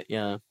don't think that.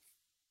 Yeah,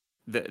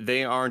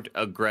 they aren't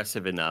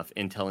aggressive enough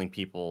in telling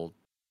people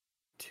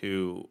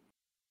to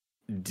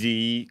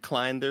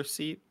decline their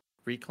seat,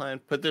 recline,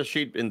 put their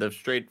seat in the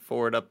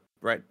straightforward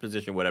upright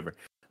position, whatever.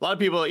 A lot of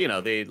people,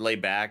 they lay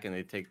back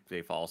and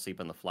they fall asleep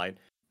on the flight.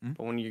 Mhm.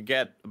 But when you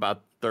get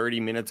about 30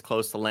 minutes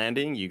close to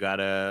landing, you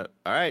gotta,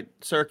 all right,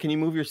 sir, can you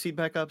move your seat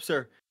back up,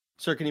 sir?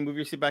 Sir, can you move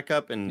your seat back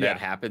up? And Yeah. that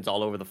happens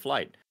all over the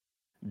flight.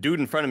 Dude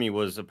in front of me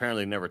was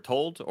apparently never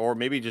told, or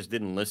maybe just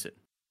didn't listen.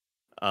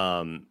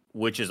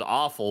 Which is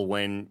awful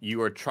when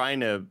you are trying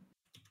to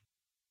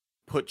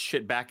put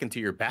shit back into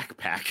your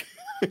backpack.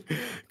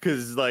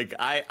 Cause like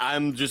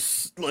I'm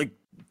just like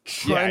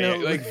trying to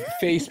like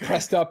face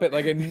pressed up at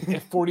like a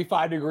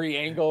 45-degree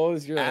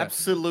angles. You're like,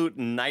 absolute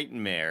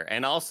nightmare.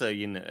 And also,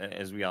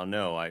 as we all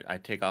know, I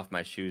take off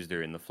my shoes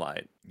during the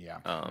flight. Yeah.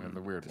 Um,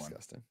 the weird one.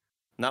 disgusting.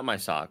 Not my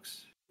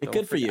socks. Good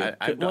Don't for you. forget-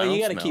 Good- well,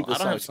 you gotta keep the I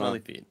don't have socks smelly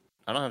on. feet.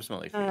 I don't have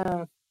smelly feet.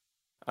 Uh,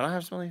 I don't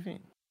have smelly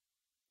feet.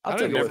 I'll I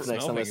take don't it never with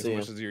next smell time I things as see you.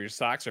 much as your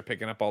socks are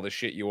picking up all the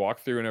shit you walk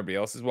through and everybody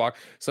else's walk.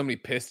 Somebody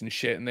pissed and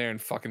shit in there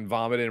and fucking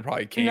vomited and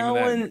probably came No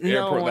in that one- no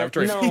airport one-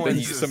 laboratory. no Then one- somebody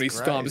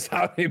Jesus stomps Christ.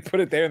 out, they put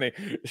it there and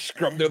they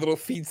scrub their little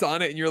feet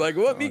on it, and you're like,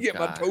 "Let me Oh, get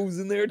my God. toes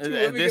in there too."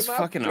 Let me This get my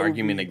fucking toe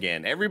argument beat."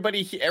 again.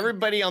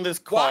 Everybody on this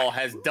call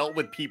has dealt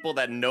with people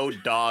that know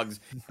dogs,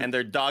 and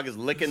their dog is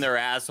licking their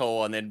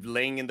asshole and then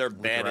laying in their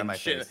bed around and my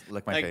shit. face.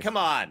 Lick my Like, face. come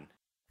on.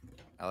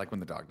 I like when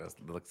the dog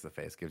licks the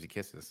face, gives you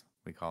kisses.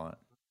 We call it.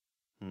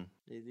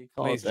 You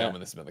call Ladies it and that. gentlemen,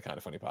 this has been the Kind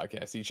of Funny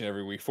podcast. Each and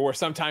every week, 4,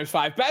 sometimes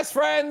 5 best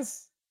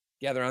friends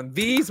gather on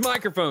these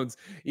microphones,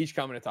 each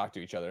coming to talk to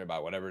each other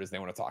about whatever it is they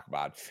want to talk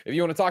about. If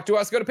you want to talk to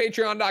us, go to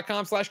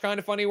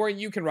patreon.com/kindoffunny, where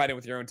you can write in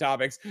with your own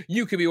topics.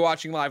 You could be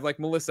watching live like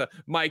Melissa,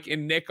 Mike,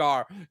 and Nick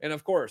are. And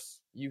of course,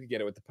 you can get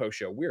it with the post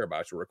show we're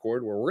about to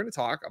record, where we're going to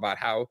talk about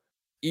how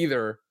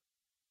either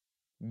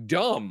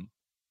dumb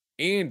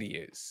Andy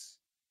is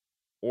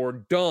or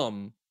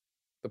dumb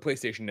the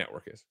PlayStation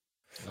Network is.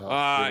 Oh,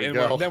 And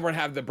then we're gonna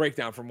have the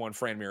breakdown from one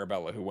Fran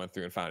Mirabella who went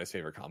through and found his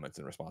favorite comments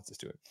and responses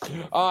to it.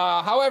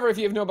 However, if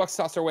you have no bucks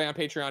tossed our way on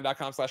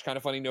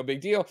patreon.com/kindoffunny, no big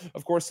deal.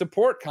 Of course,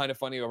 support Kind of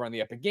Funny over on the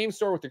Epic Game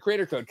Store with the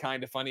creator code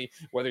Kind of Funny,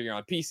 whether you're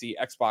on PC,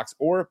 Xbox,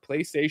 or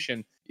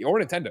PlayStation or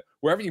Nintendo.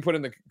 Wherever you put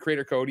in the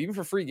creator code, even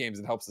for free games,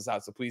 it helps us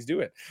out. So please do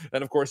it.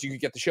 Then, of course, you can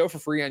get the show for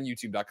free on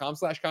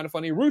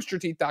youtube.com/kindoffunny,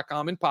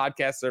 roosterteeth.com, and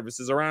podcast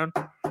services around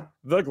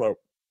the globe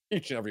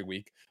each and every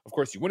week. Of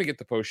course, you want to get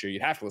the post show,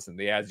 you'd have to listen to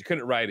the ads. You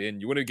couldn't write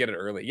in. You want to get it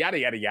early, yada,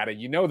 yada, yada.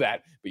 You know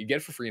that, but you get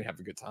it for free and have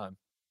a good time.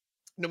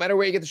 No matter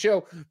where you get the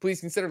show,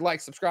 please consider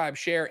like, subscribe,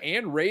 share,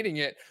 and rating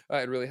it.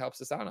 It really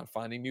helps us out on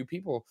finding new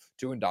people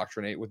to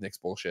indoctrinate with Nick's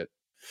bullshit.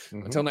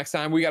 Mhm. Until next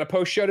time, we got a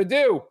post show to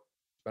do.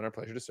 It's been our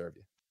pleasure to serve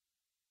you.